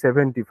না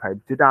 75,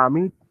 যেটা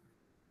আমি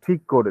ঠিক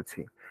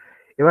করেছি।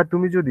 এবার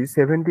তুমি যদি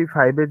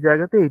 75 এর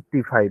জায়গাতে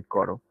 85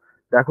 করো,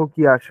 দেখো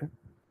কি আসে,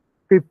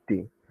 50।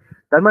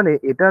 তার মানে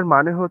এটার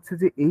মানে হচ্ছে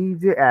যে এই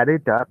যে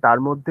অ্যারেটা, তার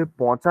মধ্যে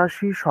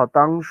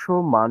 85%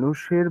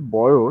 মানুষের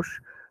বয়স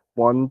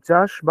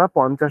 50 বা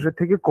 50-এর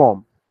থেকে কম,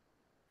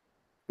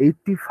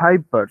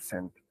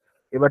 85%।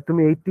 এবার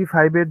তুমি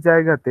 85 এর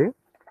জায়গাতে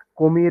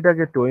কমিয়ে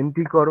এটাকে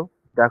 20 করো,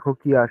 দেখো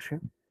কি আসে,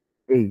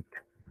 8।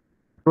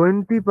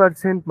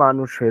 20%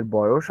 মানুষের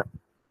বয়স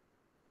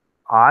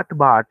 8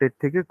 বা 8-এর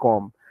থেকে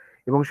কম,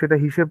 এবং সেটা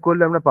হিসেব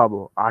করলে আমরা পাবো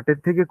 8-এর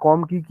থেকে কম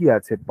কি কি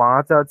আছে,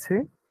 5 আছে,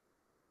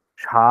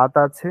 7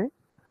 আছে,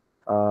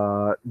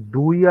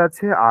 2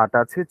 আছে, 8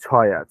 আছে,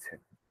 6 আছে।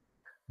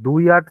 2,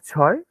 8,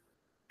 6,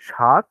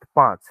 7,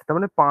 5, তার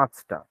মানে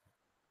 5টা।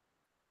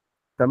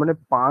 তার মানে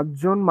 5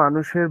 জন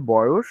মানুষের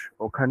বয়স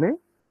ওখানে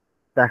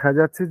দেখা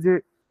যাচ্ছে যে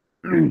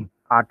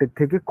 8-এর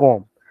থেকে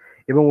কম।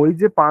 এবং ওই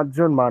যে 5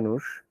 জন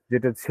মানুষ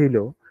যেটা ছিল,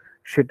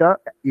 সেটা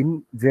ইন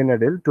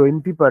জেনারেল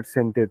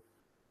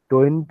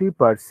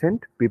 20%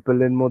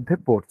 পিপলের মধ্যে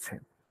পড়ছে।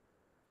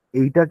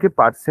 এইটাকে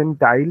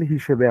পার্সেন্টাইল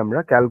হিসেবে আমরা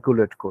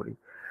ক্যালকুলেট করি।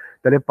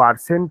 তাহলে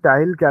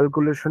পার্সেন্টাইল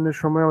ক্যালকুলেশনের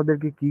সময়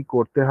আমাদেরকে কি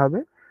করতে হবে?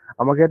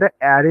 আমাকে একটা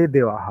অ্যারে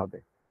দেওয়া হবে,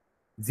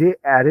 যে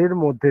অ্যারের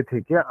মধ্যে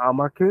থেকে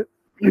আমাকে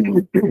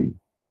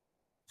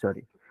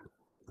সরি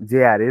যে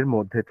অ্যারের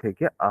মধ্যে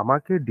থেকে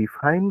আমাকে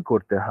ডিফাইন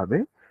করতে হবে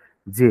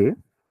যে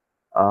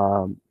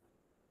আহ,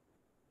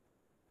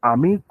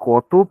 আমি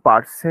কত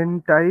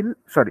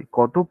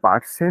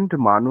পার্সেন্ট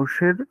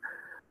মানুষের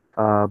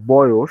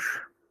বয়স,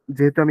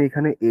 যেহেতু আমি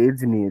এখানে এজ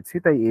নিয়েছি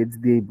তাই এজ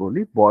দিয়েই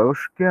বলি,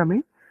 বয়সকে আমি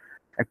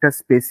একটা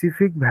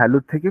স্পেসিফিক ভ্যালু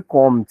থেকে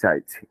কম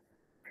চাইছি।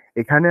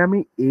 এখানে আমি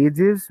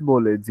এজেস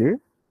বলে যে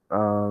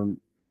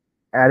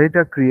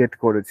অ্যারেটা ক্রিয়েট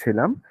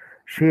করেছিলাম,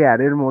 সেই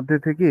অ্যারের মধ্যে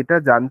থেকে এটা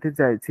জানতে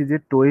চাইছি যে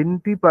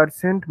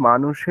 20%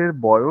 মানুষের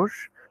বয়স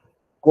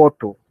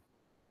কত।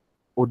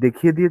 ও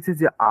দেখিয়ে দিয়েছে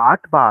যে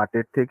 8 বা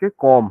 8-এর থেকে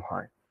কম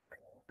হয়।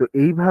 তো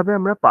এইভাবে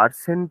আমরা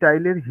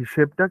পার্সেন্টাইলের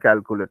হিসেবটা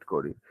ক্যালকুলেট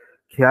করি।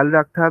 খেয়াল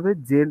রাখতে হবে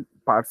যে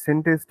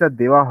পার্সেন্টেজটা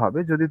দেওয়া হবে,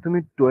 যদি তুমি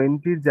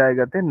 20-র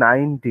জায়গাতে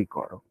 90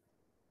 করো,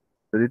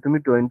 যদি তুমি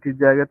 20-র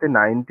জায়গাতে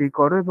 90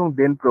 করো এবং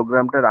দেন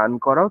প্রোগ্রামটা রান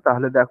করাও,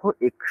 তাহলে দেখো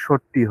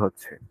 61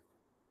 হচ্ছে।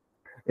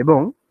 এবং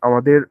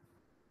আমাদের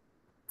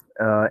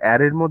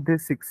অ্যারের মধ্যে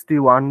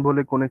 61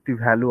 বলে কোন একটি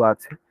ভ্যালু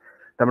আছে।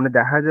 তার মানে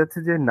দেখা যাচ্ছে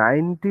যে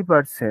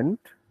 90%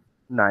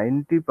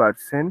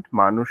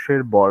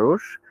 মানুষের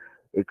বয়স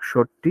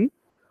 61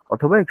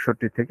 অথবা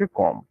 61 থেকে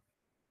কম।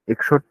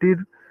 61-র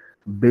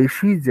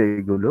বেশি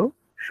যেগুলো,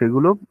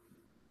 সেগুলো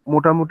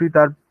মোটামুটি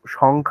তার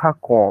সংখ্যা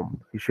কম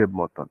হিসেব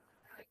মতন।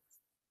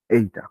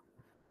 এইটা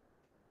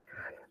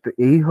তো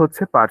এই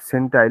হচ্ছে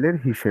পার্সেন্টাইলের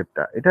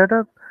হিসেবটা। এটা একটা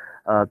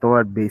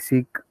তোমার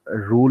বেসিক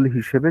রুল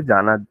হিসেবে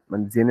জানা,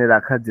 মানে জেনে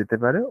রাখা যেতে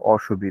পারে,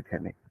 অসুবিধে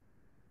নেই।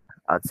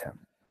 আচ্ছা,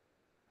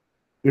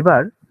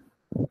 এবার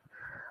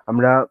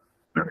আমরা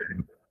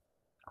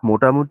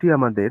মোটামুটি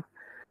আমাদের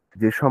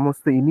যে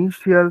সমস্ত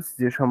ইনিশিয়ালস,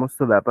 যে সমস্ত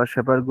ব্যাপার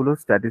স্যাপারগুলো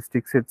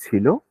স্ট্যাটিস্টিক্সের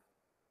ছিল,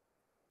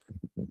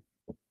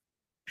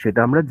 সেটা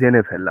আমরা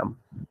জেনে ফেললাম।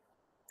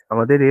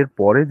 আমাদের এর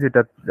পরে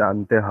যেটা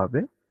জানতে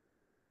হবে,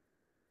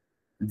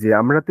 যে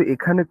আমরা তো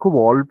এখানে খুব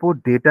অল্প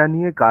ডেটা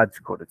নিয়ে কাজ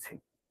করেছি,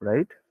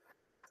 রাইট?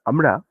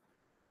 আমরা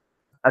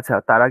আচ্ছা,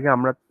 তার আগে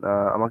আমরা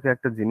আমাকে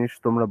একটা জিনিস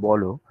তোমরা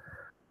বলো,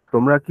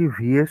 তোমরা কি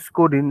ভিএস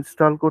কোড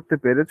ইনস্টল করতে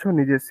পেরেছো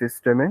নিজের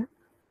সিস্টেমে?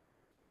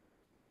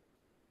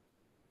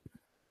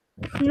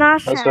 না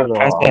হ্যাঁ স্যার।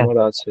 স্যার, আমার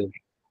আছে।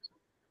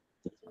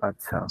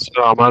 আচ্ছা, স্যার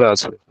আমার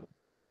আছে।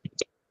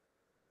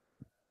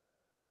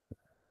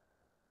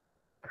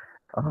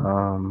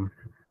 আম,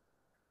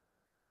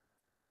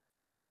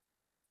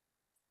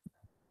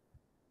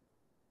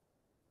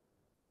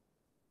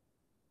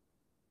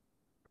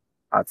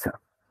 আচ্ছা,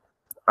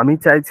 আমি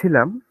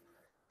চাইছিলাম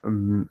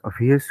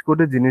ভিএস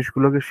কোডে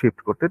জিনিসগুলোকে শিফট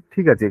করতে।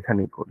 ঠিক আছে,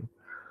 এখানেই করি,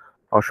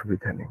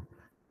 অসুবিধা নেই।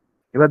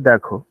 এবার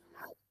দেখো,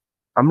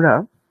 আমরা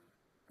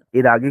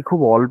এর আগে খুব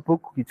অল্প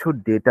কিছু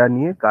ডেটা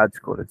নিয়ে কাজ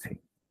করেছি।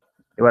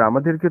 এবার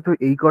আমাদেরকে তো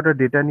এই কটা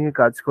ডেটা নিয়ে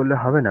কাজ করলে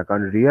হবে না,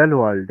 কারণ রিয়েল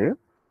ওয়ার্ল্ডে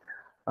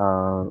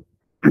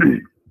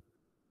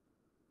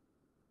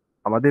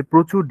আমাদের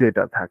প্রচুর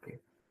ডেটা থাকে,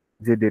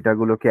 যে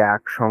ডেটাগুলোকে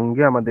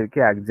একসঙ্গে আমাদেরকে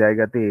এক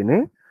জায়গাতে এনে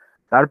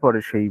তারপরে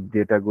সেই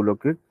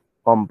ডেটাগুলোকে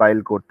কম্পাইল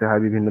করতে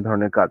হয়, বিভিন্ন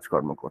ধরনের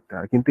কাজকর্ম করতে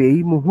হয়। কিন্তু এই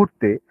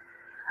মুহূর্তে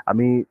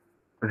আমি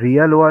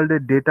রিয়েল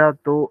ওয়ার্ল্ডের ডেটা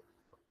তো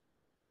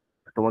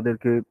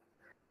তোমাদেরকে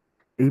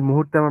এই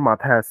মুহূর্তে আমার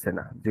মাথায় আসছে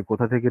না যে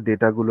কোথা থেকে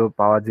ডেটাগুলো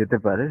পাওয়া যেতে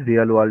পারে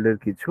রিয়েল ওয়ার্ল্ডের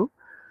কিছু।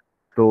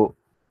 তো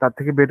তার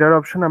থেকে বেটার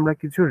অপশন, আমরা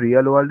কিছু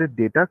রিয়েল ওয়ার্ল্ডের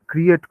ডেটা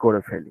ক্রিয়েট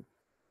করে ফেলি,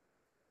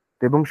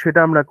 এবং সেটা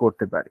আমরা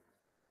করতে পারি।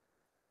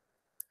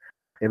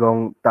 এবং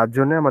তার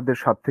জন্য আমাদের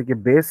সব থেকে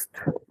বেস্ট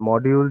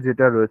মডিউল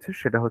যেটা রয়েছে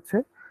সেটা হচ্ছে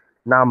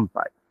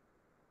নামপাই।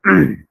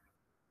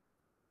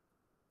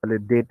 তাহলে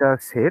data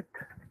set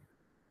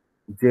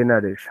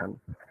generation.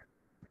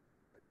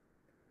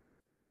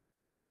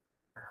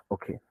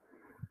 Okay,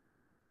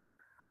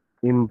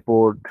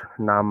 import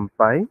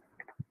NumPy,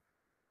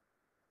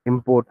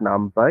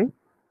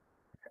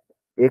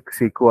 x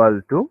equal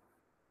to,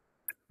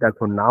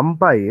 দেখো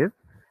নামপাই এর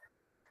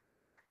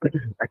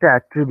একটা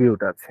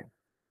অ্যাট্রিবিউট আছে,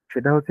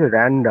 সেটা হচ্ছে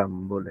র্যান্ডম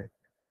বলে।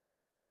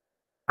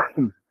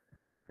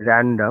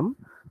 র্যান্ডম,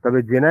 তবে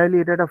জেনারেলি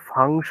এটা একটা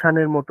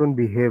ফাংশনের মতন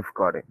বিহেভ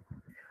করে।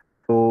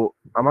 তো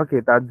আমাকে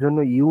তার জন্য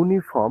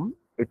ইউনিফর্ম,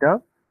 এটা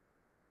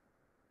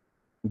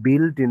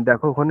বিল্ট ইন,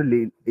 দেখো ওখানে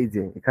এই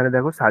যে এখানে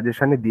দেখো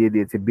সাজেশনে দিয়ে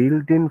দিয়েছে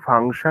built in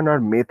function R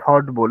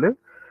method বলে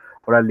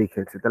ওরা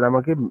লিখেছে। তাহলে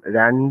আমাকে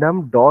র্যান্ডম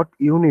ডট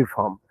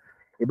ইউনিফর্ম,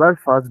 এবার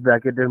ফার্স্ট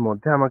ব্র্যাকেটের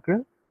মধ্যে আমাকে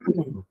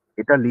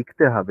এটা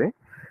লিখতে হবে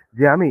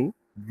যে আমি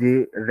যে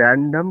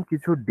র্যান্ডম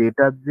কিছু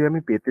ডেটা যে আমি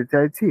পেতে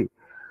চাইছি,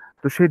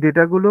 তো সেই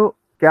ডেটাগুলো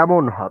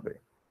কেমন হবে।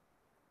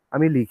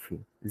 আমি লিখি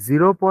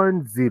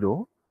 0.0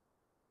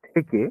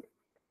 থেকে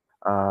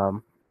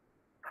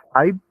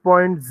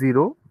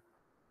 5.0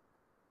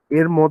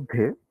 এর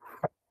মধ্যে,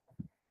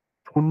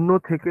 শূন্য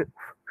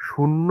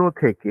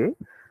থেকে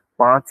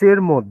 5-এর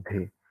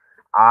মধ্যে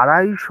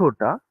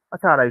 250টা,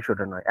 আচ্ছা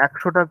 250টা নয়,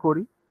 100টা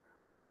করি।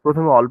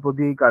 প্রথমে অল্প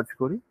দিয়েই কাজ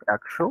করি,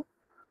 100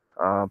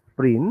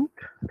 প্রিন্ট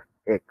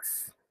এক্স।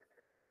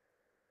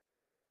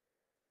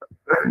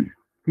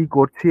 কি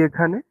করছি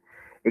এখানে,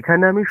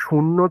 এখানে আমি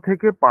 0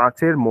 থেকে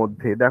 5-এর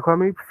মধ্যে, দেখো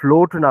আমি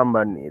ফ্লোট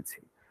নাম্বার নিয়েছি,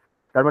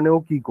 তার মানে ও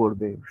কি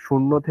করবে,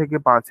 0 থেকে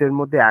 5-এর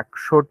মধ্যে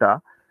 100টা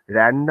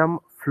র্যান্ডম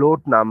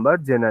ফ্লোট নাম্বার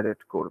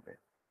জেনারেট করবে,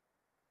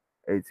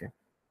 এই যে।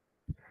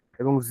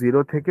 এবং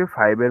 0 থেকে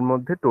 5-এর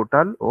মধ্যে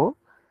টোটাল ও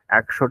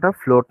 100টা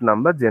ফ্লোট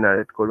নাম্বার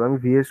জেনারেট করবে। আমি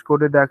ভিএস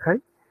কোডে দেখাই,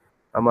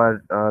 আমার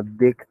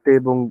দেখতে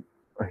এবং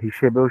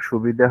হিসেবেও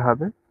সুবিধা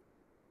হবে।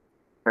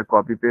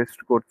 কপি পেস্ট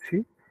করছি,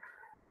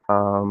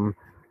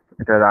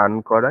 এটা রান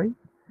করাই।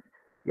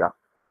 ইয়া,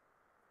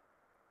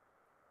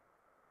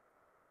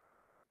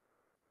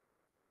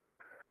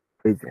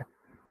 এই যে,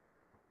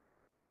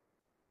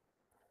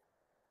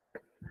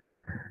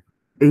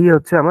 এই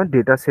হচ্ছে আমার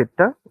ডেটা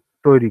সেটটা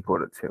তৈরি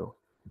করেছে ও,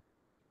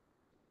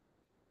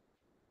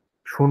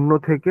 0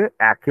 থেকে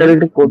 1-এ। স্যার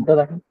একটু কোডটা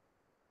দেখান,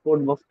 কোড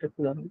বক্সটা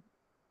একটু দেখান।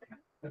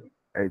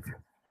 এই যে,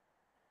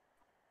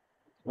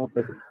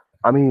 ওকে।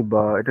 আমি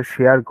এটা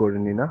শেয়ার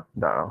করিনি না,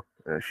 দাঁড়াও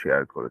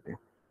শেয়ার করে দিই।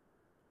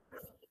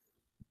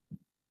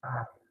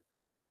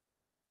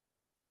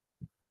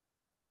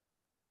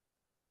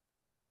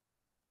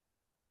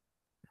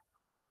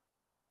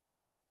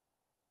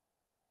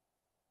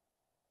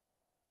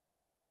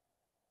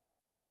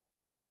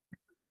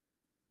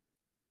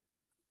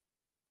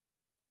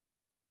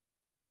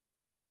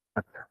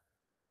 আচ্ছা,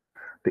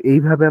 তো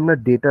এইভাবে আমরা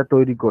ডেটা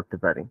তৈরি করতে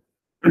পারি।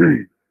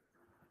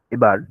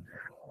 এবার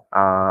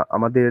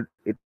আমাদের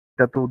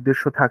এটা তো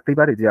উদ্দেশ্য থাকতেই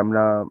পারে যে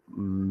আমরা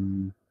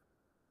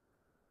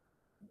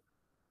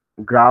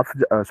গ্রাফ,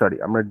 সরি,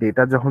 আমরা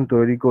ডেটা যখন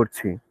তৈরি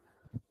করছি,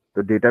 তো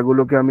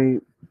ডেটাগুলোকে আমি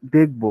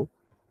দেখবো,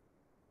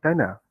 তাই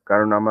না?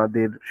 কারণ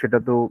আমাদের সেটা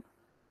তো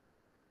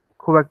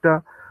খুব একটা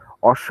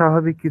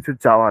অস্বাভাবিক কিছু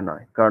চাওয়া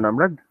নয়, কারণ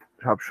আমরা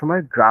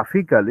সবসময়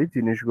গ্রাফিক্যালি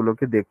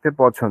জিনিসগুলোকে দেখতে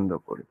পছন্দ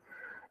করি।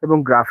 এবং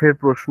গ্রাফের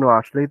প্রশ্ন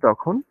আসলেই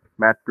তখন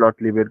ম্যাট প্লট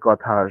লিবের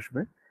কথা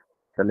আসবে।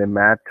 তাহলে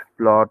ম্যাট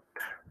প্লট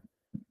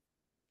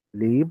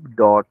লিব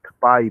ডট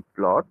পাই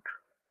প্লট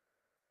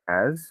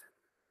অ্যাজ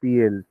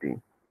পিএলটি।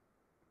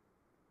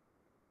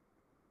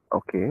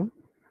 ওকে,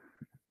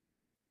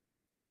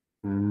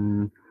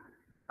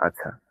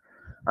 আচ্ছা,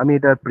 আমি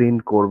এটা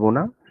প্রিন্ট করব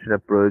না, সেটা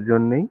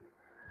প্রয়োজন নেই।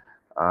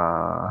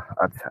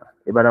 আচ্ছা,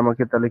 এবার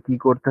আমাকে তাহলে কি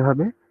করতে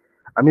হবে,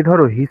 আমি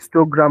ধরো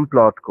হিস্টোগ্রাম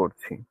প্লট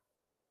করছি,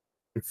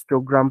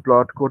 হিস্টোগ্রাম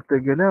প্লট করতে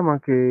গেলে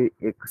আমাকে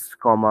এক্স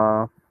কমা,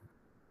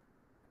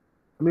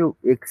 আমি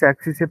এক্স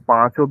অ্যাক্সিসে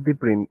 5 অব্দি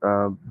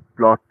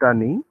প্লটটা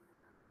নিই,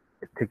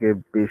 এর থেকে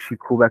বেশি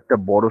খুব একটা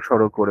বড়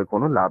সড়ো করে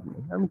কোনো লাভ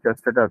নেই, আমি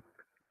জাস্ট এটা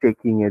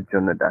চেকিং এর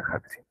জন্য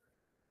দেখাচ্ছি।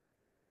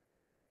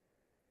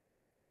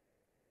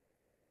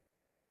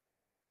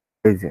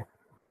 এই যে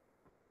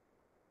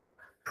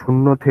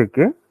 0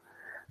 থেকে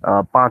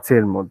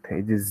 5-এর মধ্যে,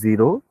 এই যে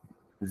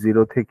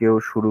 0 থেকেও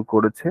শুরু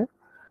করেছে,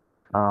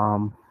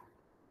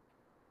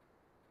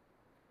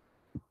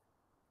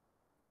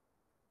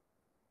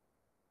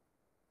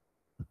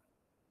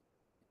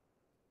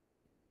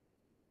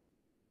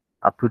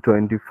 আপ টু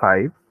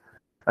 25।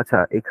 আচ্ছা,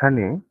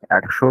 এখানে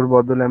 100-র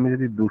বদলে আমি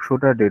যদি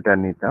 200টা ডেটা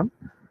নিতাম,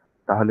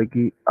 তাহলে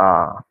কি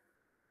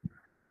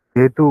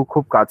যেহেতু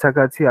খুব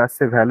কাছাকাছি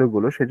আসছে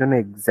ভ্যালুগুলো, সেজন্য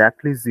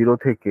এক্স্যাক্টলি 0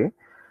 থেকে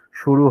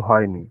শুরু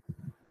হয়নি,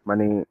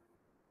 মানে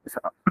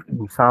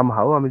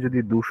সামহাও আমি যদি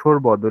 200-র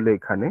বদলে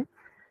এখানে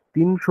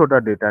 300টা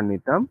ডেটা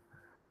নিতাম,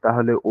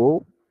 তাহলে ও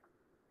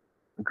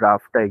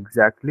গ্রাফটা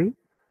এক্স্যাক্টলি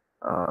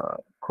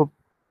খুব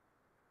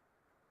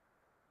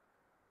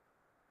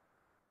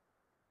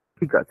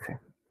ঠিক আছে।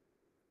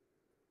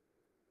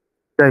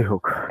 যাই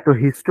হোক, তো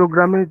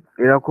হিস্টোগ্রামে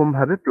এরকম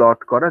ভাবে প্লট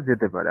করা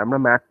যেতে পারে। আমরা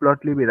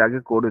ম্যাটপ্লটলিব এর আগে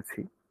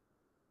করেছি,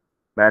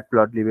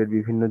 ম্যাটপ্লটলিবের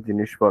বিভিন্ন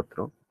জিনিসপত্র।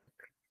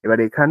 এবার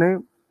এখানে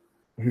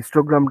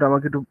হিস্টোগ্রামটা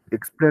আমাকে একটু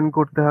এক্সপ্লেন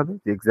করতে হবে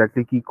যে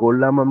এক্স্যাক্টলি কি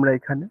করলাম আমরা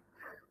এখানে।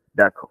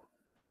 দেখো,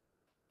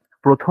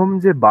 প্রথম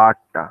যে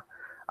বারটা,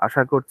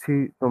 আশা করছি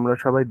তোমরা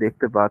সবাই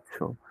দেখতে পাচ্ছ।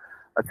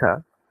 আচ্ছা,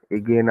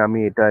 এগেন আমি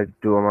এটা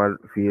একটু আমার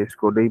ভিএস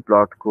কোডেই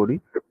প্লট করি,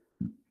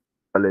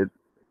 তাহলে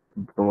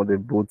তোমাদের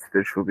বুঝতে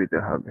সুবিধা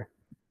হবে।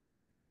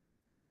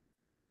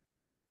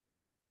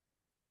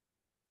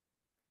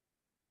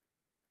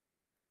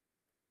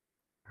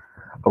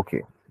 ওকে,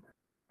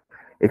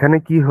 এখানে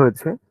কি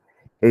হয়েছে,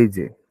 এই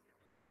যে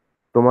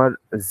তোমার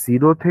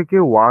 0 থেকে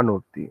 1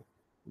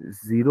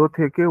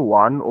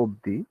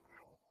 অব্দি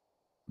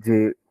যে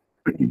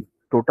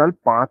টোটাল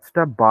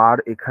 5টা বার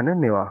এখানে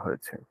নেওয়া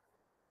হয়েছে।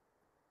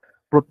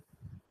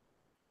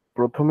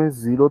 প্রথমে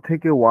 0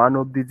 থেকে 1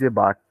 অব্দি যে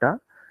বারটা,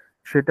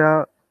 সেটা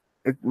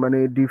মানে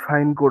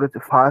ডিফাইন করেছে,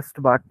 ফার্স্ট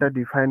বারটা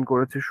ডিফাইন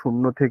করেছে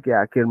 0 থেকে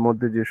 1-এর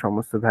মধ্যে যে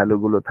সমস্ত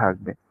ভ্যালুগুলো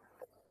থাকবে।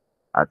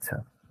 আচ্ছা,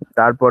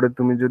 তারপরে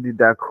তুমি যদি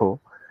দেখো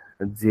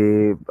যে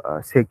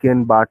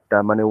সেকেন্ড বারটা,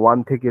 মানে 1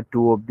 থেকে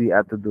 2 অব্দি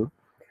এত দূর,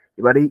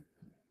 এবার এই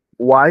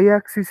ওয়াই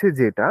অ্যাক্সিসে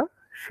যেটা,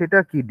 সেটা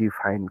কি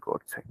ডিফাইন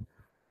করছে।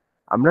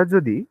 আমরা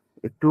যদি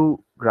একটু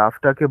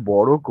গ্রাফটাকে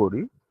বড়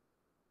করি,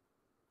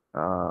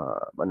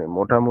 মানে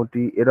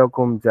মোটামুটি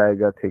এরকম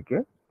জায়গা থেকে,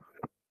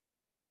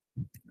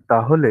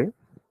 তাহলে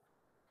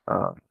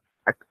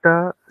একটা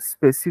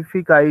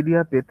স্পেসিফিক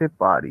আইডিয়া পেতে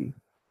পারি।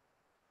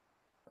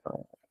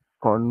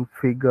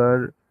 কনফিগার,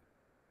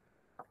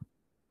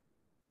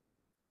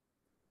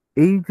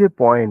 এই যে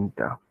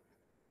পয়েন্টটা,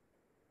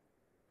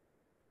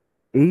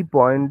 এই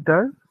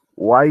পয়েন্টটার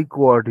ওয়াই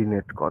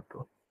কোঅর্ডিনেট কত,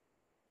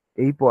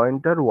 এই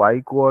পয়েন্টটার ওয়াই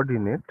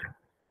কোঅর্ডিনেট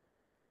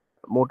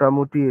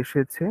মোটামুটি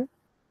এসেছে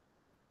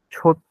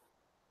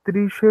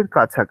 36-এর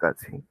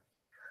কাছাকাছি,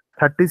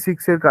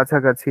 36-এর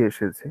কাছাকাছি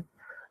এসেছে।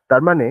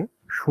 তার মানে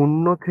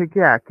 0 থেকে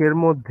 1-এর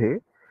মধ্যে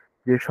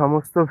যে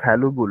সমস্ত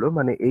ভ্যালুগুলো,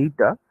 মানে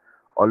এইটা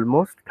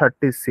অলমোস্ট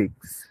 36,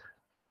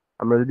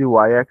 আমরা যদি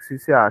ওয়াই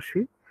অ্যাক্সিসে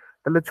আসি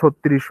তাহলে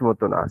 36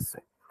 মতন আসছে।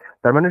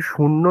 তার মানে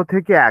 0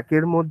 থেকে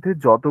 1-এর মধ্যে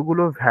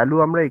যতগুলো ভ্যালু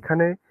আমরা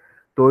এখানে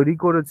তৈরি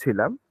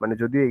করেছিলাম, মানে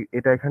যদি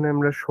এটা এখানে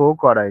আমরা শো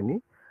করাইনি,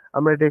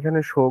 আমরা এটা এখানে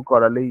শো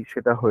করালেই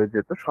সেটা হয়ে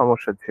যেত,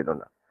 সমস্যা ছিল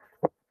না।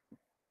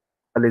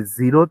 তাহলে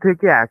 0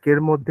 থেকে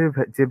 1-এর মধ্যে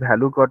যে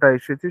ভ্যালু কটা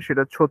এসেছে,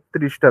 সেটা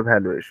 36টা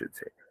ভ্যালু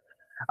এসেছে।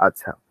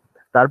 আচ্ছা,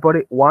 তারপরে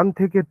 1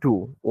 থেকে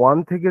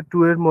 2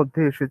 এর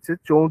মধ্যে এসেছে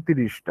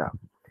 34টা।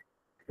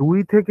 2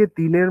 থেকে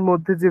 3-এর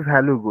মধ্যে যে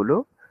ভ্যালুগুলো,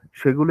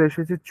 সেগুলো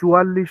এসেছে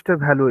 44টা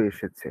ভ্যালু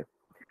এসেছে,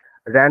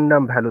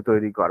 র্যান্ডম ভ্যালু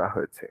তৈরি করা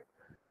হয়েছে।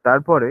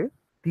 তারপরে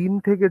 3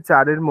 থেকে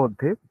 4-এর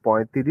মধ্যে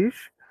 35,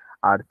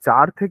 আর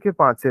 4 থেকে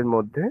 5-এর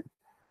মধ্যে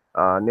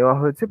নেওয়া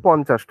হয়েছে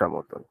 50টা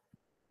মতন।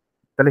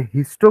 তাহলে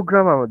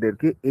হিস্টোগ্রাম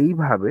আমাদেরকে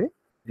এইভাবে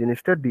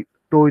জিনিসটা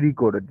তৈরি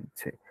করে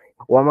দিচ্ছে।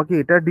 ও আমাকে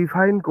এটা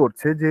ডিফাইন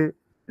করছে যে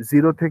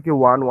 0 থেকে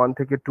 1, 1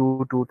 থেকে 2,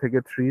 2 থেকে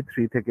 3,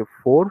 3 থেকে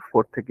 4,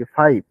 4 থেকে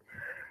 5,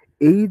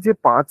 এই যে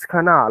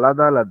 5খানা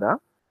আলাদা আলাদা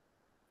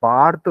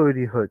বার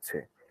তৈরি হয়েছে,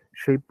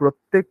 সেই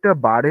প্রত্যেকটা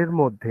বারের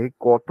মধ্যে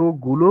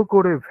কতগুলো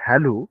করে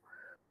ভ্যালু,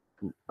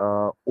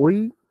 ওই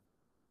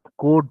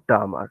কোডটা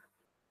আমার,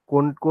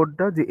 কোন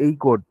কোডটা, যে এই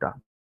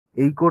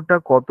কোডটা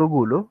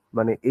কতগুলো,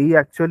 মানে এই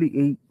অ্যাকচুয়ালি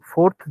এই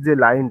ফোর্থ যে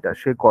লাইনটা,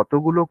 সে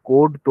কতগুলো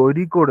কোড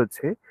তৈরি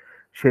করেছে,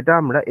 সেটা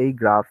আমরা এই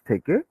গ্রাফ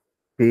থেকে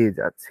পেয়ে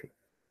যাচ্ছি।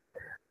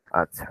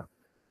 আচ্ছা,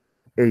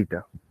 এইটা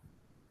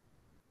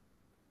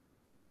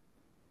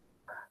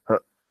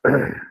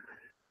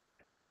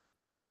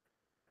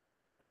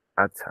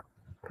আচ্ছা,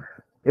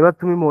 এবার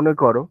তুমি মনে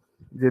করো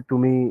যে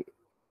তুমি,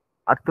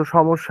 আর তো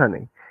সমস্যা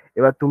নেই,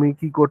 এবার তুমি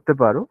কি করতে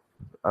পারো,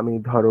 আমি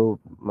ধরো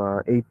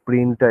এই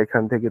প্রিন্টটা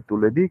এখান থেকে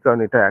তুলে দিই, কারণ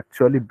এটা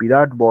অ্যাকচুয়ালি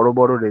বিরাট বড়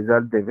বড়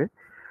রেজাল্ট দেবে।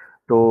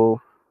 তো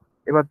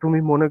এবার তুমি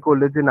মনে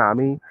করলে যে না,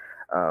 আমি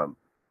আহ,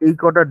 এই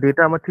কটা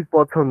ডেটা আমার ঠিক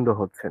পছন্দ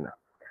হচ্ছে না,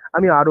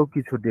 আমি আরো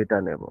কিছু ডেটা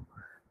নেব।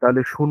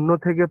 তাহলে 0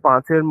 থেকে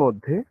 5-এর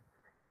মধ্যে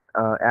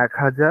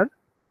 1,000,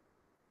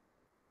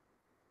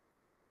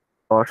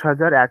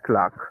 10,000,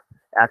 1,00,000,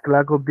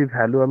 1,00,000 অব্দি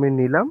ভ্যালু আমি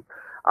নিলাম।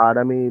 আর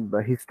আমি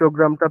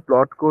হিস্টোগ্রামটা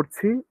প্লট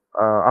করছি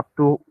আপ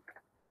টু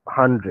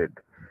 100।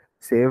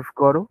 সেভ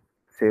করো,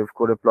 সেভ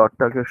করে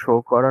প্লটটাকে শো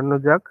করানো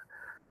যাক।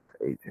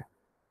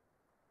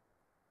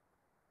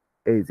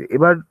 এই যে,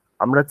 এবার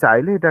আমরা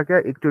চাইলে এটাকে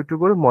একটু একটু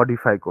করে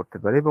মডিফাই করতে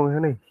পারি, এবং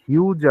এখানে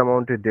হিউজ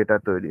অ্যামাউন্টের ডেটা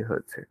তৈরি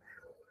হয়েছে।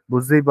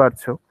 বুঝতেই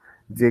পারছো,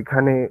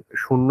 যেখানে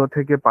 0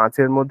 থেকে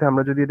 5-এর মধ্যে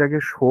আমরা যদি এটাকে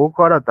শো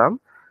করাতাম,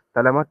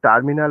 তাহলে আমার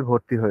টার্মিনাল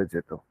ভর্তি হয়ে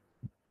যেত।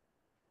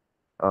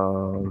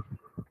 আহ,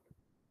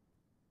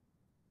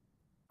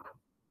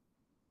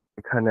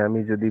 এখানে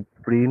আমি যদি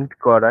প্রিন্ট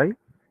করাই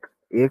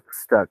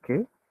এক্সটাকে,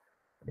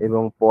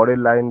 এবং পরের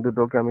লাইন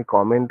দুটোকে আমি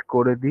কমেন্ট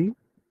করে দিই,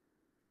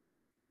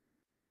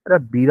 এটা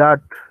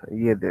বিরাট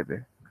ইয়ে দেবে।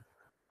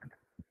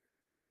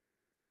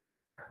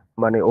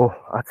 মানে ওহ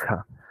আচ্ছা,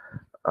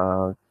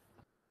 আহ,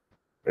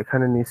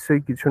 এখানে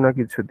নিশ্চয়ই কিছু না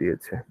কিছু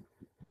দিয়েছে।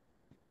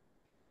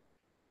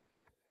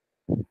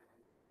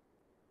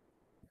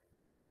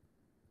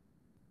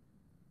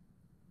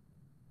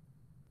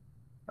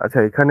 আচ্ছা,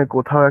 এখানে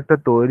কোথাও একটা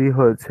তৈরি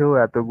হয়েছে ও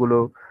এতগুলো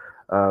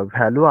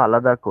ভ্যালু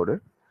আলাদা করে।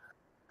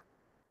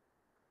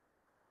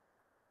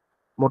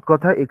 মোট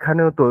কথা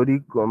এখানেও তৈরি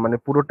মানে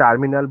পুরো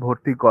টার্মিনাল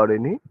ভর্তি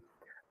করেনি,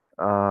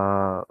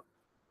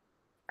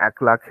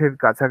 1,00,000-এর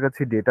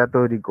কাছাকাছি ডেটা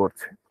তৈরি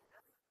করছে।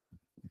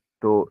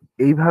 তো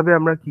এইভাবে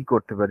আমরা কি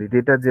করতে পারি,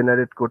 ডেটা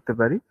জেনারেট করতে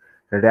পারি,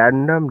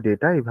 র্যান্ডম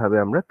ডেটা এইভাবে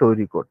আমরা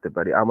তৈরি করতে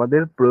পারি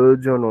আমাদের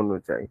প্রয়োজন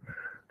অনুযায়ী।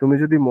 তুমি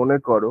যদি মনে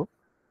করো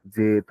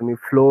যে তুমি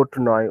ফ্লোট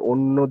নয়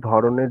অন্য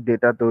ধরনের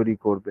ডেটা তৈরি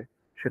করবে,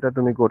 সেটা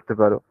তুমি করতে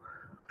পারো,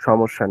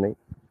 সমস্যা নেই।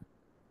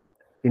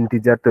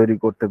 ইন্টিজার তৈরি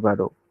করতে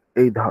পারো,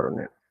 এই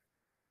ধরনের।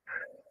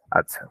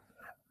 আচ্ছা,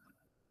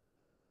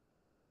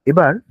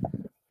 এবার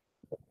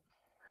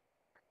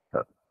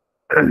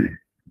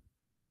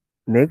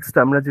নেক্সট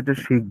আমরা যেটা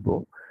শিখব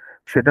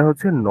সেটা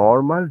হচ্ছে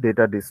normal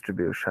data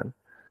distribution.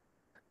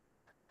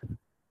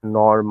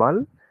 Normal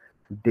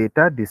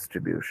data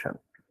distribution,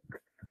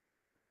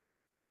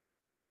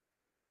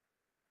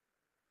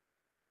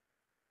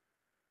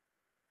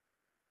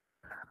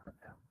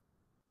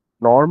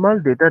 normal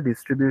data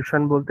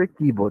distribution বলতে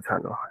কি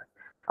বোঝানো হয়?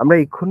 আমরা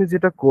এক্ষুনি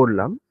যেটা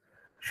করলাম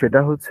সেটা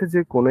হচ্ছে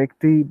যে কোনো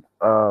একটি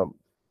আহ,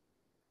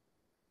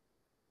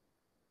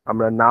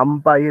 আমরা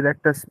নামপাই এর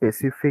একটা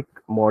স্পেসিফিক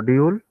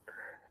মডিউল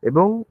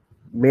এবং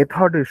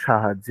মেথডের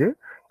সাহায্যে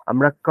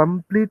আমরা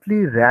কমপ্লিটলি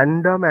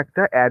র্যান্ডম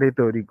একটা অ্যারে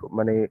তৈরি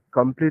মানে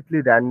কমপ্লিটলি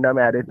র্যান্ডম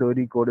অ্যারে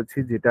তৈরি করেছি,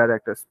 যেটার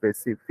একটা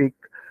স্পেসিফিক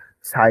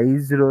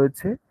সাইজ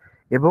রয়েছে,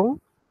 এবং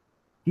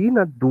কি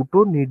না দুটো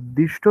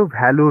নির্দিষ্ট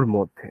ভ্যালুর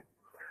মধ্যে।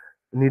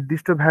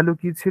 নির্দিষ্ট ভ্যালু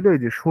কি ছিল?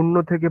 এই যে 0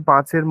 থেকে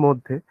 5-এর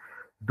মধ্যে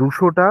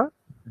 200টা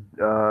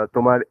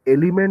তোমার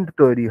এলিমেন্ট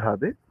তৈরি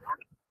হবে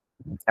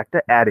একটা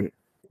অ্যারে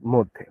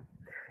মধ্যে।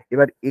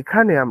 এবার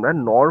এখানে আমরা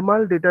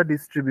নর্মাল ডেটা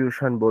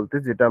ডিস্ট্রিবিউশন বলতে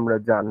যেটা আমরা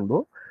জানবো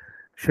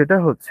সেটা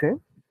হচ্ছে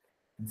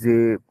যে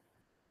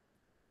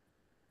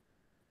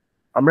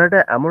আমরা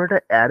এমন একটা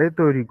অ্যারে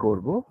তৈরি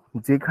করব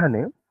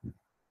যেখানে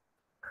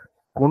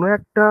কোনো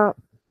একটা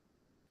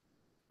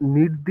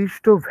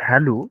নির্দিষ্ট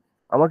ভ্যালু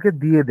আমাকে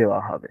দিয়ে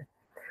দেওয়া হবে।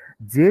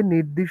 যে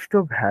নির্দিষ্ট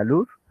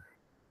ভ্যালুর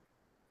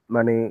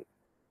মানে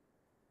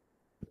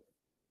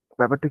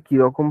ব্যাপারটা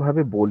কিরকম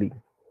ভাবে বলি,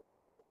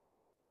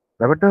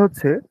 ব্যাপারটা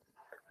হচ্ছে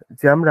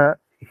যে আমরা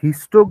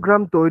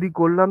হিস্টোগ্রাম তৈরি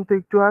করলাম তো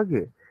একটু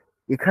আগে,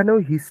 এখানেও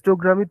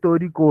হিস্টোগ্রামই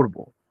তৈরি করব,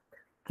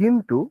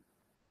 কিন্তু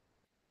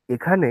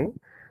এখানে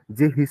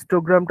যে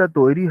হিস্টোগ্রামটা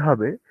তৈরি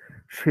হবে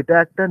সেটা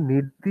একটা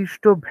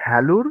নির্দিষ্ট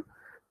ভ্যালুর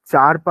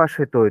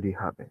চারপাশে তৈরি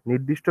হবে।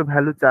 নির্দিষ্ট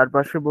ভ্যালু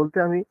চারপাশে বলতে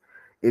আমি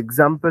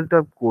এক্সাম্পলটা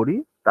করি,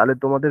 তাহলে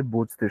তোমাদের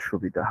বুঝতে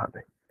সুবিধা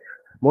হবে।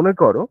 মনে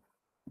করো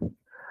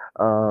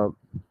আহ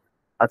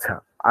আচ্ছা,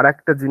 আর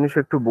একটা জিনিস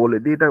একটু বলে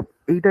দিই,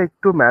 এইটা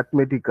একটু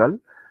ম্যাথমেটিক্যাল,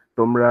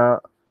 তোমরা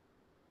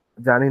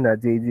জানি না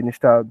যে এই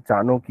জিনিসটা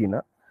জানো কিনা।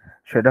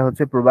 সেটা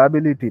হচ্ছে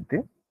প্রবাবিলিটিতে,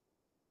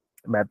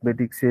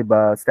 ম্যাথমেটিক্সে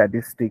বা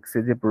স্ট্যাটিস্টিক্সে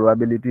যে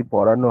প্রবাবিলিটি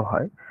পড়ানো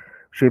হয়,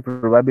 সেই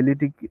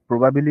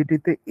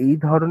প্রবাবিলিটিতে এই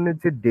ধরনের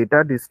যে ডেটা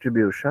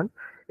ডিস্ট্রিবিউশন,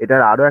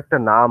 এটার আরো একটা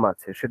নাম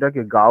আছে,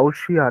 সেটাকে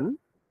গাউসিয়ান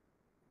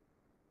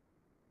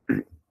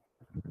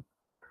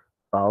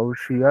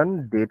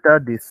ডেটা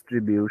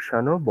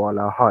ডিস্ট্রিবিউশনও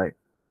বলা হয়।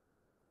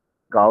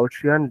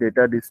 গাউসিয়ান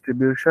ডেটা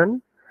ডিস্ট্রিবিউশন,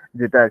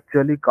 যেটা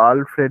অ্যাকচুয়ালি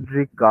কার্ল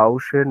ফ্রেডরিক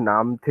গাউসের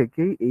নাম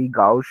থেকেই এই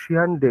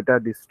গাউসিয়ান ডেটা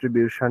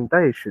ডিস্ট্রিবিউশনটা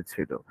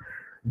এসেছিল।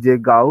 যে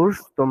গাউস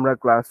তোমরা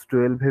ক্লাস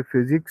 12-এ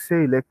ফিজিক্সে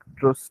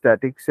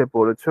ইলেকট্রোস্ট্যাটিক্সে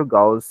পড়েছো,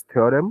 গাউস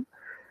থিওরেম,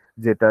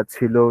 যেটা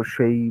ছিল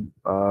সেই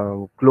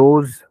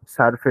ক্লোজ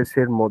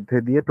সারফেসের মধ্যে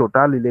দিয়ে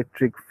টোটাল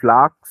ইলেকট্রিক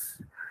ফ্লাক্স,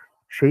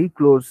 সেই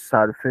ক্লোজ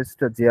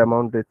সারফেসটা যে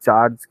অ্যামাউন্টের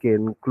চার্জকে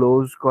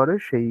এনক্লোজ করে,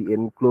 সেই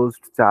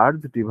enclosed charge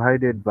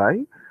divided by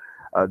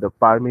the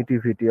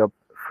permittivity of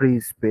free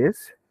space,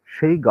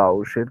 সেই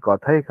গাউসের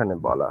কথা এখানে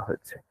বলা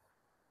হয়েছে।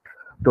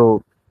 তো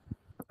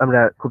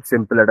আমরা খুব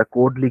সিম্পল একটা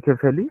কোড লিখে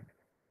ফেলি,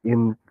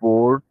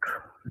 ইম্পোর্ট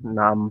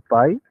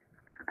নামপাই।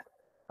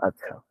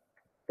 আচ্ছা,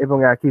 এবং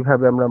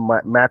একইভাবে আমরা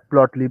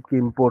ম্যাটপ্লটলিবকে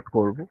ইম্পোর্ট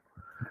করব,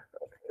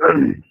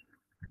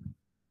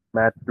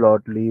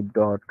 matplotlib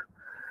dot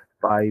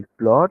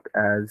pyplot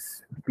as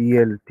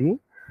plt।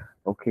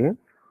 ওকে,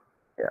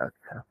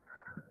 আচ্ছা,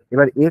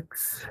 এবার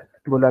এক্স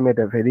বলে আমি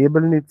এটা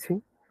ভেরিয়েবল নিচ্ছি,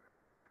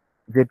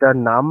 যেটা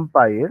নাম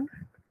পাইয়ের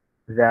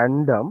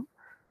র্যান্ডম,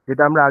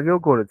 যেটা আমরা আগেও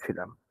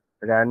করেছিলাম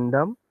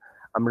র্যান্ডম,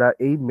 আমরা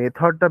এই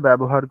মেথডটা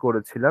ব্যবহার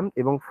করেছিলাম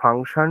এবং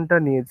ফাংশনটা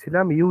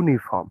নিয়েছিলাম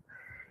ইউনিফর্ম।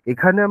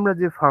 এখানে আমরা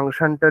যে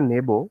ফাংশনটা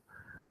নেব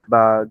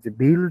বা যে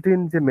বিল্ট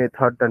ইন যে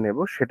মেথডটা নেব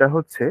সেটা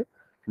হচ্ছে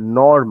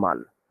নর্মাল।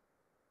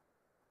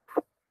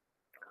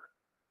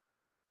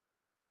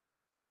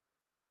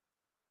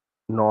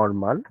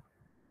 নর্মাল,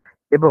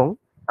 এবং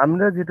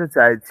আমরা যেটা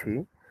চাইছি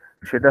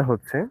সেটা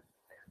হচ্ছে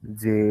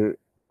যে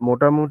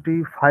মোটামুটি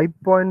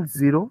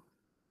 5.0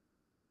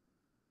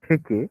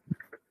 থেকে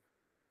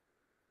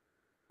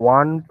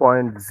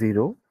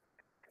 1.0,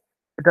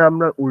 এটা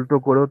আমরা উল্টো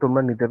করেও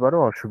তোমরা নিতে পারো,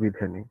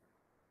 অসুবিধে নেই।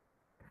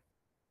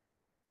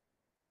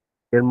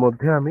 এর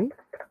মধ্যে আমি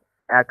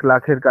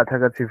 1,00,000-এর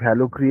কাছাকাছি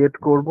ভ্যালু ক্রিয়েট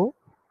করব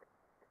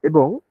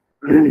এবং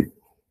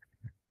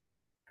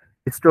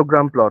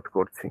হিস্টোগ্রাম প্লট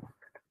করছি।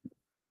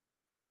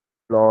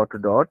 Plot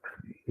dot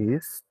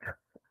হিস্ট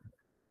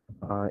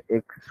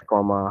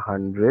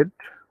x,100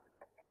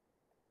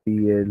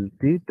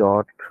 plt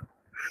dot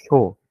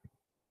show.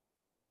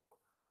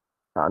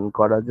 Run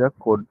করা যাক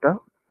কোডটা।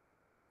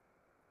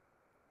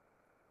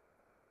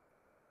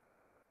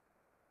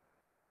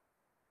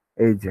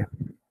 এই যে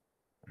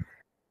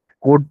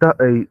কোডটা,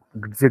 এই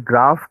যে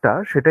গ্রাফটা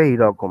সেটা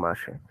এইরকম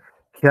আসে।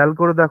 খেয়াল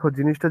করে দেখো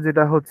জিনিসটা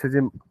যেটা হচ্ছে যে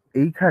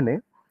এইখানে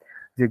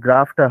যে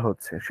গ্রাফটা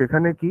হচ্ছে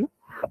সেখানে কি,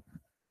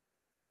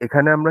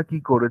 এখানে আমরা কি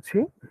করেছি,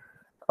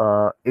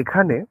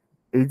 এখানে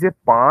এই যে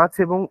 5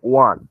 এবং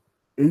 1,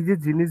 এই যে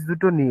জিনিস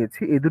দুটো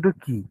নিয়েছি, এই দুটো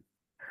কি,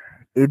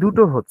 এ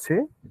দুটো হচ্ছে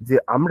যে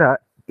আমরা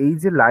এই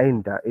যে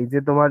লাইনটা, এই যে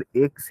তোমার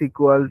x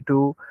equal to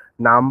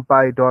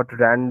NumPy dot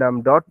random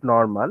dot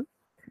normal,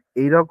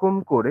 এইরকম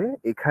করে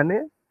এখানে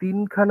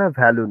 3খানা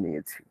ভ্যালু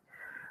নিয়েছি।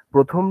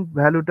 প্রথম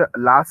ভ্যালুটা,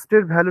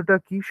 লাস্টের ভ্যালুটা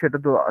কি সেটা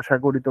তো আশা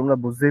করি তোমরা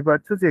বুঝতেই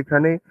পারছো যে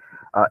এখানে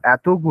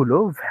এতগুলো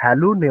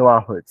ভ্যালু নেওয়া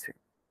হয়েছে,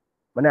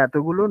 মানে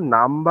এতগুলো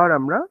নাম্বার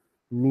আমরা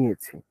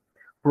নিয়েছি।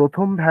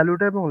 প্রথম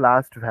ভ্যালুটা এবং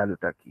লাস্ট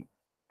ভ্যালুটা কি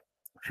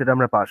সেটা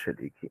আমরা পাশে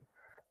লিখি।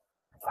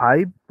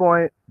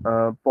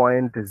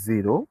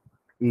 5.0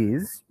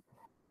 is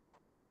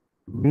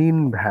mean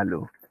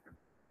value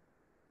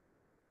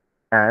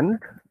and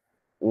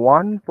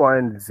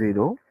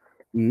 1.0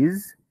 is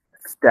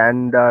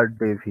standard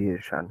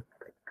deviation.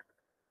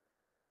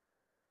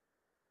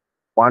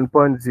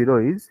 1.0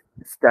 is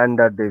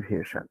standard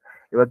deviation.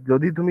 এবার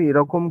যদি তুমি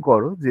এরকম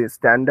করো যে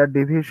স্ট্যান্ডার্ড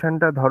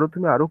ডেভিয়েশনটা ধরো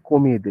তুমি আরো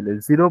কমিয়ে দিলে,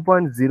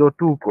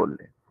 0.02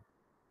 করলে,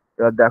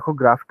 এবার দেখো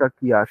গ্রাফটা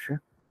কি আসে।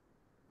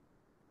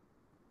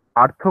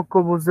 পার্থক্য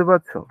বুঝতে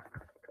পারছো?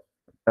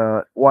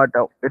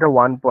 এটা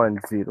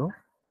 1.0,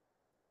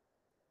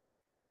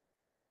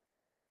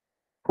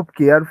 খুব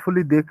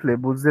কেয়ারফুলি দেখলে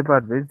বুঝতে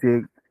পারবে যে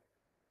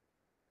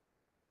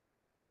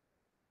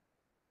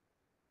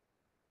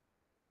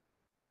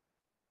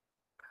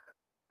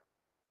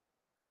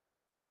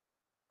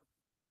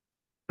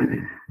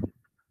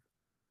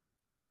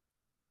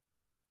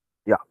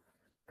ইয়া,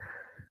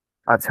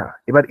 আচ্ছা,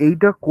 এবার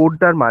এইটা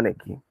কোডটার মানে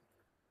কি,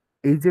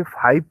 এই যে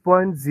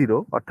 5.0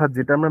 অর্থাৎ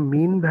যেটা আমরা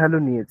মিন ভ্যালু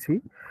নিয়েছি,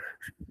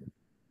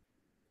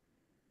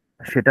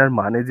 সেটার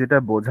মানে যেটা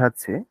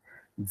বোঝাচ্ছে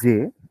যে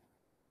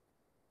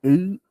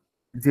এই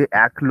যে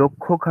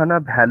 1,00,000খানা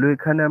ভ্যালু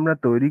এখানে আমরা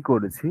তৈরি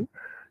করেছি,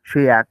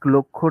 সেই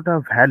 1,00,000টা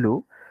ভ্যালু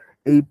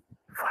এই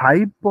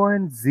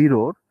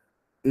 5.0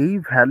 এই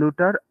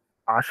ভ্যালুটার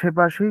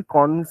আশেপাশেই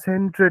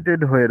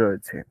কনসেন্ট্রেটেড হয়ে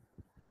রয়েছে,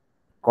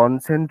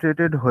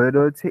 কনসেন্ট্রেটেড হয়ে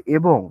রয়েছে।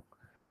 এবং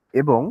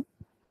এবং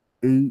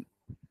এই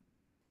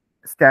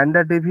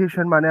স্ট্যান্ডার্ড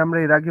ডেভিয়েশন মানে আমরা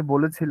এর আগে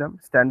বলেছিলাম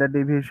স্ট্যান্ডার্ড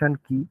ডেভিয়েশন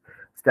কি।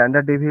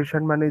 স্ট্যান্ডার্ড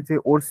ডেভিয়েশন মানে যে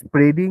ওর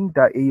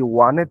স্প্রেডিংটা এই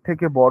 1-এর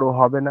থেকে বড়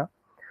হবে না।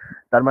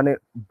 তার মানে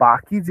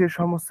বাকি যে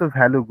সমস্ত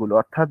ভ্যালুগুলো,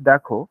 অর্থাৎ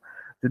দেখো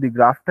যদি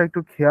গ্রাফটা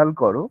একটু খেয়াল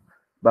করো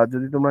বা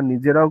যদি তোমরা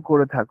নিজেরাও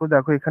করে থাকো,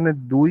 দেখো এখানে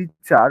 2,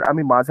 4,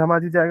 আমি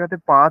মাঝামাঝি জায়গাতে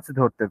 5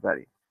 ধরতে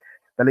পারি।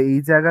 তাহলে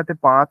এই জায়গাতে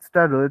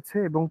 5টা রয়েছে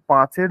এবং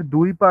 5-এর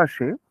দুই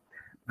পাশে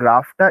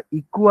গ্রাফটা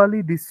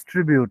ইকুয়ালি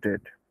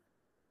ডিস্ট্রিবিউটেড।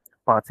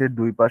 5-এর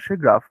দুই পাশে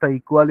গ্রাফটা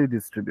ইকুয়ালি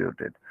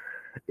ডিস্ট্রিবিউটেড।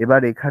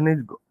 এবার এখানে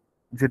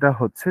যেটা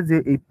হচ্ছে যে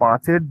এই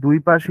 5-এর দুই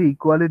পাশে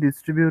ইকুয়ালি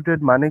ডিস্ট্রিবিউটেড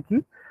মানে কি,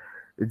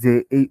 যে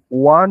এই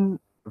 1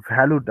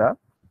 ভ্যালুটা,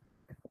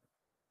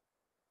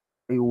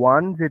 এই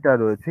 1 যেটা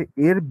রয়েছে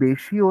এর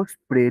বেশি ও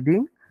স্প্রেডিং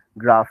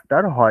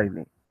গ্রাফটার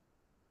হয়নি।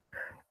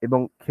 এবং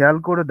খেয়াল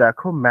করে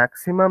দেখো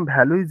ম্যাক্সিমাম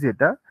ভ্যালুই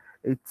যেটা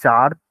এই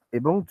 4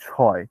 এবং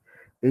 6,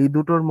 এই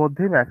দুটোর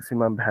মধ্যে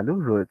ম্যাক্সিমাম ভ্যালু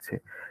রয়েছে।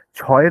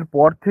 6-এর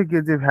পর থেকে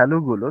যে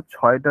ভ্যালুগুলো,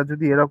 6টা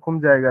যদি এরকম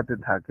জায়গাতে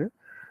থাকে,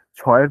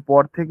 6-এর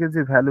পর থেকে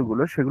যে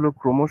ভ্যালুগুলো সেগুলো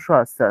ক্রমশ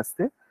আস্তে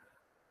আস্তে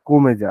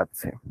কমে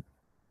যাচ্ছে।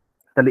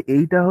 তাহলে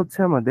এইটা হচ্ছে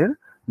আমাদের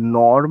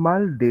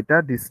normal data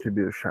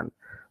distribution.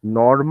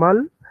 Normal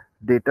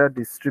data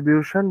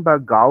distribution বা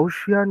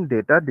গাউসিয়ান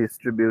ডেটা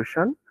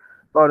ডিস্ট্রিবিউশন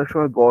বা অনেক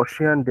সময়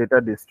গসিয়ান ডেটা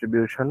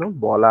ডিস্ট্রিবিউশনও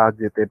বলা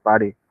যেতে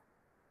পারে।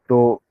 তো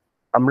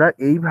আমরা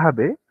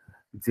এইভাবে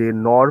যে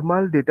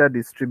নর্মাল ডেটা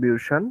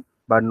ডিস্ট্রিবিউশন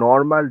বা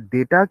নর্মাল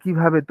ডেটা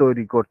কিভাবে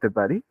তৈরি করতে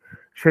পারি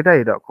সেটা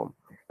এরকম।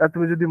 তা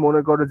তুমি যদি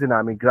মনে করো যে না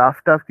আমি গ্রাফ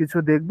টাফ কিছু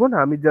দেখবো না,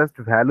 আমি জাস্ট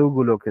ভ্যালু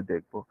গুলোকে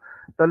দেখবো,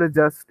 তাহলে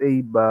জাস্ট এই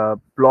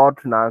প্লট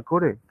না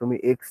করে তুমি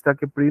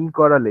এক্সটাকে প্রিন্ট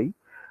করালেই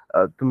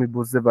তুমি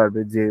বুঝতে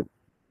পারবে যে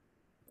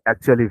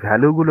অ্যাকচুয়ালি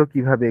ভ্যালু গুলো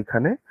কিভাবে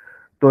এখানে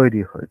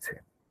তৈরি হয়েছে।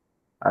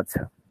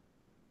 আচ্ছা,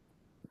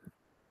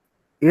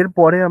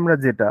 এরপরে আমরা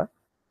যেটা,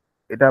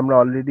 এটা আমরা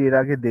অলরেডি এর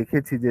আগে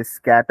দেখেছি যে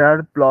স্ক্যাটার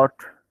প্লট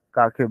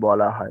কাকে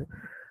বলা হয়।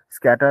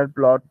 স্ক্যাটার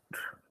প্লট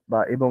বা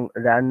এবং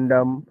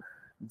র্যান্ডম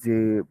যে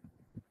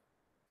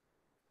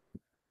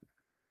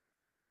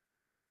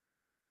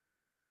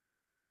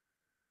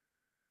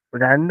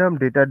random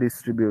data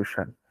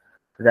distribution,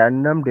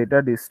 random data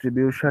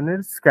ডিস্ট্রিবিউশনের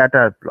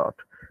scatter plot.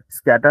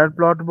 Scatter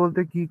plot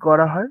বলতে কি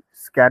করা হয়,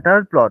 স্ক্যাটার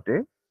প্লটে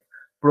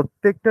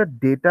প্রত্যেকটা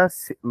ডেটা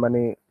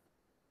মানে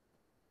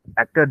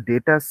একটা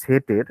ডেটা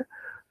সেটের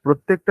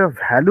প্রত্যেকটা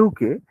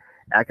ভ্যালুকে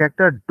এক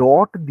একটা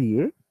ডট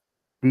দিয়ে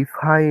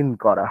ডিফাইন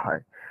করা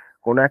হয়।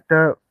 কোন একটা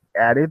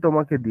অ্যারে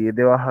তোমাকে দিয়ে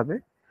দেওয়া হবে,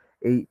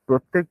 এই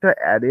প্রত্যেকটা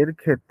অ্যারের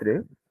ক্ষেত্রে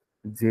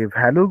যে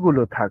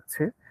ভ্যালুগুলো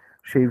থাকছে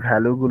সেই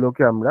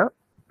ভ্যালুগুলোকে আমরা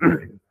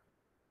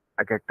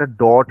এক একটা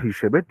ডট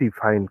হিসেবে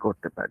ডিফাইন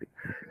করতে পারি।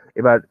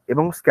 এবার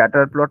এবং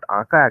স্ক্যাটার প্লট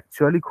আঁকা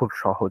অ্যাকচুয়ালি খুব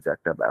সহজ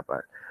একটা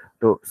ব্যাপার।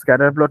 তো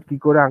স্ক্যাটার প্লট কি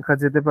করে আঁকা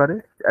যেতে পারে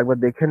একবার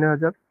দেখে নেওয়া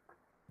যাক।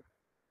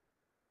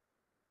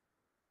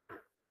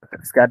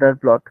 স্ক্যাটার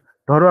প্লট,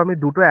 ধরো আমি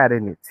দুটো অ্যারে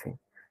নিচ্ছি,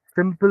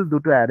 সিম্পল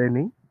দুটো অ্যারে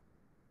নিই,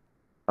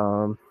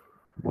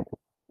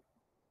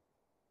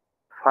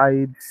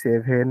 5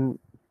 7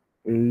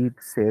 8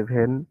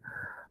 7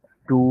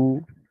 2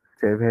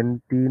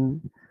 17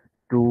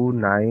 2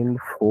 9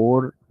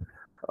 4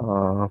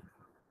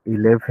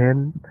 11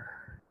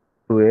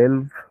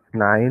 12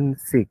 9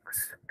 6,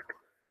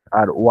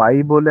 আর ওয়াই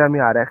বলে আমি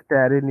আর একটা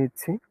অ্যারে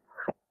নিচ্ছি,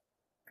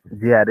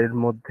 যে অ্যারের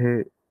মধ্যে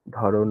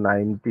ধরো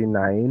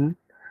 99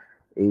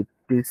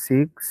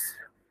 86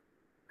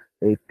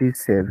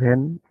 87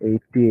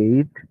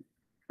 88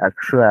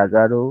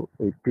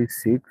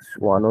 111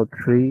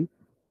 103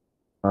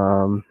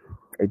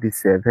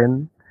 87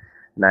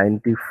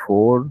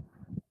 98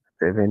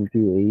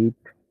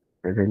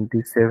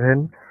 77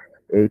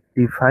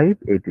 85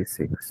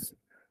 86।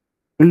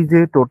 এই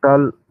যে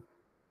টোটাল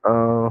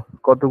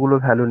কতগুলো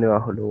ভ্যালু নেওয়া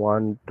হলো,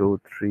 1 2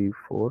 3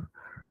 4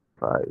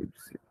 5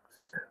 6,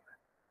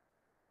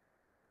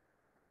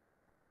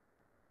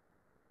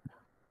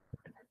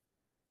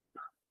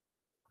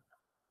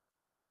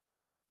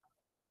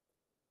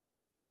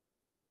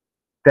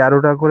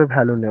 13টা করে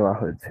ভ্যালু নেওয়া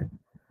হয়েছে।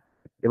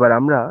 এবার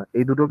আমরা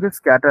এই দুটোকে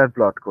স্ক্যাটার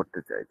প্লট করতে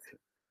চাইছি।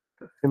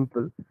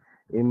 Simple,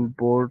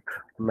 import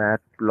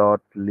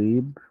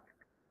matplotlib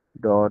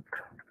dot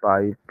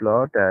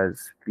pyplot as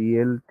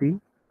plt।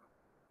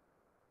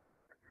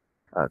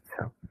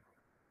 আচ্ছা,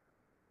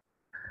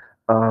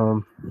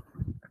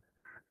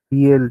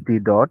 plt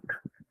dot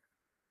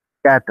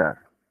scatter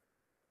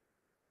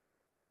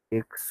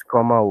x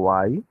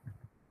y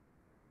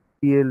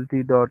plt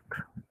dot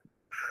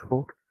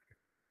show।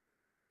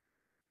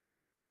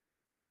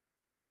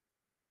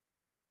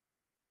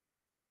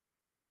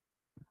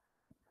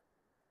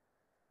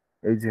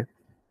 এই যে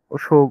ও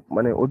শো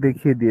মানে ও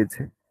দেখিয়ে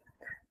দিয়েছে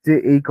যে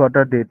এই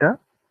কটা ডেটা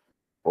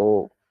ও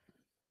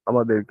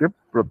আমাদেরকে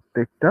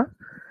প্রত্যেকটা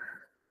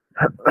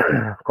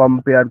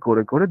কম্পেয়ার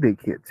করে করে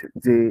দেখিয়েছে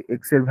যে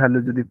এক্স এর ভ্যালু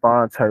যদি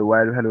 5 হয়,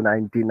 ওয়াই এর ভ্যালু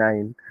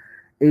 99,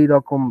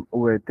 এইরকম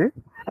ওয়েতে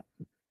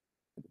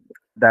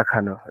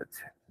দেখানো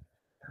হয়েছে।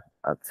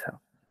 আচ্ছা,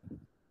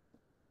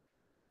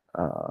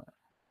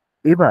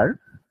 এবার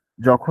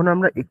যখন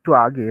আমরা একটু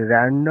আগে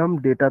র্যান্ডম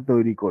ডেটা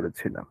তৈরি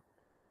করেছিলাম,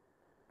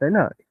 তাই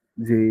না,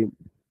 যে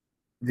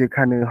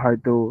যেখানে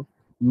হয়তো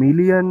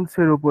মিলিয়নস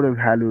এর উপরে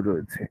ভ্যালু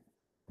রয়েছে,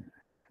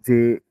 যে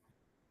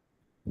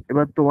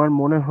এবার তোমার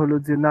মনে হলো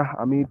যে না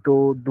আমি তো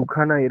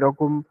দুখানা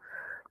এরকম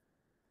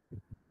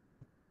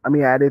আমি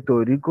অ্যারে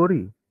তৈরি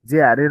করি যে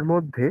অ্যারের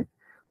মধ্যে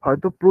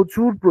হয়তো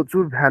প্রচুর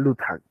প্রচুর ভ্যালু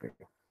থাকবে।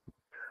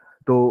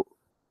 তো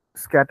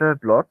স্ক্যাটার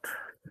প্লট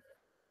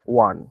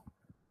 1,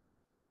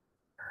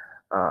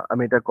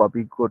 আমি এটা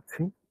কপি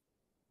করছি,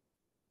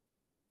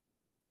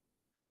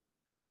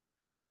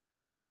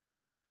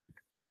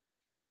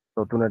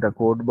 নতুন একটা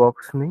কোড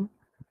বক্স নিই,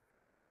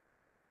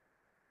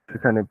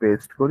 সেখানে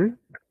পেস্ট করি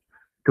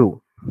 2।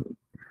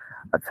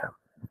 আচ্ছা,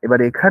 এবার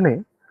এখানে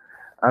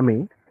আমি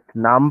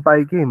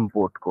নামপাইকে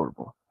ইম্পোর্ট করব।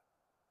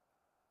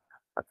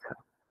 আচ্ছা,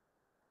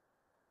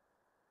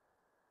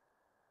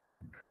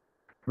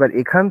 এবার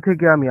এখান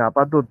থেকে আমি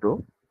আপাতত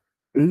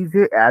এই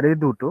যে অ্যারে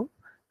দুটো,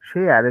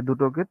 সেই অ্যারে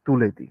দুটোকে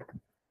তুলে দিই,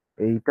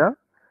 এইটা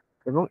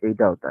এবং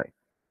এইটাও তাই।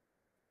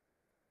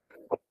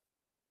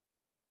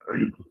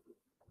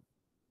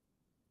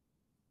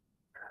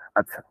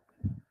 আচ্ছা,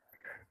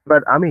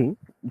 এবার আমি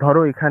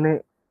ধরো এখানে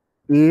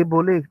এ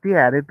বলে একটি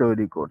অ্যারে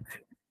তৈরি করছি,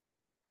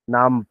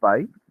 নাম পাই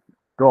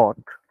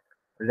ডট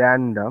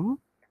র্যান্ডম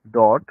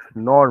ডট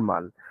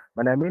নর্মাল,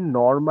 মানে আমি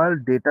নর্মাল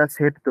ডেটা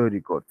সেট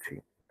তৈরি করছি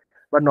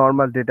বা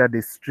নর্মাল ডেটা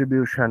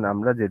ডিস্ট্রিবিউশন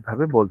আমরা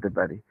যেভাবে বলতে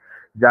পারি,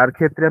 যার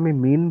ক্ষেত্রে আমি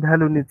মিন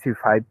ভ্যালু নিচ্ছি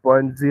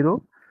 5.0,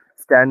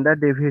 স্ট্যান্ডার্ড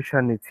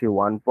ডেভিয়েশন নিচ্ছি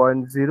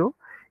 1.0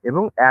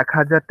 এবং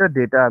 1000টা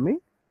ডেটা আমি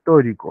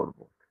তৈরি করব।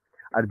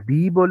 আর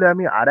বি বলে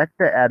আমি আর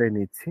একটা অ্যারে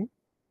নিচ্ছি,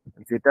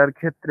 যেটার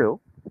ক্ষেত্রেও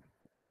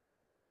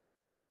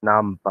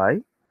নাম পাই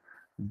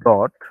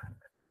ডট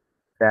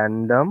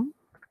র্যান্ডম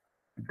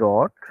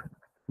ডট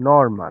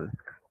নর্মাল,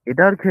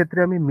 এটার ক্ষেত্রে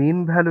আমি মিন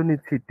ভ্যালু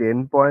নিচ্ছি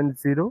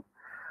 10.0,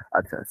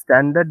 আচ্ছা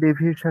স্ট্যান্ডার্ড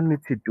ডেভিয়েশন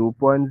নিচ্ছি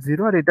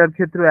 2.0, আর এটার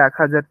ক্ষেত্রে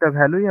 1000টা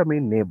ভ্যালুই আমি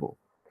নেব।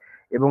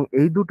 এবং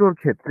এই দুটোর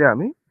ক্ষেত্রে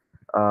আমি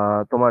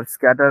তোমার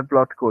স্ক্যাটার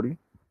প্লট করি,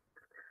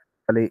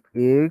 তাহলে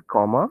এ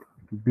কমা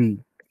বি,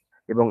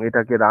 এবং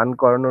এটাকে রান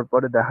করানোর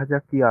পরে দেখা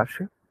যাক কি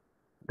আসে।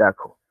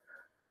 দেখো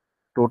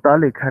টোটাল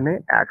এখানে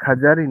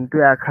 1000 ইন্টু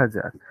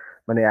 1000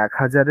 মানে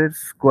 1000-এর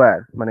স্কোয়ার,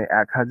 মানে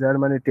 1000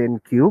 মানে 10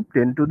 কিউব,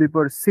 10⁶,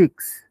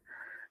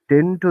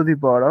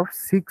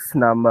 10⁶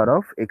 নাম্বার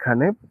অফ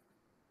এখানে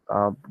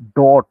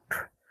ডট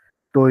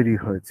তৈরি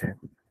হয়েছে।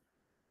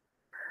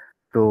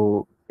 তো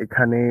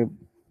এখানে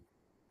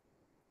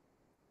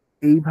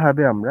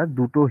এইভাবে আমরা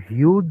দুটো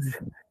হিউজ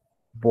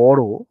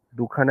বড়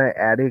দুখানা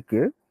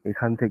অ্যারেকে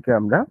এখান থেকে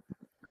আমরা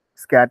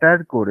স্ক্যাটার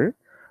করে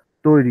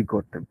তৈরি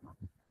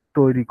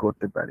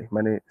করতে পারি,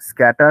 মানে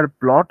স্ক্যাটার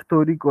প্লট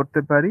তৈরি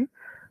করতে পারি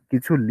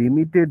কিছু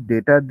লিমিটেড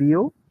ডেটা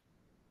দিয়েও,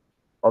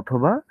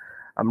 অথবা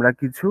আমরা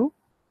কিছু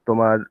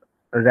তোমার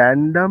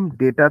র্যান্ডম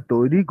ডেটা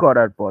তৈরি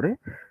করার পরে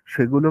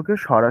সেগুলোকে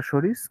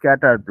সরাসরি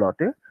স্ক্যাটার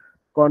প্লটে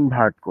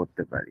কনভার্ট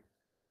করতে পারি।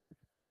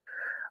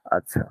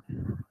 আচ্ছা,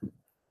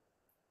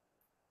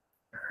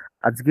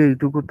 আজকে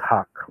এইটুকু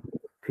থাক,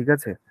 ঠিক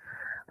আছে?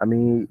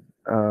 আমি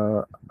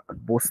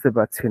বসতে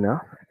পারছি না,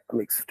 আমি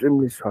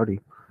এক্সট্রিমলি সরি।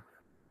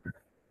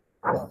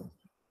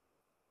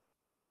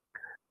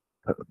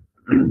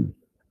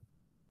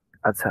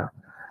 আচ্ছা,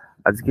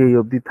 আজকে এই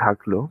অবধি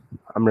থাকলো।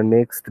 আমরা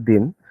নেক্সট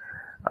দিন,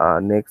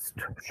 নেক্সট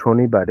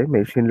শনিবারে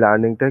মেশিন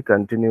লার্নিংটাই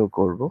কন্টিনিউ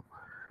করব।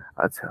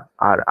 আচ্ছা,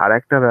 আর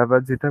আরেকটা ব্যাপার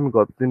যেটা আমি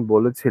গতদিন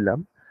বলেছিলাম,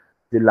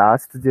 যে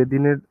লাস্ট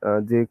যেদিনের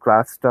যে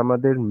ক্লাসটা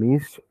আমাদের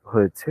মিস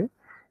হয়েছে,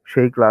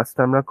 সেই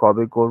ক্লাসটা আমরা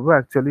কবে করব?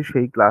 অ্যাকচুয়ালি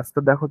সেই ক্লাসটা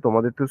দেখো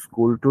তোমাদের তো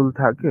স্কুল টুল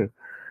থাকে,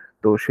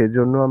 তো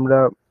সেজন্য আমরা